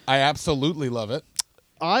 I absolutely love it.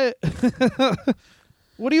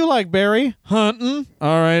 What do you like, Barry? Hunting.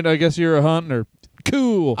 All right, I guess you're a hunter.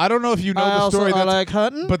 Cool. I don't know if you know the story. I like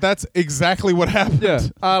hunting, but that's exactly what happened. Yeah,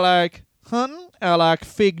 I like hunting. I like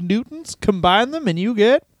Fig Newtons. Combine them, and you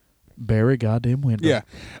get Barry goddamn Windham. Yeah,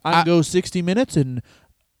 I can go 60 minutes, and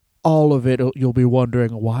all of it, you'll be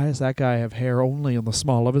wondering, why does that guy have hair only on the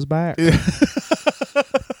small of his back? Yeah.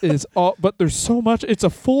 But there's so much. It's a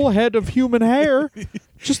full head of human hair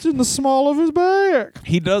just in the small of his back.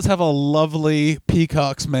 He does have a lovely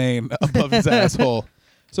peacock's mane above his asshole.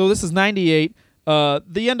 So this is 98. The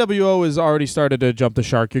NWO has already started to jump the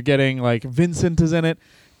shark. You're getting, like, Vincent is in it.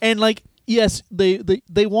 And, like, yes, they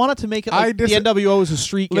wanted to make it like the NWO is a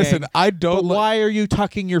street gang. Listen, I don't. But why are you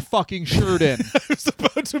tucking your fucking shirt in? I was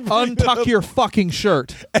about to untuck your fucking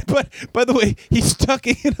shirt. But by the way, he's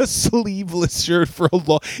tucking in a sleeveless shirt for a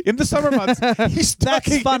long. In the summer months, he's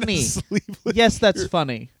tucking that's funny. in a sleeveless. Yes, that's shirt.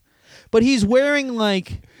 Funny. But he's wearing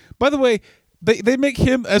like. By the way. They make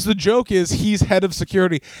him, as the joke is, he's head of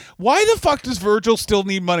security. Why the fuck does Virgil still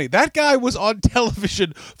need money? That guy was on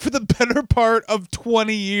television for the better part of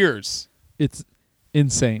 20 years.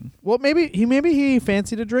 insane. Well, maybe he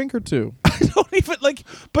fancied a drink or two. I don't even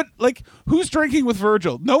but who's drinking with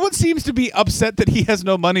Virgil? No one seems to be upset that he has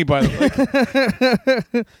no money. By the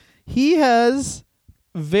way, He has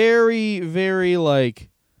very, very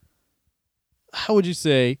how would you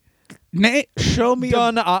say? Show me.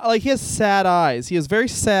 He has sad eyes. He has very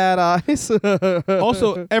sad eyes.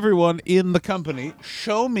 Also, everyone in the company,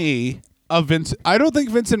 show me a Vincent. I don't think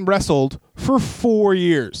Vincent wrestled for 4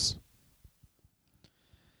 years.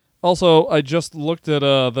 Also, I just looked at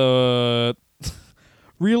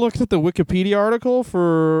re-looked at the Wikipedia article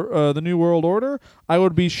for the New World Order. I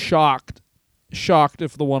would be shocked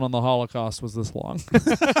if the one on the Holocaust was this long.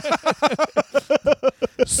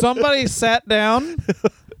 Somebody sat down,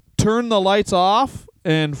 turned the lights off,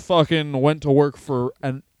 and fucking went to work for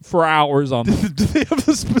hours on them. Do they have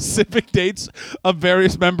the specific dates of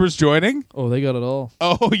various members joining? Oh, they got it all.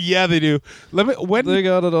 Oh yeah, they do. They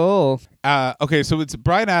got it all. Okay, so it's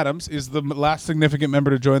Bryan Adams is the last significant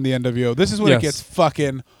member to join the NWO. This is when it gets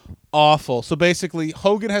fucking awful. So basically,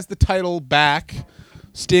 Hogan has the title back.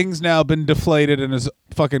 Sting's now been deflated and is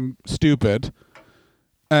fucking stupid.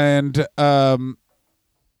 And they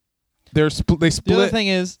split. The other thing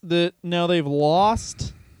is that now they've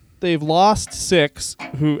lost Six,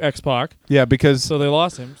 who X-Pac. Yeah, because So they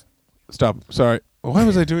lost him. stop. Sorry. Why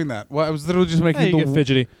was I doing that? Well, I was literally just making You get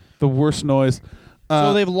fidgety. the worst noise.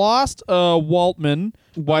 So they've lost Waltman.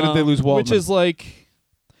 Why did they lose Waltman? Which is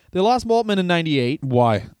they lost Waltman in '98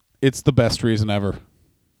 Why? It's the best reason ever.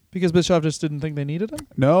 because Bischoff just didn't think they needed him.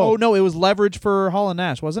 No. Oh no, it was leverage for Hall and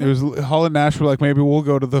Nash, wasn't It it? was Hall and Nash were like, maybe we'll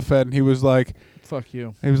go to the Fed, and he was like, Fuck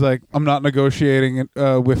you. I'm not negotiating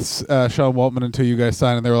with Sean Waltman until you guys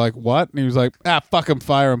sign. And they were like, what? And he was like, fuck him,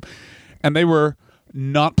 fire him. And they were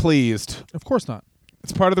not pleased. Of course not.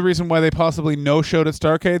 It's part of the reason why they possibly no-showed at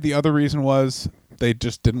Starrcade. The other reason was they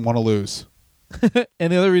just didn't want to lose.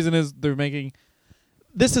 And the other reason is they're making.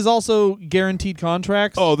 This is also guaranteed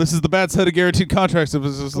contracts. Oh, this is the bad side of guaranteed contracts. It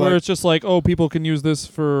was just where it's just people can use this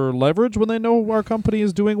for leverage when they know our company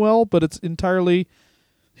is doing well, but it's entirely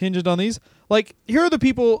hinged on these. Here are the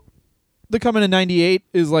people that come in 98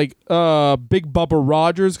 is Big Bubba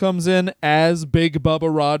Rogers comes in as Big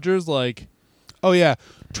Bubba Rogers, oh yeah,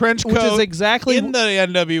 trench coat, which is exactly in the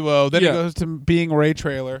NWO. Then it goes to being Ray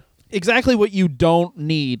Trailer. Exactly what you don't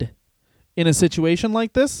need in a situation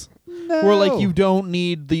like this. No. Where you don't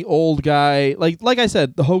need the old guy. Like I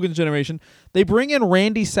said, the Hogan's generation. They bring in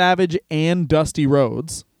Randy Savage and Dusty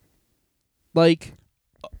Rhodes.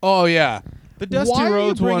 Oh yeah. The Dusty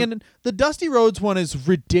Rhodes one. The Dusty Rhodes one is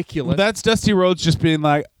ridiculous. Well, that's Dusty Rhodes just being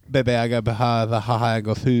like, baby, I got behind the I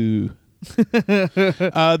go through.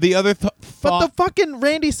 The other but the fucking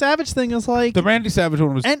Randy Savage thing is the Randy Savage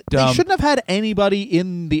one was and dumb. they shouldn't have had anybody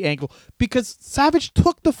in the ankle because Savage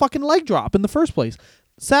took the fucking leg drop in the first place.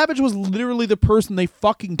 Savage was literally the person they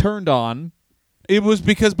fucking turned on. It was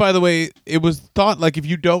because, by the way, it was thought if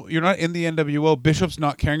you're not in the NWO, Bischoff's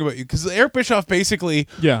not caring about you because Eric Bischoff basically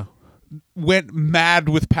went mad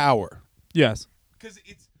with power. Yes, because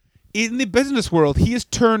it's in the business world. He has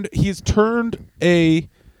turned a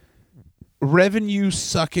revenue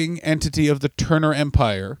sucking entity of the Turner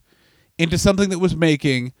Empire into something that was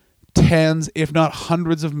making tens, if not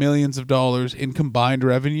hundreds of millions of dollars in combined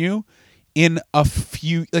revenue in a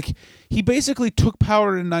few. He basically took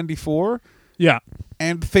power in 94. Yeah,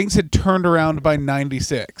 and things had turned around by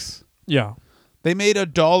 96. Yeah. They made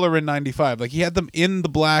 $1 in 95. He had them in the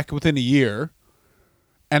black within a year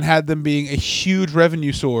and had them being a huge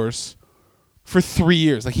revenue source for 3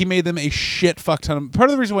 years. He made them a shit fuck ton of... Part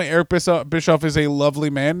of the reason why Eric Bischoff is a lovely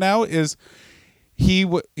man now is he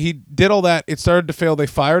did all that. It started to fail. They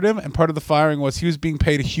fired him, and part of the firing was he was being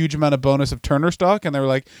paid a huge amount of bonus of Turner stock, and they were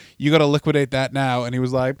like, you got to liquidate that now. And he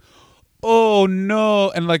was like, oh no,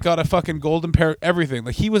 and got a fucking golden pair, everything.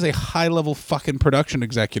 He was a high-level fucking production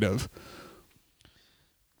executive.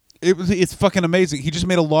 It's fucking amazing. He just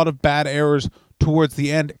made a lot of bad errors towards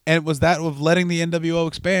the end, and it was that of letting the NWO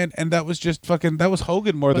expand, and that was just fucking, that was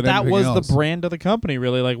Hogan more than anything else. But that was the brand of the company,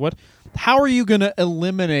 really. How are you going to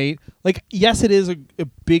eliminate, yes, it is a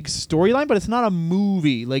big storyline, but it's not a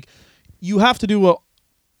movie. You have to do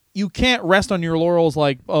you can't rest on your laurels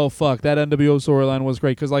oh fuck, that NWO storyline was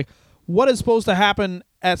great, because what is supposed to happen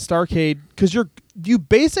at Starrcade, because you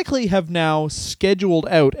basically have now scheduled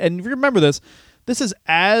out, and if you remember this is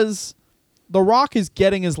as The Rock is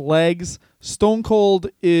getting his legs, Stone Cold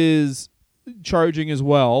is charging as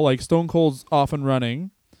well, Stone Cold's off and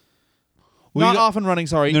running. Off and running,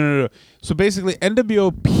 sorry. No. So basically,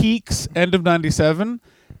 NWO peaks end of 97,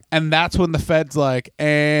 and that's when the Fed's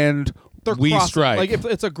and They're we crossing. strike. Like if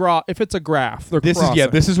it's a graph, they're this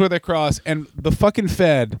crossing. this is where they cross, and the fucking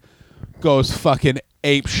Fed goes fucking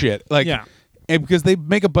ape shit. Like, Yeah. and because they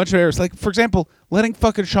make a bunch of errors. Like, for example, letting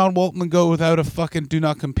fucking Sean Waltman go without a fucking do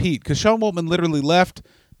not compete, because Sean Waltman literally left,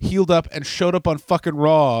 healed up, and showed up on fucking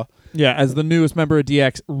Raw. Yeah, as the newest member of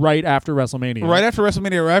DX right after WrestleMania. Right after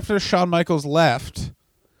WrestleMania, right after Shawn Michaels left,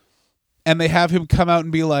 and they have him come out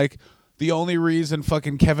and be like, the only reason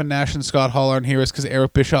fucking Kevin Nash and Scott Hall aren't here is because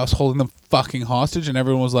Eric Bischoff's holding them fucking hostage, and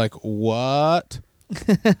everyone was like, what?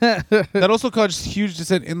 That also caused huge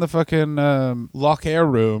dissent in the fucking lock air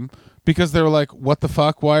room, because they were like, what the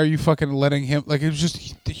fuck? Why are you fucking letting him? Like, it was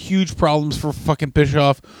just huge problems for fucking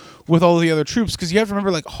Bischoff with all the other troops, because you have to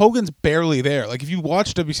remember, like, Hogan's barely there. Like, if you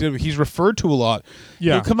watch WCW, he's referred to a lot.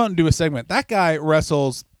 Yeah. He'll come out and do a segment. That guy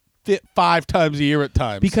wrestles 5 times a year at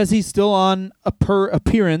times. Because he's still on a per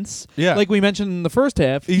appearance. Yeah. Like we mentioned in the first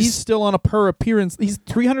half, he's still on a per appearance. He's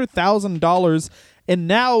 $300,000. And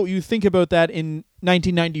now you think about that in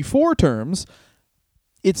 1994 terms,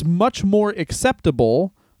 it's much more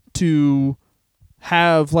acceptable to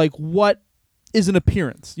have, like, what is an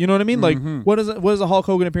appearance? You know what I mean? Like, what is a Hulk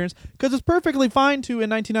Hogan appearance? Because it's perfectly fine to, in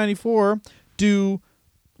 1994, do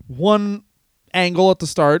one angle at the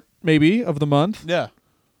start, maybe, of the month. Yeah.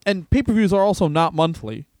 And pay-per-views are also not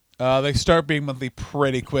monthly. They start being monthly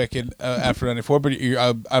pretty quick in after '94, but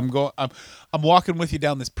I'm walking with you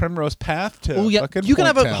down this primrose path to. Oh yeah, fucking you can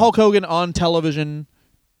have Point a Town. Hulk Hogan on television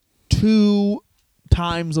 2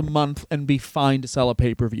 times a month and be fine to sell a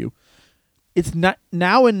pay-per-view. It's not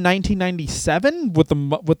now in 1997 with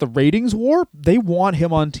the ratings war. They want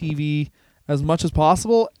him on TV as much as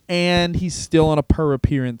possible, and he's still on a per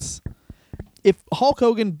appearance. If Hulk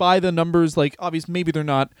Hogan, by the numbers, like, obviously maybe they're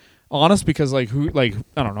not honest, because like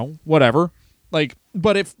I don't know, whatever. Like,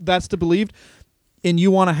 but if that's to believed, and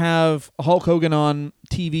you want to have Hulk Hogan on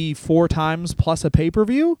TV 4 times plus a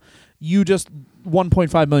pay-per-view, you just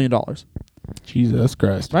 $1.5 million. Jesus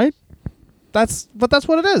Christ. Right? That's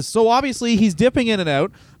what it is. So obviously he's dipping in and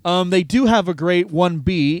out. They do have a great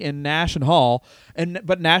 1B in Nash and Hall,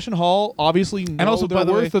 but Nash and Hall obviously know also, their by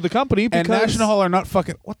the worth way, of the company, because And Nash and Hall are not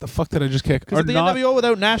fucking. What the fuck did I just kick? because the NWO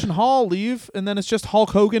without Nash and Hall leave, and then it's just Hulk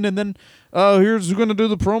Hogan, and then here's who's going to do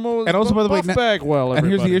the promo. And also, by the way, Buff Bagwell. And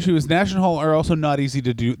here's the everybody. issue: is Nash and Hall are also not easy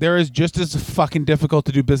to do. They're just as fucking difficult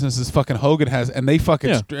to do business as fucking Hogan has, and they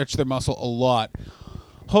fucking stretch their muscle a lot.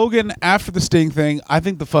 Hogan, after the Sting thing, I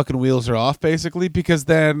think the fucking wheels are off, basically, because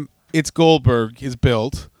then it's Goldberg is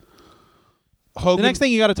built. Hogan, The next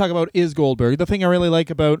thing you got to talk about is Goldberg. The thing I really like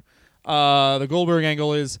about the Goldberg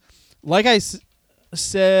angle is, like I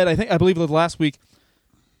said, I believe last week,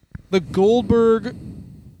 the Goldberg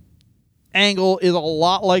angle is a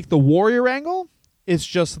lot like the Warrior angle. It's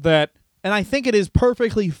just that, and I think it is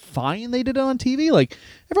perfectly fine they did it on TV. Like,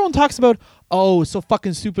 everyone talks about, oh, it's so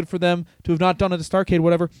fucking stupid for them to have not done it at Starrcade,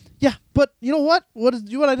 whatever. Yeah, but you know what? What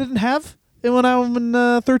I didn't have when I was in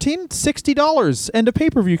 13? $60 and a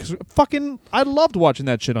pay-per-view. Because fucking, I loved watching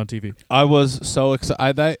that shit on TV. I was so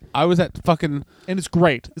excited. I was at fucking. And it's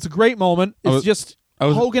great. It's a great moment. It's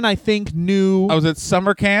Hogan, I think, knew. I was at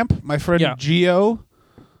summer camp. My friend Gio,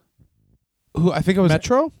 who I think I was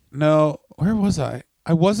Metro? No, where was I?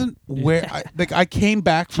 I wasn't where. I came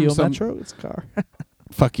back from some. Metro? It's a car.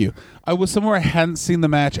 Fuck you. I was somewhere I hadn't seen the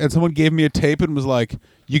match, and someone gave me a tape and was like,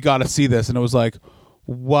 "You got to see this," and it was like,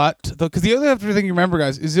 "What?" Because the other thing you remember,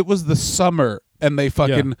 guys, is it was the summer, and they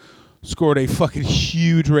fucking scored a fucking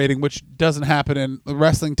huge rating, which doesn't happen, and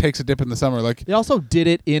wrestling takes a dip in the summer. Like, They also did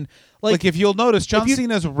it in like if you'll notice, John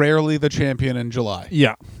Cena's rarely the champion in July.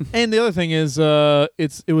 Yeah. And the other thing is,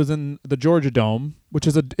 it was in the Georgia Dome, which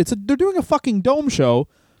is they're doing a fucking dome show.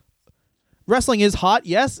 Wrestling is hot,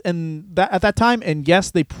 yes, and at that time, and yes,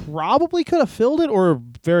 they probably could have filled it, or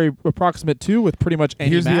very approximate to, with pretty much any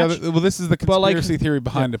Here's match. the other. Well, this is the conspiracy theory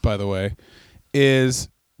behind it, by the way. Is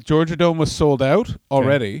Georgia Dome was sold out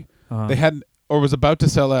already? Uh-huh. They hadn't, or was about to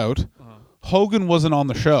sell out. Hogan wasn't on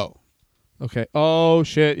the show. Okay. Oh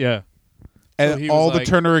shit! Yeah. And So all the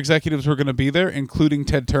Turner executives were going to be there, including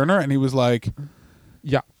Ted Turner, and he was like,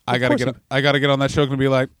 Yeah. I gotta get on that show and be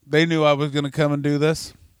like, they knew I was gonna come and do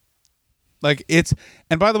this. Like, it's,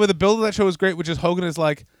 and by the way, the build of that show is great, which is Hogan is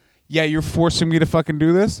like, yeah, you're forcing me to fucking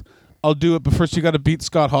do this. I'll do it, but first you got to beat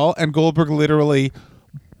Scott Hall. And Goldberg literally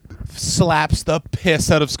slaps the piss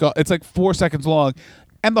out of Scott. It's like 4 seconds long.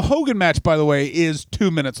 And the Hogan match, by the way, is 2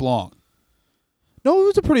 minutes long. No, it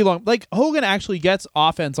was a pretty long. Like, Hogan actually gets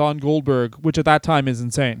offense on Goldberg, which at that time is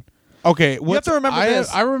insane. Okay, you have to remember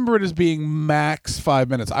this. I remember it as being max 5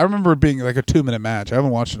 minutes. I remember it being like a 2 minute match. I haven't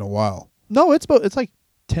watched it in a while. No, it's like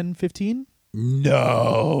 10, 15.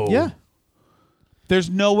 No. Yeah. There's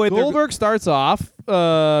no way Goldberg starts off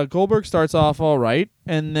all right,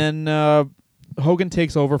 and then Hogan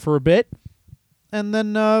takes over for a bit, and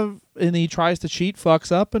then and he tries to cheat,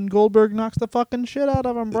 fucks up, and Goldberg knocks the fucking shit out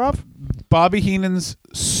of him, bruv. Bobby Heenan's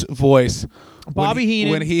voice.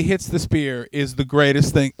 Heenan, when he hits the spear, is the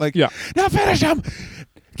greatest thing. Like, yeah. Now finish him.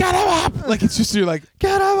 Get him up. Like, it's just, you're like,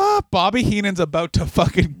 get him up. Bobby Heenan's about to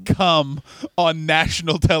fucking come on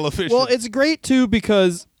national television. Well, it's great too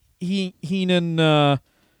because Heenan.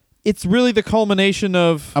 It's really the culmination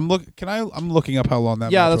of. I'm looking up how long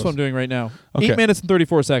that. Yeah, match that's was. what I'm doing right now. Okay. 8 minutes and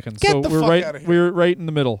 34 seconds. Get so the we're fuck right. outta here. We're right in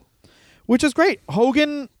the middle, which is great.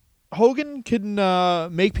 Hogan can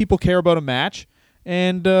make people care about a match,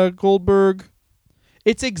 and Goldberg.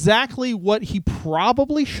 It's exactly what he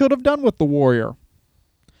probably should have done with the Warrior.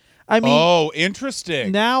 I mean, oh,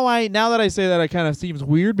 interesting. Now that I say that, it kind of seems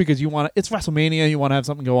weird because it's WrestleMania. You want to have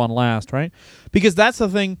something go on last, right? Because that's the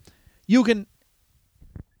thing. You can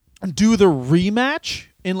do the rematch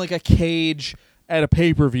in like a cage at a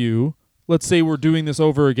pay-per-view. Let's say we're doing this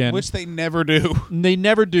over again. Which they never do. They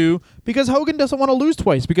never do because Hogan doesn't want to lose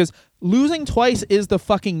twice because losing twice is the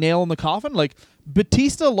fucking nail in the coffin. Like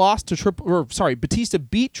Batista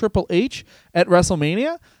beat Triple H at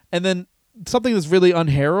WrestleMania, and then something that's really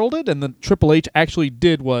unheralded and the Triple H actually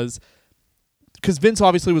did was because Vince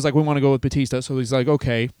obviously was like, we want to go with Batista, so he's like,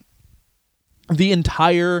 okay. The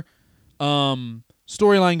entire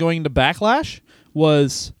storyline going into Backlash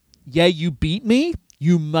was, yeah, you beat me.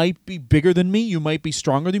 You might be bigger than me. You might be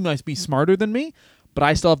stronger than me. You might be smarter than me. But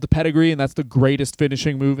I still have the pedigree, and that's the greatest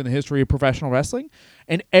finishing move in the history of professional wrestling.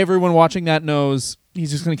 And everyone watching that knows he's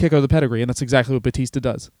just going to kick out the pedigree, and that's exactly what Batista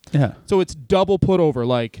does. Yeah. So it's double put over.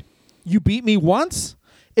 Like, you beat me once?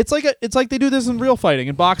 It's like they do this in real fighting,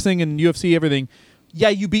 in boxing and UFC, everything. Yeah,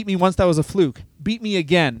 you beat me once. That was a fluke. Beat me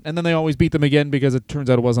again. And then they always beat them again because it turns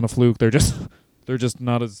out it wasn't a fluke. They're just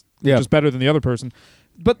not as... They're just better than the other person.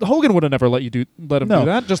 But Hogan would have never let him do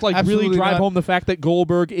that. Just like really drive home the fact that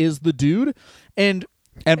Goldberg is the dude. And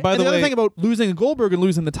by the way, other thing about losing Goldberg and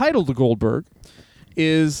losing the title to Goldberg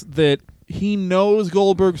is that he knows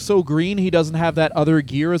Goldberg's so green he doesn't have that other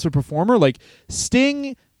gear as a performer. Like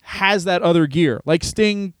Sting has that other gear. Like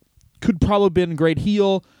Sting could probably have been a great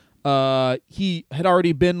heel. He had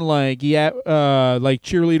already been like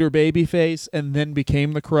cheerleader babyface and then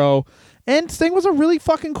became the Crow. And Sting was a really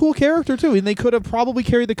fucking cool character too, and they could have probably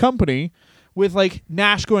carried the company with like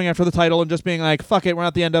Nash going after the title and just being like, "Fuck it, we're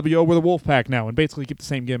not the NWO, we're the Wolfpack now," and basically keep the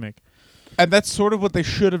same gimmick. And that's sort of what they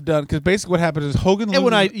should have done because basically what happened is Hogan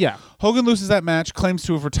loses that match, claims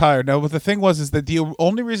to have retired. Now, what the thing was is that the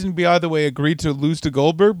only reason Be Either Way agreed to lose to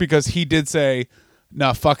Goldberg because he did say,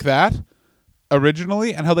 "Nah, fuck that,"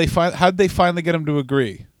 originally, and how'd they finally get him to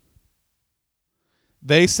agree?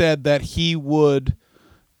 They said that he would.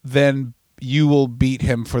 Then you will beat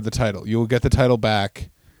him for the title. You will get the title back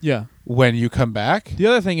when you come back. The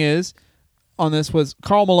other thing is, on this was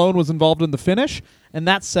Karl Malone was involved in the finish, and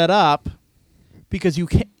that's set up because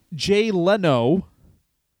Jay Leno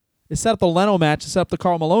is set up the Leno match to set up the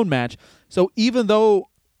Karl Malone match. So even though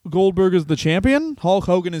Goldberg is the champion, Hulk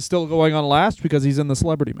Hogan is still going on last because he's in the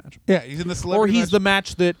celebrity match. Yeah, he's in the celebrity match. Or he's match. the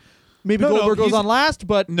match that... Maybe Goldberg goes on last,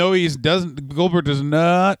 but... No, he doesn't. Goldberg does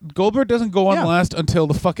not. Goldberg doesn't go on last until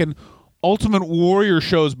the fucking Ultimate Warrior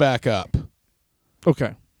shows back up.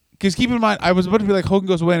 Okay. Because keep in mind, I was about to be like, Hogan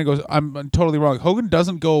goes away, and he goes, I'm totally wrong. Hogan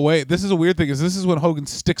doesn't go away. This is a weird thing, is this is when Hogan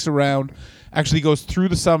sticks around, actually goes through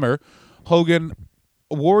the summer.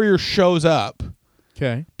 Warrior shows up,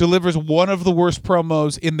 delivers one of the worst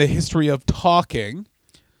promos in the history of talking.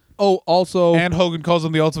 Oh, also... And Hogan calls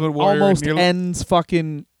him the Ultimate Warrior. Almost ends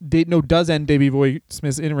fucking... does end Davey Boy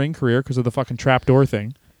Smith's in-ring career because of the fucking trapdoor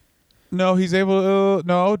thing. No, he's able.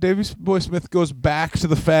 No, Davey Boy Smith goes back to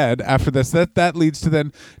the Fed after this. That leads to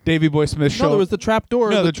then Davey Boy Smith show. No, there was the trapdoor.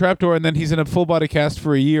 No, the trapdoor, and then he's in a full body cast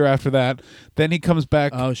for a year after that. Then he comes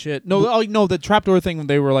back. Oh shit! No, the trapdoor thing.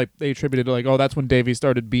 They attributed to like, that's when Davey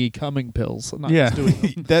started becoming pills. Not just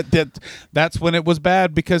doing them. That's when it was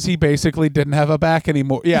bad because he basically didn't have a back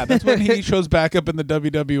anymore. Yeah, that's when he shows back up in the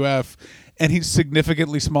WWF, and he's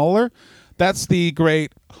significantly smaller. That's the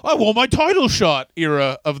great, I want my title shot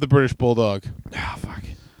era of the British Bulldog. Ah, fuck.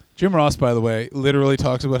 Jim Ross, by the way, literally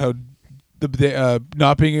talks about how the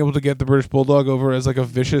not being able to get the British Bulldog over as like a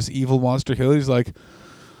vicious, evil monster heel. He's like,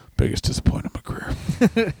 biggest disappointment of my career.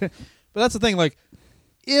 But that's the thing. Like,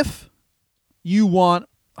 if you want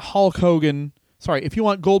if you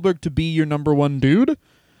want Goldberg to be your number one dude,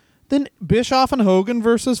 then Bischoff and Hogan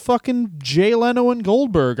versus fucking Jay Leno and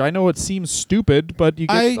Goldberg. I know it seems stupid, but you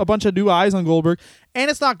get a bunch of new eyes on Goldberg. And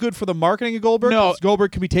it's not good for the marketing of Goldberg. No.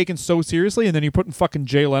 Goldberg can be taken so seriously, and then you're putting fucking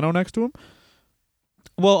Jay Leno next to him.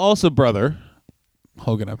 Well, also, brother,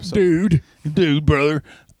 Hogan episode. Dude, brother.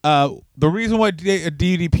 The reason why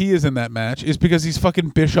DDP is in that match is because he's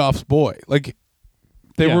fucking Bischoff's boy. Like,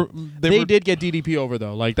 they did get DDP over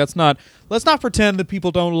though. Like, let's not pretend that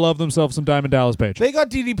people don't love themselves some Diamond Dallas Page. They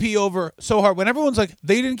got DDP over so hard. When everyone's like,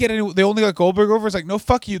 they didn't get any, they only got Goldberg over. It's like, no,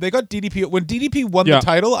 fuck you. They got DDP. When DDP won the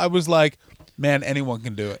title, I was like, man, anyone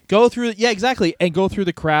can do it. Go through, exactly, and go through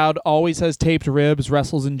the crowd. Always has taped ribs,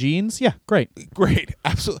 wrestles in jeans. Yeah, great,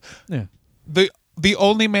 absolutely. Yeah. The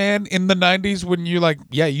only man in the 90s when you're like,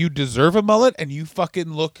 yeah, you deserve a mullet and you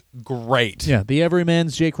fucking look great. Yeah, the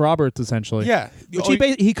everyman's Jake Roberts, essentially. Yeah. Which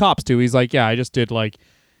he cops to. He's like, yeah, he just did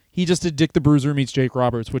Dick the Bruiser meets Jake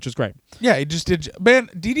Roberts, which is great. Yeah, he just did. Man,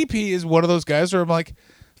 DDP is one of those guys where I'm like,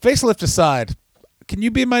 facelift aside, can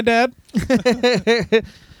you be my dad?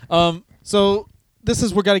 So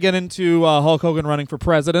we're going to get into Hulk Hogan running for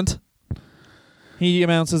president. He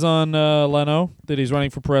announces on Leno that he's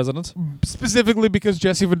running for president. Specifically because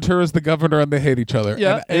Jesse Ventura is the governor and they hate each other.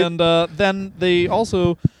 Yeah, and then they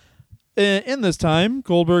also, in this time,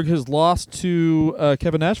 Goldberg has lost to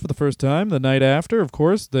Kevin Nash for the first time. The night after, of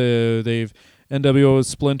course, NWO has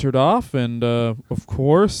splintered off, and of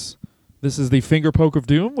course, this is the finger poke of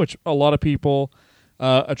doom, which a lot of people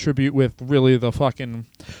attribute with really the fucking,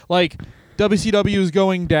 like, WCW is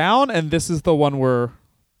going down, and this is the one where,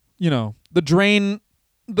 the drain.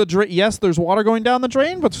 Yes, there's water going down the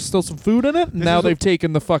drain, but there's still some food in it. Now they've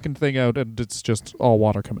taken the fucking thing out, and it's just all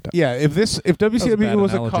water coming down. Yeah, if WCW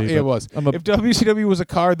was a car, it was. If WCW was a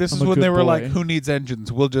car, this is when they were like, "Who needs engines?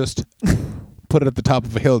 We'll just put it at the top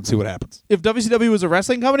of a hill and see what happens." If WCW was a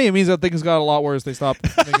wrestling company, it means that things got a lot worse. They stopped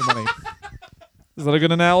making money. Is that a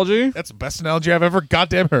good analogy? That's the best analogy I've ever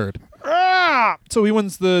goddamn heard. So he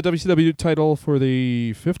wins the WCW title for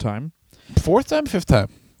the fifth time. Fourth time? Fifth time?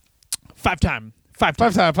 Five time.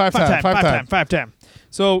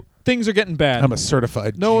 So things are getting bad. I'm a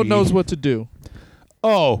certified No one knows what to do.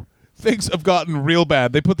 Oh, things have gotten real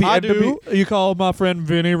bad. They put the You call my friend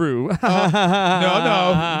Vinny Roo.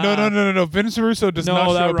 No. Vince Russo does not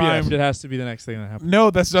show that up rhymed. yet. It has to be the next thing that happens.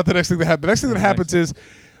 No, that's not the next thing that happens. The next thing that happens is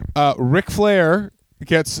Ric Flair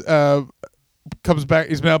comes back.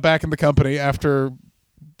 He's now back in the company after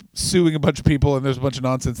suing a bunch of people, and there's a bunch of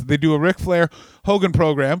nonsense. They do a Ric Flair Hogan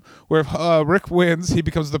program where if Rick wins, he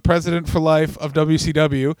becomes the president for life of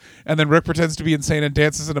WCW, and then Rick pretends to be insane and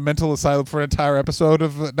dances in a mental asylum for an entire episode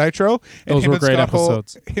of Nitro. And those were great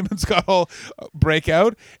episodes. Him and Scott Hall break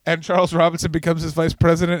out, and Charles Robinson becomes his vice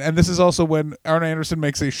president. And this is also when Arn Anderson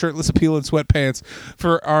makes a shirtless appeal in sweatpants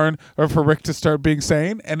for Rick to start being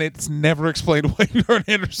sane, and it's never explained why Arn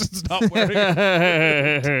Anderson's not wearing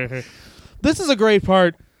it. This is a great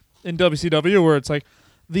part in WCW where it's like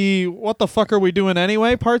the what the fuck are we doing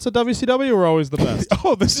anyway parts of WCW were always the best.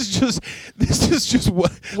 Oh, this is just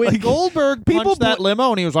what when Goldberg punched that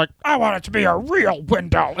limo and he was like, I want it to be a real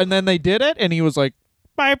window, and then they did it and he was like,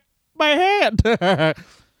 my hand. Well,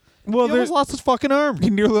 he almost lost his fucking arm.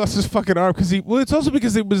 He nearly lost his fucking arm because it's also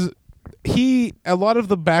because it was a lot of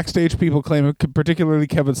the backstage people claim, particularly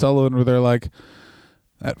Kevin Sullivan, where they're like,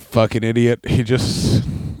 that fucking idiot, he just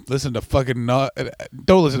don't listen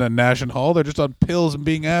to Nash and Hall. They're just on pills and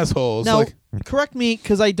being assholes. Now, correct me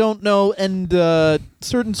because I don't know, and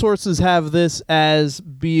certain sources have this as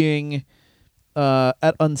being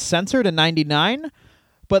at Uncensored in '99,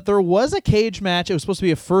 but there was a cage match. It was supposed to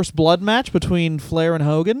be a first blood match between Flair and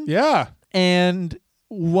Hogan. Yeah. And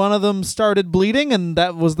one of them started bleeding, and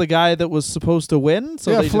that was the guy that was supposed to win.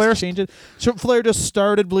 So they just changed it. So Flair just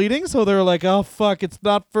started bleeding, so they were like, "Oh fuck, it's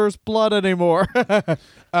not first blood anymore."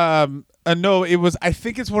 No, it was. I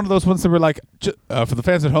think it's one of those ones that were like, for the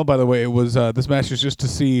fans at home. By the way, it was this match is just to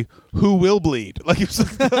see who will bleed. Like, it was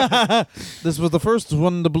this was the first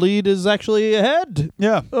one. The bleed is actually ahead.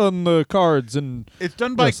 Yeah, on the cards, and it's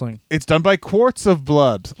done by wrestling. It's done by quarts of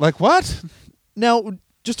blood. Like what? Now,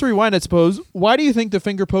 just to rewind, I suppose, why do you think the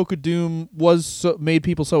finger poke of doom made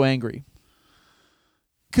people so angry?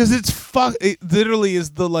 Because it literally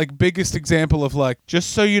is the biggest example of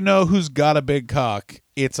just so you know who's got a big cock,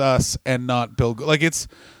 it's us and not Bill. It's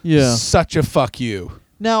such a fuck you.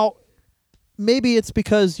 Now, maybe it's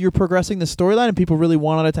because you're progressing the storyline and people really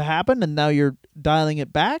wanted it to happen, and now you're dialing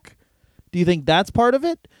it back. Do you think that's part of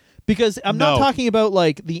it? Because I'm not talking about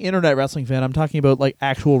the internet wrestling fan. I'm talking about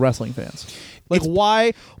actual wrestling fans.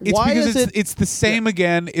 Why? Why is it? It's the same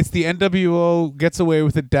again. It's the NWO gets away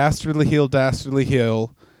with it. Dastardly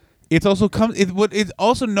heel. It's also what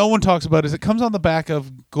also no one talks about is it comes on the back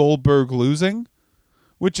of Goldberg losing,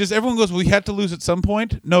 which is everyone goes, well, he had to lose at some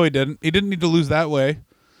point. No, he didn't. He didn't need to lose that way.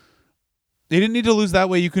 He didn't need to lose that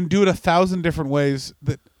way. You can do it 1,000 different ways.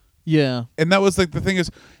 Yeah. And that was like the thing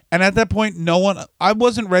is, and at that point, I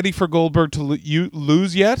wasn't ready for Goldberg to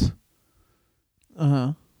lose yet.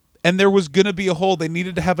 Uh-huh. And there was going to be a hole. They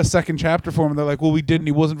needed to have a second chapter for him. And they're like, well, we didn't.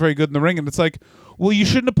 He wasn't very good in the ring. And it's like, well, you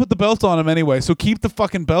shouldn't have put the belt on him anyway. So keep the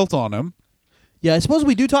fucking belt on him. Yeah, I suppose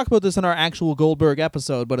we do talk about this in our actual Goldberg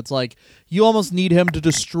episode, but it's like you almost need him to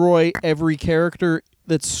destroy every character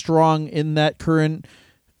that's strong in that current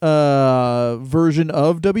version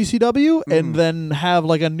of WCW, and then have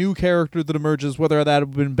like a new character that emerges, whether that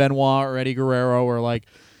have been Benoit or Eddie Guerrero or like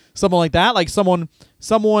someone like that, like someone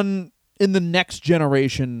in the next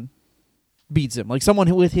generation beats him, like someone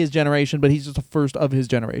with his generation, but he's just the first of his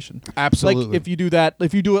generation. Absolutely. Like if you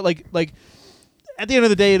do it like. At the end of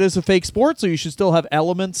the day, it is a fake sport, so you should still have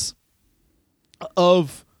elements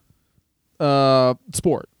of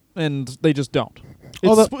sport, and they just don't.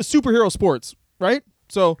 It's superhero sports, right?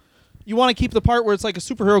 So you want to keep the part where it's like a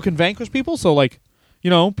superhero can vanquish people, so like,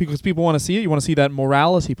 because people want to see it, you want to see that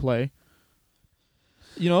morality play.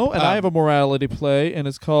 And I have a morality play, and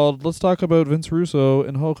it's called Let's Talk About Vince Russo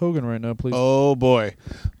and Hulk Hogan right now, please. Oh, boy.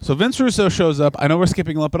 So Vince Russo shows up. I know we're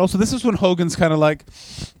skipping a lot, but also this is when Hogan's kind of like,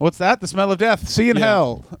 what's that? The smell of death. See you in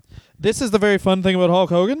hell. This is the very fun thing about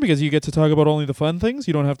Hulk Hogan, because you get to talk about only the fun things.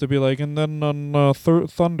 You don't have to be like, and then on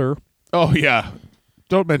Thunder. Oh, yeah.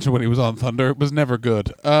 Don't mention when he was on Thunder. It was never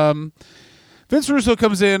good. Vince Russo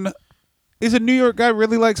comes in. Is a New York guy,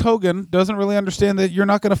 really likes Hogan, doesn't really understand that you're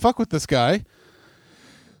not going to fuck with this guy.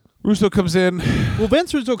 Russo comes in. Well,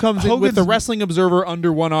 Vince Russo comes in with the Wrestling Observer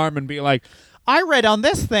under one arm and be like, I read on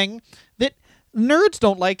this thing that nerds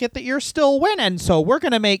don't like it that you're still winning, so we're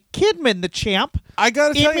going to make Kidman the champ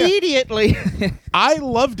immediately. I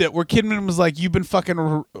loved it where Kidman was like, you've been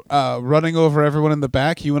fucking running over everyone in the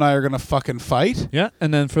back. You and I are going to fucking fight. Yeah,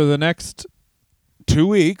 and then for the next 2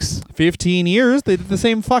 weeks. 15 years, they did the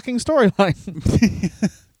same fucking storyline.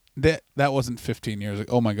 That wasn't 15 years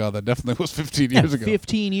ago. Oh my god, that definitely was 15 years ago.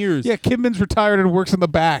 15 years. Yeah, Kidman's retired and works in the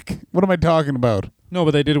back. What am I talking about? No,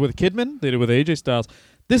 but they did it with Kidman. They did it with AJ Styles.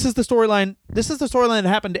 This is the storyline. This is the storyline that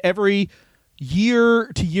happened every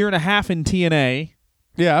year to year and a half in TNA.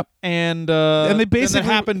 Yeah, and they basically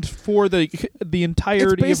happened for the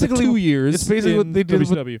entirety of the 2 years. It's basically what they did.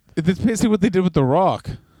 It's basically what they did with The Rock.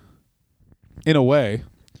 In a way,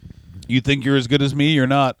 you think you're as good as me? You're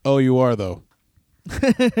not. Oh, you are though.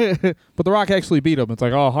 But The Rock actually beat him. It's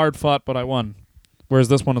like, oh, hard fought, but I won. Whereas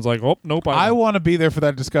this one is like, oh, nope. I want to be there for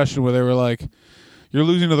that discussion where they were like, you're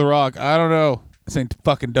losing to The Rock. I don't know. This ain't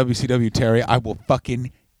fucking WCW, Terry. I will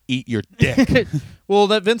fucking eat your dick. Well,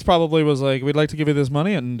 that Vince probably was like, we'd like to give you this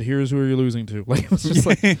money, and here's who you're losing to. Like, it was just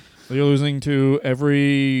like, you're losing to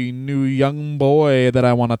every new young boy that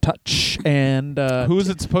I want to touch. And who is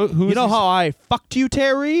it supposed? You know how I fucked you,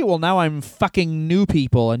 Terry? Well, now I'm fucking new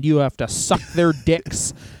people, and you have to suck their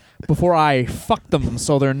dicks before I fuck them,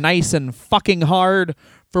 so they're nice and fucking hard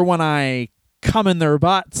for when I come in their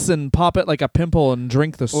butts and pop it like a pimple and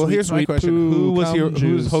drink the sweet, well, here's my question: Who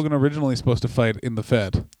was Hogan originally supposed to fight in the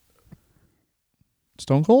Fed?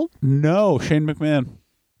 Stone Cold? No, Shane McMahon.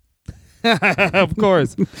 Of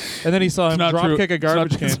course. And then he saw him drop kick a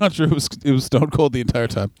garbage can. It's not true. It was Stone Cold the entire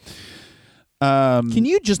time. Can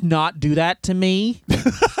you just not do that to me?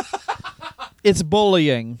 It's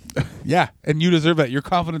bullying. Yeah, and you deserve that. Your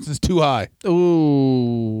confidence is too high.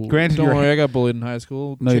 Ooh. Granted, don't worry, I got bullied in high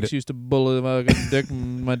school. No, Chicks used to bully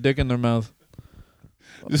my dick in their mouth.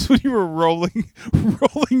 This is when you were rolling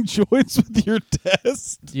joints with your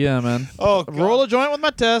test? Yeah, man. Oh, God. Roll a joint with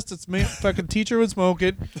my test. It's me. Fucking teacher would smoke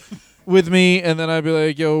it with me, and then I'd be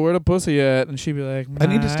like, yo, where the pussy at? And she'd be like, I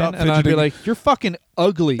need to stop fidgeting. And I'd be like, you're fucking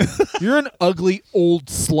ugly. You're an ugly old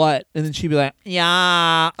slut. And then she'd be like,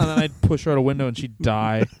 yeah. And then I'd push her out a window, and she'd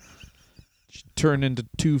die. She'd turn into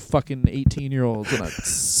 2 fucking 18-year-olds, and I'd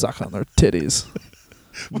suck on their titties.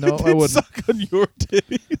 No, I wouldn't. Suck on your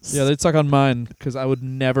titties. Yeah, they'd suck on mine because I would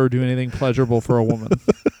never do anything pleasurable for a woman.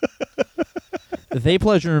 They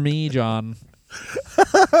pleasure me, John.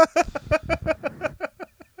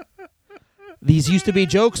 These used to be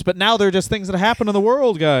jokes, but now they're just things that happen in the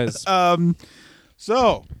world, guys.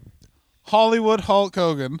 So, Hollywood Hulk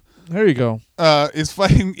Hogan. There you go. Is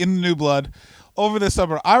fighting in the New Blood over the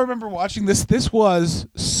summer. I remember watching this. This was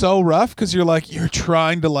so rough because you're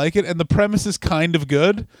trying to like it, and the premise is kind of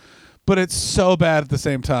good, but it's so bad at the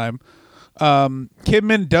same time.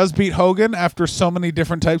 Kidman does beat Hogan after so many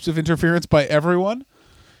different types of interference by everyone.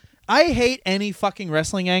 I hate any fucking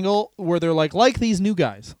wrestling angle where they're like these new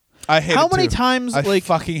guys. I hate How it many too. times I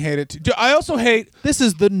fucking hate it too. I also hate this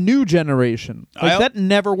is the new generation. That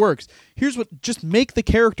never works. Here's what: just make the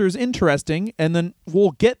characters interesting, and then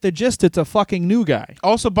we'll get the gist. It's a fucking new guy.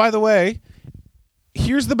 Also, by the way,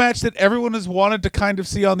 here's the match that everyone has wanted to kind of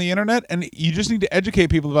see on the internet, and you just need to educate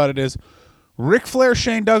people about it, is Ric Flair,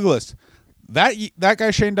 Shane Douglas. That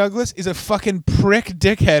guy, Shane Douglas, is a fucking prick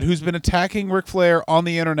dickhead who's been attacking Ric Flair on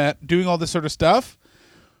the internet, doing all this sort of stuff.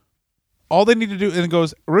 All they need to do, and it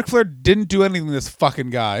goes, Ric Flair didn't do anything to this fucking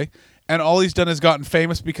guy, and all he's done is gotten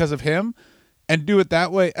famous because of him, and do it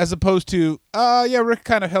that way, as opposed to, Rick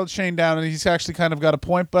kind of held Shane down, and he's actually kind of got a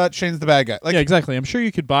point, but Shane's the bad guy. Like, yeah, exactly. I'm sure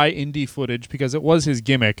you could buy indie footage because it was his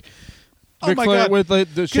gimmick. Oh Ric my Flair God.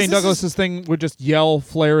 with the Shane Douglas's thing would just yell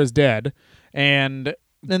Flair is dead, and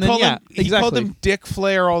then he called him Dick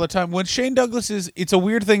Flair all the time. When Shane Douglas it's a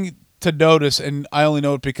weird thing to notice, and I only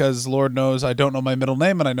know it because Lord knows I don't know my middle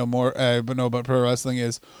name, and I know more. I know about pro wrestling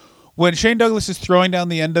is when Shane Douglas is throwing down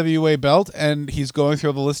the NWA belt and he's going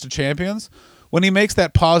through the list of champions. When he makes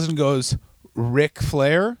that pause and goes Ric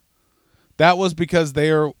Flair, that was because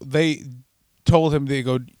they told him, they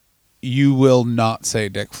go, you will not say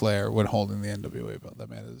Dick Flair when holding the NWA belt. That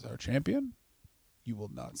man is our champion. You will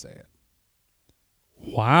not say it.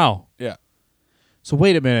 Wow. Yeah. So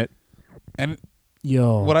wait a minute. And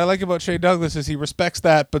Yo. what I like about Shane Douglas is he respects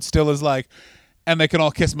that, but still is like, and they can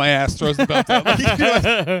all kiss my ass, throws the belt out.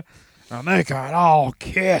 And they can all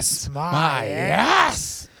kiss My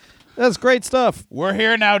ass. That's great stuff. We're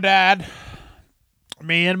here now, Dad.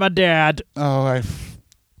 Me and my dad. Oh,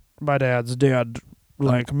 My dad's dead.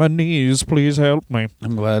 Like my knees, please help me.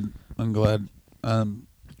 I'm glad.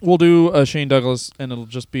 We'll do a Shane Douglas, and it'll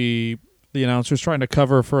just be the announcers trying to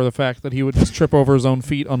cover for the fact that he would just trip over his own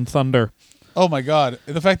feet on Thunder. Oh my God!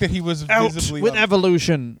 The fact that he was Out visibly with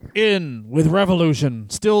evolution, in with revolution.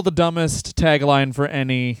 Still the dumbest tagline for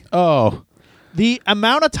any. Oh, The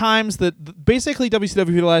amount of times that basically WCW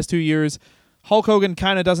for the last 2 years, Hulk Hogan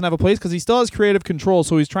kind of doesn't have a place because he still has creative control.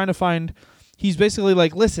 So he's trying to find. He's basically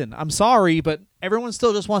like, listen, I'm sorry, but everyone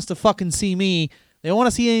still just wants to fucking see me. They don't want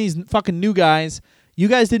to see any of these fucking new guys. You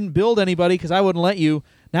guys didn't build anybody because I wouldn't let you.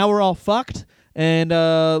 Now we're all fucked. And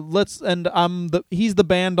he's the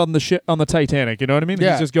band on the ship on the Titanic. You know what I mean?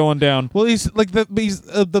 Yeah. He's just going down. well, he's like he's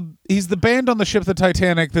the band on the ship, the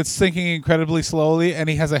Titanic, that's sinking incredibly slowly, and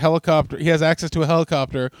he has a helicopter. He has access to a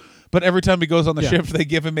helicopter, but every time he goes on the ship, they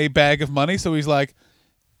give him a bag of money. So he's like,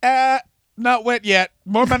 not wet yet.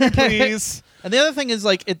 More money, please. And the other thing is,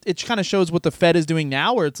 like, it kind of shows what the Fed is doing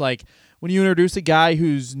now, where it's like, when you introduce a guy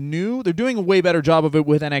who's new, they're doing a way better job of it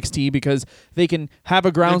with NXT because they can have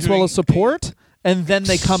a groundswell of support, and then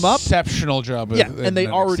they come up. Exceptional job. And they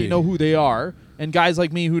already know who they are. And guys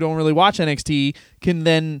like me who don't really watch NXT can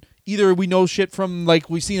then either we know shit from,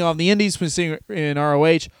 like, we've seen on the indies, we've seen in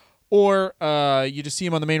ROH, or you just see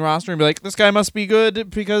him on the main roster and be like, this guy must be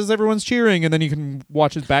good because everyone's cheering, and then you can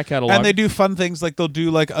watch his back catalog. And they do fun things, like they'll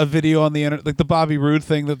do like a video on the internet, like the Bobby Roode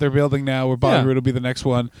thing that they're building now, where Bobby Roode will be the next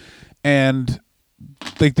one, and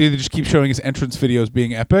they just keep showing his entrance videos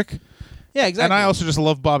being epic. Yeah, exactly. And I also just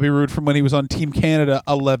love Bobby Roode from when he was on Team Canada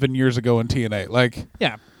 11 years ago in TNA. Like,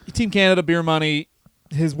 yeah, Team Canada, beer money,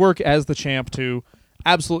 his work as the champ too.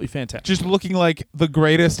 Absolutely fantastic. just looking like the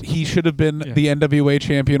greatest. He should have been the NWA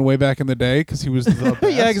champion way back in the day because he was the best.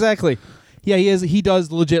 Yeah, exactly. Yeah, he is. He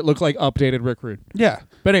does legit look like updated Rick Rude. Yeah.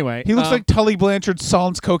 But anyway, He looks like Tully Blanchard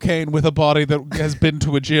sans cocaine with a body that has been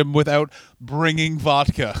to a gym without bringing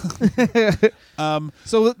vodka.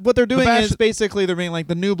 So what they're doing Bash- is basically they're being like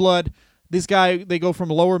the new blood. This guy, they go from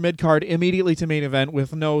lower mid card immediately to main event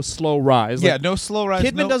with no slow rise. Yeah, Like, no slow rise.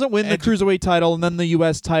 Kidman doesn't win the cruiserweight title and then the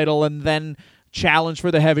U.S. title and then challenge for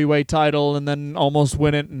the heavyweight title and then almost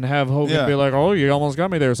win it and have Hogan be like, oh, you almost got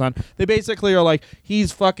me there, son. They basically are like,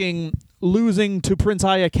 he's fucking losing to Prince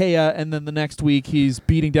Iaukea and then the next week he's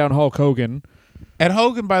beating down Hulk Hogan. And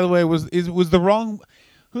Hogan, by the way, was the wrong.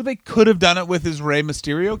 Who they could have done it with is Rey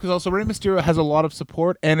Mysterio, because also Rey Mysterio has a lot of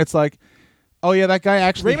support, and it's like, oh yeah, that guy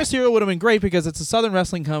actually. Rey Mysterio would have been great because it's a Southern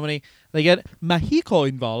wrestling company. They get Mexico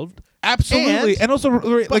involved. Absolutely, and also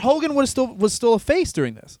But like Hogan was still a face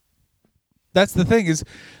during this. that's the thing is,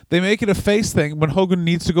 they make it a face thing. When Hogan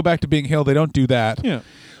needs to go back to being heel, they don't do that. Yeah.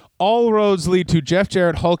 All roads lead to Jeff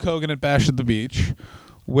Jarrett, Hulk Hogan, and Bash at the Beach,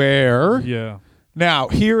 where Yeah. now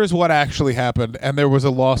here is what actually happened, and there was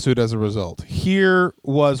a lawsuit as a result. Here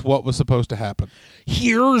was what was supposed to happen.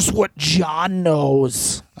 Here's what John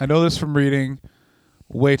knows. I know this from reading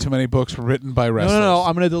way too many books written by wrestlers. No.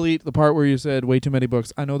 I'm going to delete the part where you said way too many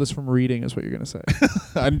books. I know this from reading is what you're going to say.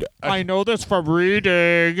 I know this from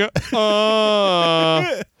reading.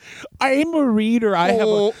 I'm a reader.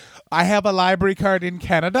 I have a library card in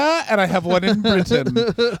Canada and I have one in Britain.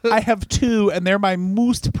 I have two, and they're my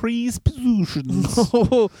most prized possessions.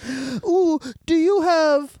 Ooh, do you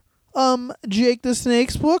have Jake the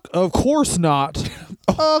Snake's book? Of course not.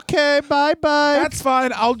 Okay, bye-bye. That's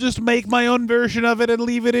fine. I'll just make my own version of it and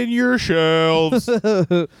leave it in your shelves.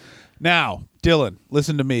 Now, Dylan,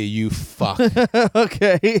 listen to me, you fuck.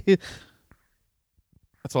 Okay.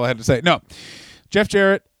 That's all I had to say. No. Jeff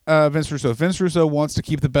Jarrett, Vince Russo. Vince Russo wants to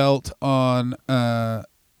keep the belt on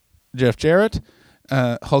Jeff Jarrett.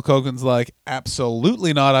 Hulk Hogan's like,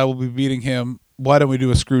 absolutely not. I will be beating him. Why don't we do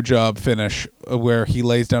a screw job finish where he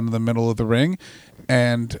lays down in the middle of the ring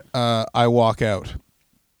and I walk out.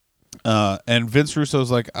 And Vince Russo's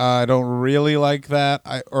like, I don't really like that.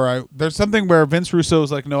 There's something where Vince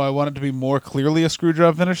Russo's like, no, I want it to be more clearly a screw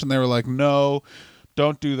job finish. And they were like, no,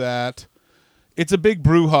 don't do that. It's a big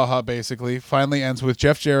brouhaha, basically. Finally ends with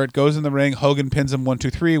Jeff Jarrett goes in the ring. Hogan pins him 1, 2,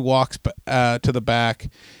 3, walks to the back,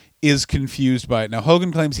 is confused by it. Now,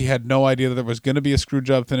 Hogan claims he had no idea that there was going to be a screw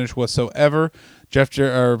job finish whatsoever.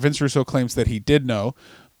 Vince Russo claims that he did know.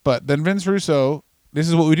 But then Vince Russo, this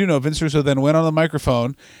is what we do know, Vince Russo then went on the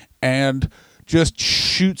microphone and just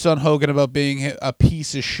shoots on Hogan about being a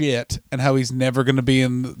piece of shit and how he's never going to be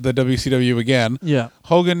in the WCW again. Yeah.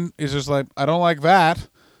 Hogan is just like, I don't like that,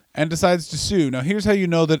 and decides to sue. Now, here's how you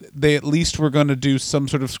know that they at least were going to do some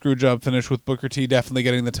sort of screw job finish with Booker T definitely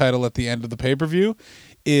getting the title at the end of the pay-per-view,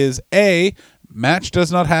 is A, match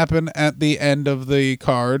does not happen at the end of the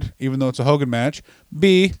card, even though it's a Hogan match.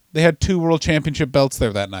 B, they had 2 world championship belts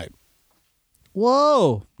there that night.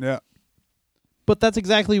 Whoa. Yeah. But that's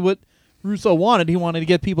exactly what Russo wanted. He wanted to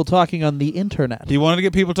get people talking on the internet. He wanted to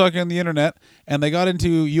get people talking on the internet, and they got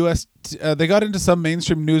into some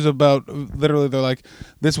mainstream news about, literally, they're like,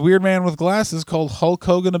 this weird man with glasses called Hulk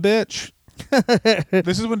Hogan a bitch.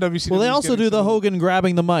 This is when WCW. Well, they also do the Hogan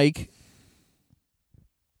grabbing the mic.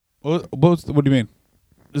 What do you mean?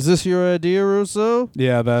 Is this your idea, Russo?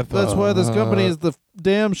 Yeah, That's why this company is the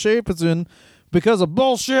damn shape it's in, because of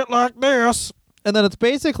bullshit like this. And then it's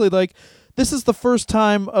basically like, this is the first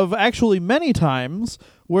time of actually many times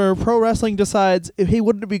where pro wrestling decides, hey,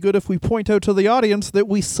 wouldn't it be good if we point out to the audience that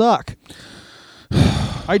we suck?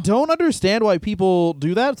 I don't understand why people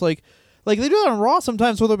do that. It's like they do that on Raw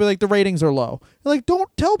sometimes where they'll be like, the ratings are low. Like, don't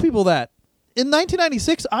tell people that. In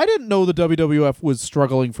 1996, I didn't know the WWF was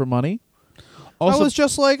struggling for money. Also, I was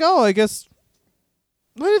just like, oh, I guess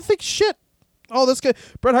I didn't think shit. Oh, this guy,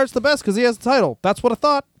 Bret Hart's the best because he has the title. That's what I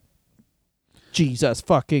thought. Jesus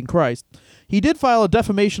fucking Christ. He did file a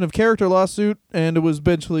defamation of character lawsuit, and it was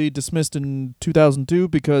eventually dismissed in 2002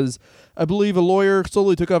 because I believe a lawyer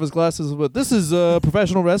solely took off his glasses. But this is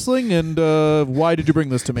professional wrestling, and why did you bring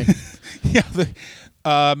this to me? yeah.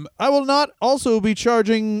 I will not also be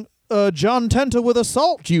charging John Tenta with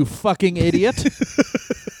assault, you fucking idiot.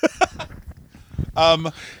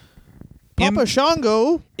 Papa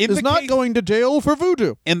Shango is not going to jail for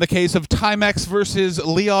voodoo. In the case of Timex versus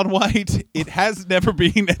Leon White, it has never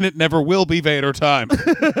been and it never will be Vader time.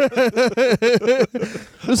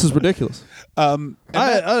 This is ridiculous.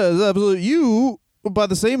 Absolutely. You, by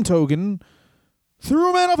the same token, threw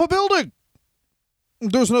a man off a building.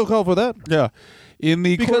 There's no call for that. Yeah.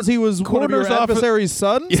 Because he was one of your adversary's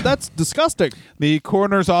sons? Yeah. That's disgusting. The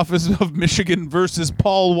coroner's office of Michigan versus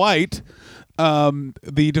Paul White.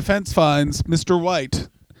 The defense finds Mr. White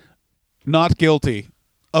not guilty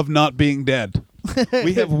of not being dead.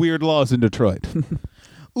 We have weird laws in Detroit.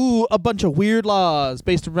 Ooh, a bunch of weird laws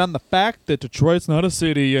based around the fact that Detroit's not a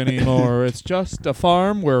city anymore. It's just a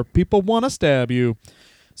farm where people want to stab you.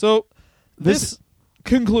 So this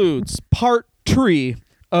concludes part 3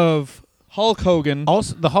 of Hulk Hogan.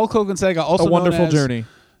 Also, the Hulk Hogan saga, also a wonderful known as journey.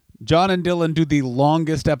 John and Dylan do the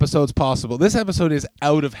longest episodes possible. This episode is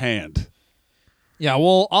out of hand. Yeah,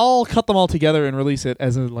 well, I'll cut them all together and release it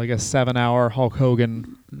as a 7-hour Hulk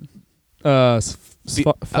Hogan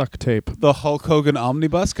fuck tape. The Hulk Hogan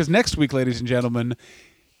omnibus. Because next week, ladies and gentlemen,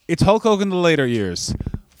 it's Hulk Hogan the later years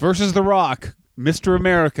versus The Rock, Mr.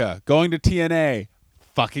 America, going to TNA,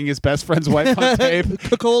 fucking his best friend's wife on tape.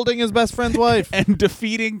 Cuckolding his best friend's wife. And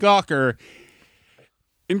defeating Gawker.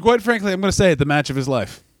 And quite frankly, I'm going to say it, the match of his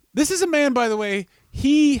life. This is a man, by the way,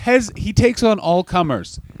 he takes on all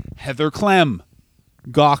comers. Heather Clem.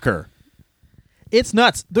 Gawker. It's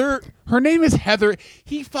nuts. Her name is Heather.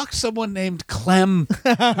 He fucked someone named Clem.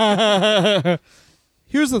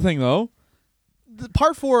 Here's the thing, though.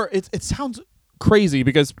 Part 4, it sounds crazy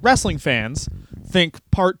because wrestling fans think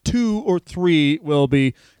part 2 or 3 will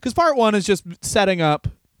be... Because part 1 is just setting up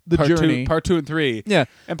the journey. Part 2 and 3. Yeah.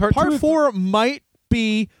 And part 4 might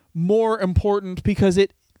be more important because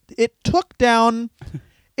it took down...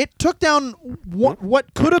 It took down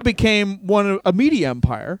what could have became a media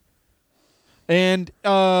empire, and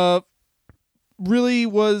really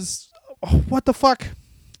was what the fuck?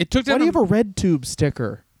 It took down. Why do you have a red tube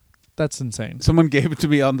sticker? That's insane. Someone gave it to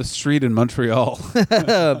me on the street in Montreal.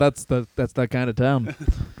 That's that kind of town.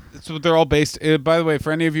 So they're all based. By the way,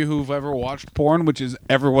 for any of you who've ever watched porn, which is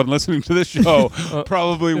everyone listening to this show,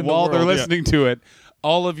 probably while they're listening to it,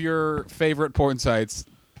 all of your favorite porn sites,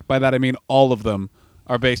 by that I mean all of them,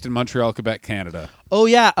 are based in Montreal, Quebec, Canada. Oh,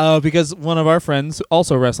 yeah, because one of our friends,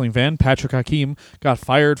 also a wrestling fan, Patrick Hakeem, got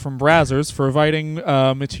fired from Brazzers for providing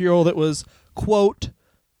material that was, quote,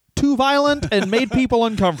 too violent and made people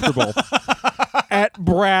uncomfortable at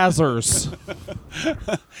Brazzers.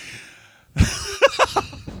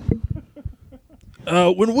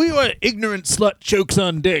 When we were ignorant slut chokes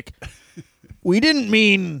on dick, we didn't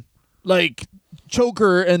mean, like, choke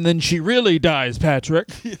her and then she really dies, Patrick.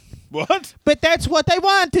 What? But that's what I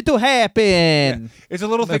wanted to happen. Yeah. It's a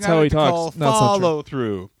little That's thing how I he like to talks. call That's not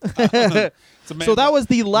true. follow through. So that was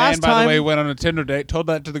the last man, by time. the way, went on a Tinder date, told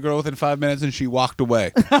that to the girl within 5 minutes, and she walked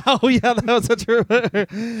away. Oh, yeah, that was such a...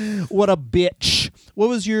 What a bitch. What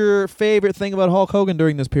was your favorite thing about Hulk Hogan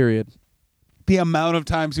during this period? The amount of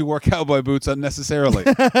times he wore cowboy boots unnecessarily.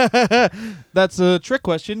 That's a trick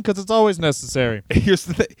question because it's always necessary. Here's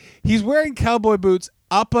the thing. He's wearing cowboy boots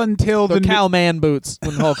up until They're the cowman boots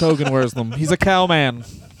when Hulk Hogan wears them. He's a cowman.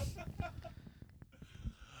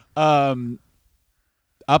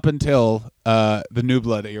 Up until the New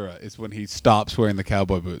Blood era is when he stops wearing the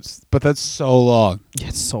cowboy boots. But that's so long.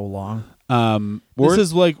 It's so long. This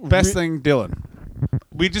is like best thing, Dylan.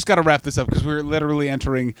 We just got to wrap this up because we're literally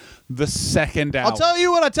entering the second hour. I'll tell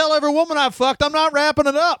you what I tell every woman I've fucked. I'm not wrapping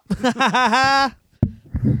it up.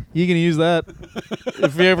 You can use that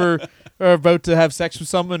if you ever are about to have sex with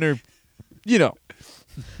someone or, you know.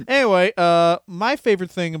 Anyway, my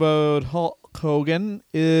favorite thing about Hulk Hogan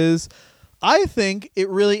is I think it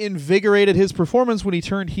really invigorated his performance when he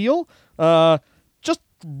turned heel. Just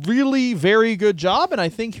really very good job. And I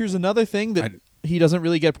think here's another thing that he doesn't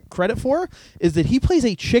really get credit for is that he plays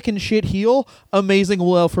a chicken shit heel amazing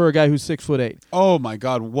well for a guy who's 6'8". Oh my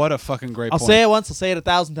God, what a fucking great I'll point. say it once, I'll say it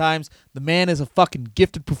 1,000 times. The man is a fucking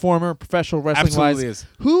gifted performer, professional wrestling Absolutely wise. is.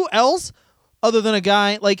 Who else other than a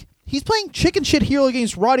guy like he's playing chicken shit heel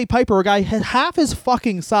against Roddy Piper, a guy half his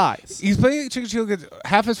fucking size. He's playing Chicken Shield against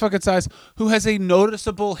half his fucking size, who has a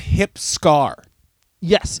noticeable hip scar.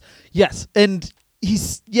 Yes. And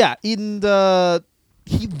he's he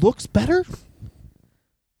looks better.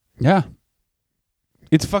 Yeah.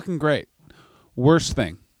 It's fucking great. Worst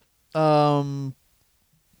thing. Worst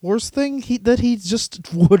thing that he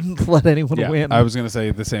just wouldn't let anyone win. I was going to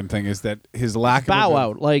say the same thing, is that his lack bow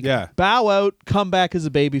of... out. Bow out, come back as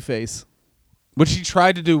a babyface. Which he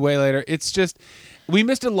tried to do way later. It's just... We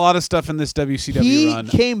missed a lot of stuff in this WCW run.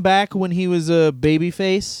 He came back when he was a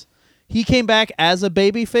babyface. He came back as a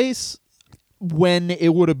babyface when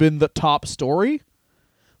it would have been the top story.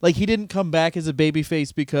 Like, he didn't come back as a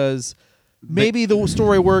babyface because maybe the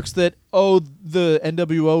story works that, the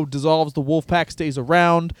NWO dissolves, the Wolfpack stays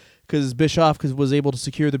around because Bischoff was able to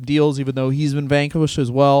secure them deals even though he's been vanquished as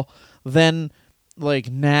well. Then, like,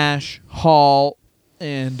 Nash, Hall,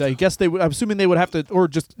 and I guess I'm assuming they would have to, or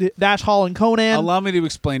just Nash, Hall, and Conan. Allow me to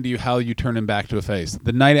explain to you how you turn him back to a face.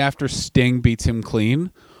 The night after Sting beats him clean,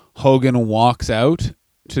 Hogan walks out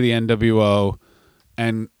to the NWO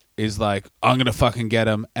and is like, I'm going to fucking get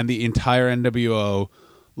him. And the entire NWO,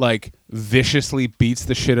 like, viciously beats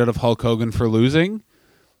the shit out of Hulk Hogan for losing.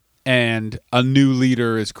 And a new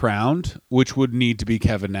leader is crowned, which would need to be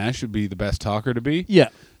Kevin Nash, would be the best talker to be. Yeah.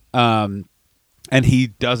 And he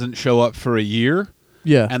doesn't show up for a year.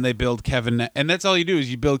 Yeah. And they build Kevin and that's all you do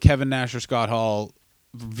is you build Kevin Nash or Scott Hall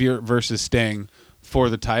versus Sting for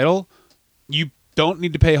the title. You don't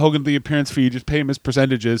need to pay Hogan the appearance fee, just pay him his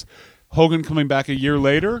percentages. Hogan coming back a year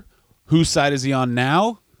later, whose side is he on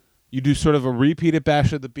now? You do sort of a repeat at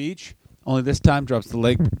Bash at the Beach, only this time drops the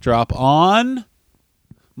leg drop on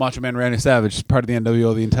Macho Man Randy Savage, part of the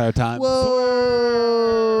NWO the entire time. Whoa.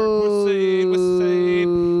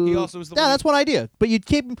 He also was the one that's one idea. But you'd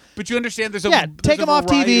keep him. But you understand there's take him off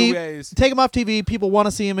variety of TV. ways. Take him off TV. People want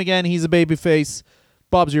to see him again. He's a babyface.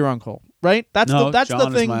 Bob's your uncle, right? That's John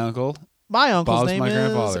the thing. Is my uncle. My uncle's Bob's name my is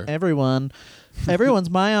grandfather. everyone. Everyone's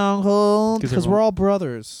my uncle because we're all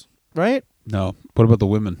brothers, right? No. What about the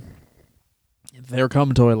women? They're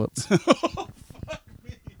cum toilets.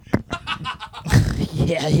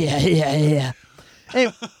 Yeah.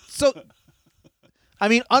 Anyway, so I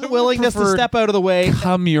mean, unwillingness to prefer step out of the way.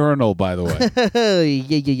 Cum urinal, by the way.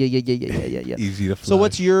 Yeah. Easy to flush. So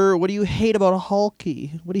what do you hate about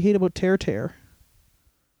Hulky? What do you hate about Tear?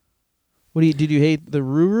 Did you hate the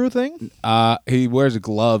Ruru thing? He wears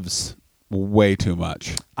gloves way too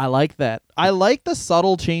much. I like that. I like the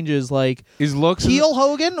subtle changes. Like His looks, heel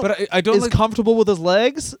Hogan, but I don't is like. comfortable with his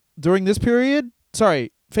legs during this period.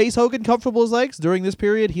 Sorry, face Hogan comfortable with his legs during this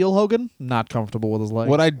period. Heel Hogan not comfortable with his legs.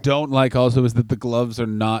 What I don't like also is that the gloves are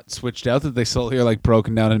not switched out. That they still are like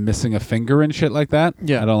broken down and missing a finger and shit like that.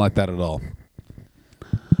 Yeah. I don't like that at all.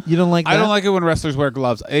 You don't like that? I don't like it when wrestlers wear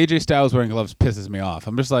gloves. AJ Styles wearing gloves pisses me off.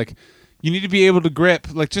 I'm just like, you need to be able to grip.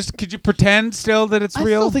 Like, just could you pretend still that it's I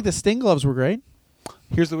real? still think the Sting gloves were great.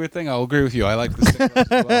 Here's the weird thing. I'll agree with you. I like the Sting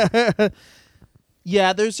gloves as well.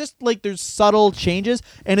 Yeah, there's just like there's subtle changes,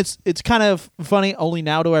 and it's kind of funny. Only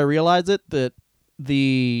now do I realize it that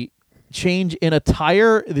the change in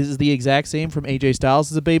attire is the exact same from AJ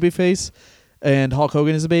Styles as a babyface, and Hulk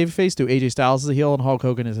Hogan is a babyface. To AJ Styles is a heel, and Hulk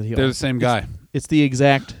Hogan is a heel. They're the same guy. It's the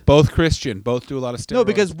exact. Both Christian. Both do a lot of steroids. No,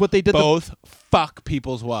 because what they did. Both fuck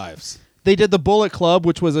people's wives. They did the Bullet Club,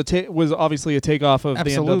 which was was obviously a takeoff of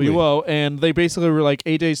Absolutely. the NWO, and they basically were like,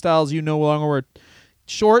 AJ Styles, you no longer wear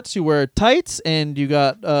shorts, you wear tights, and you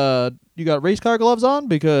got race car gloves on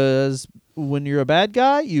because when you're a bad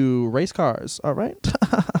guy, you race cars. All right.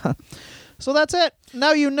 So that's it.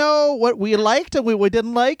 Now you know what we liked and what we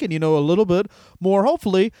didn't like, and you know a little bit more,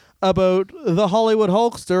 hopefully, about the Hollywood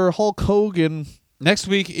Hulkster, Hulk Hogan. Next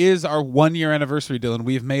week is our 1 year anniversary, Dylan.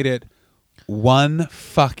 We've made it 1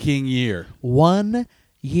 fucking year. 1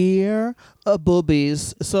 year of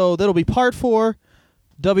boobies. So that'll be part 4.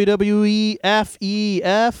 WWE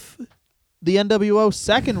FEF, the NWO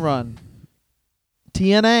second run,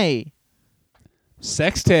 TNA,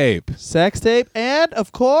 Sex tape. sex tape, and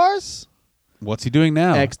of course What's he doing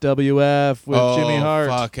now? XWF with Jimmy Hart.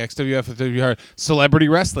 Fuck, XWF with Jimmy Hart. Celebrity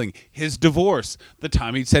wrestling. His divorce. The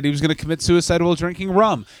time he said he was going to commit suicide while drinking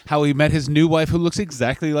rum. How he met his new wife who looks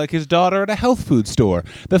exactly like his daughter at a health food store.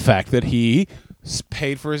 The fact that he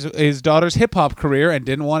paid for his daughter's hip-hop career and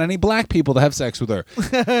didn't want any black people to have sex with her.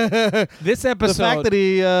 This episode... The fact that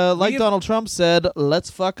he, like Donald Trump said,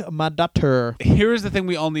 let's fuck my daughter. Here's the thing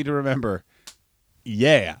we all need to remember.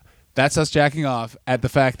 Yeah. That's us jacking off at the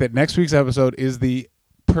fact that next week's episode is the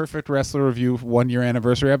perfect wrestler review 1 year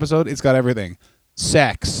anniversary episode. It's got everything.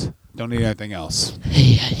 Sex. Don't need anything else.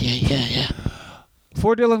 Yeah.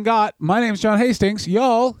 For Dylan Gott, my name's John Hastings.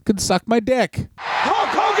 Y'all can suck my dick. Hulk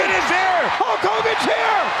Hogan is here! Hulk Hogan's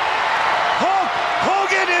here! Hulk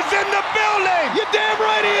Hogan is in the building! You're damn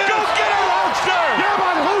right he is! Go get him, Hulkster! Yeah,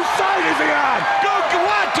 but whose side is he on?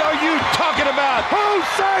 What are you talking about? Whose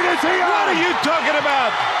side is he on? What are you talking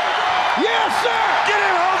about? Yes, sir! Get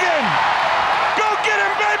him, Hogan! Go get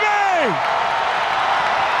him, baby!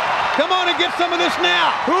 Come on and get some of this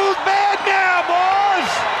now! Who's bad now,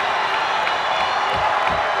 boys?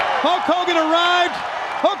 Hulk Hogan arrived.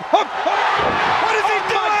 Hulk. What is he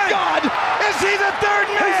doing? Oh, my God. Is he the third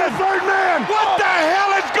man? He's the third man. What the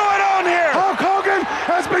hell is going on here? Hulk Hogan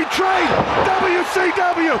has betrayed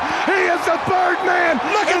WCW. He is the third man.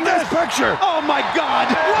 Look at this picture. Oh, my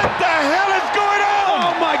God. What the hell is going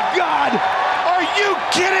on? Oh, my God. Are you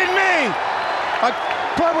kidding me?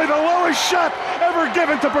 Probably the lowest shot ever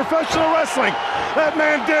given to professional wrestling. That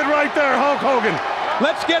man did right there, Hulk Hogan.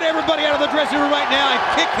 Let's get everybody out of the dressing room right now and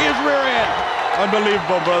kick his rear end.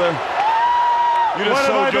 Unbelievable, brother. You just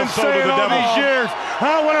sold your soul to the devil. These years?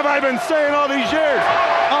 Huh? What have I been saying all these years?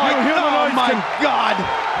 Oh my God.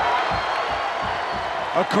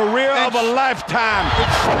 A career of a lifetime.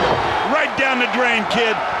 It's right down the drain,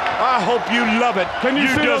 kid. I hope you love it. Can you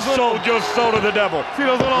see just sold your soul to the devil. See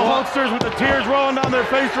those little Hulksters with the tears rolling down their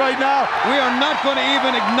face right now? We are not going to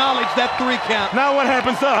even acknowledge that 3 count. Now what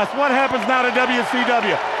happens to us? What happens now to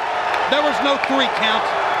WCW? There was no 3 count.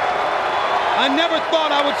 I never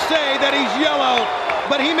thought I would say that he's yellow,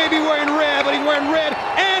 but he may be wearing red, but he's wearing red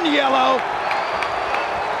and yellow.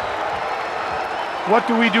 What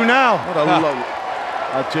do we do now? What a low.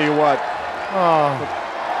 I'll tell you what.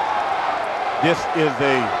 This is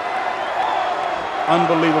a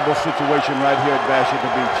unbelievable situation right here at Bash at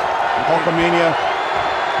the Beach. Hulkamania,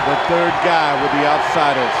 the third guy with the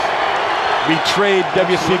outsiders, betrayed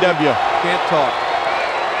WCW. Can't talk.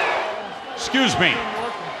 Excuse me.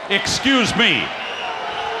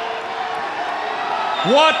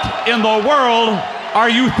 What in the world are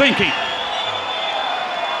you thinking?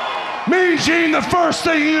 Mean Gene, the first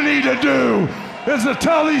thing you need to do is to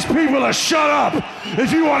tell these people to shut up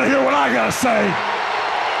if you want to hear what I gotta say.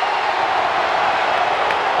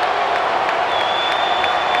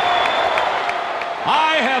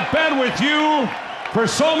 I have been with you for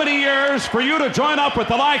so many years. For you to join up with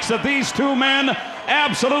the likes of these 2 men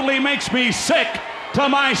absolutely makes me sick to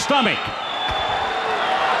my stomach.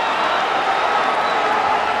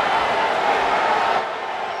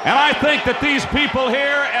 And I think that these people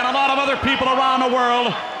here and a lot of other people around the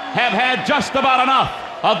world have had just about enough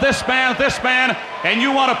of this man, and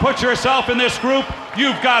you want to put yourself in this group?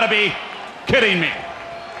 You've got to be kidding me.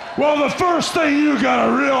 Well, the first thing you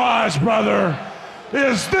gotta realize, brother,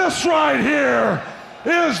 is this right here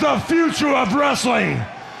is the future of wrestling.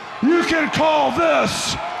 You can call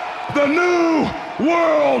this the new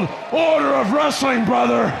world order of wrestling,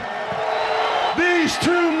 brother. These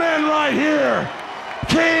two men right here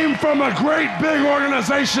came from a great big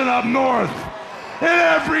organization up north, and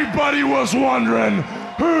everybody was wondering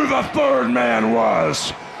who the third man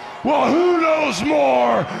was. Well, who knows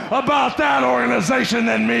more about that organization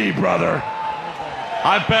than me, brother?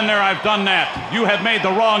 I've been there, I've done that. You have made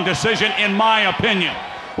the wrong decision, in my opinion.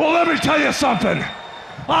 Well, let me tell you something.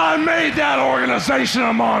 I made that organization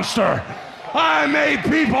a monster. I made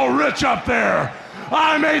people rich up there.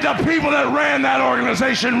 I made the people that ran that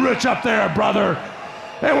organization rich up there, brother.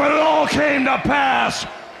 And when it all came to pass,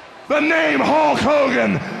 the name Hulk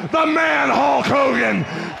Hogan, the man Hulk Hogan,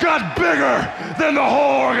 got bigger than the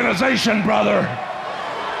whole organization, brother.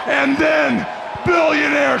 And then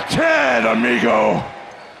billionaire Ted, amigo,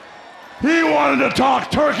 he wanted to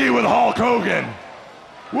talk turkey with Hulk Hogan.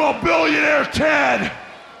 Well, billionaire Ted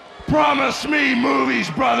promised me movies,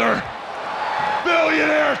 brother.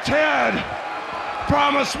 Billionaire Ted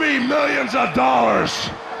promised me millions of dollars.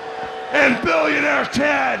 And billionaire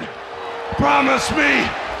Ted promised me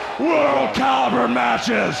world caliber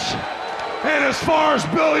matches. And as far as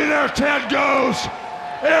billionaire Ted goes,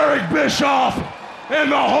 Eric Bischoff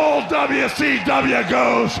and the whole WCW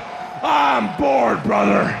goes, I'm bored,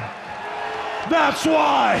 brother. That's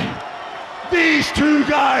why these two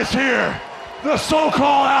guys here, the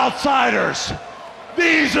so-called outsiders,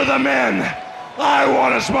 these are the men I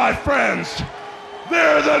want as my friends.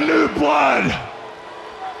 They're the new blood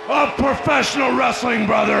of professional wrestling,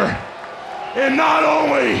 brother. And not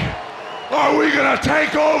only are we gonna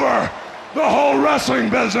take over the whole wrestling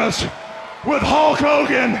business with Hulk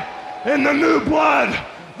Hogan and the new blood,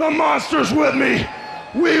 the monsters with me,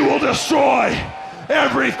 we will destroy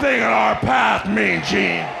everything in our path, Mean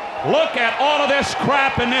Gene. Look at all of this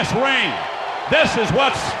crap in this ring. This is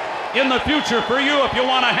what's in the future for you if you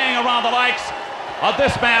want to hang around the likes of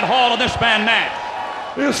this man Hall and this man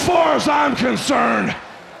Nash. As far as I'm concerned,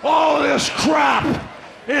 all of this crap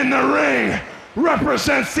in the ring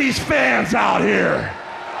represents these fans out here.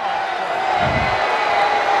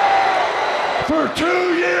 For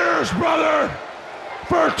 2 years, brother,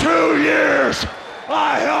 for 2 years,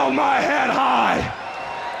 I held my head high.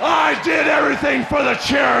 I did everything for the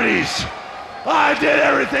charities. I did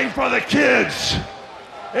everything for the kids.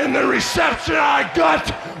 And the reception I got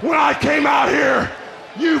when I came out here,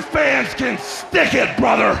 you fans can stick it,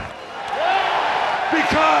 brother.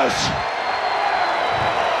 Because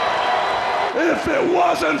if it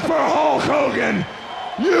wasn't for Hulk Hogan,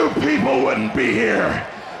 you people wouldn't be here.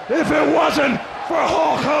 If it wasn't for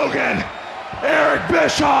Hulk Hogan, Eric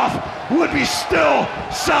Bischoff would be still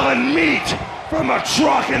selling meat from a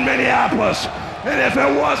truck in Minneapolis. And if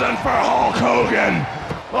it wasn't for Hulk Hogan,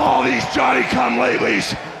 all these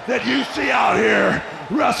Johnny-come-latelys that you see out here,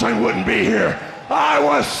 wrestling wouldn't be here. I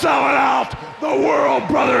was selling out the world,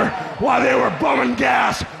 brother, while they were bumming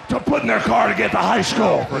gas to put in their car to get to high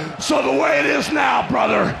school. So the way it is now,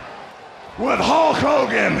 brother, with Hulk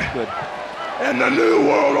Hogan and the New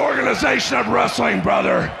World Organization of Wrestling,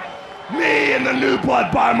 brother, me and the new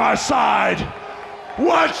blood by my side,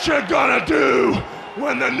 what you gonna do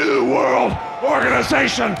when the New World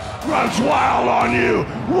Organization runs wild on you?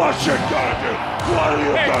 What you gonna do? What are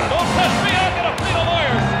you gonna do? Don't touch me!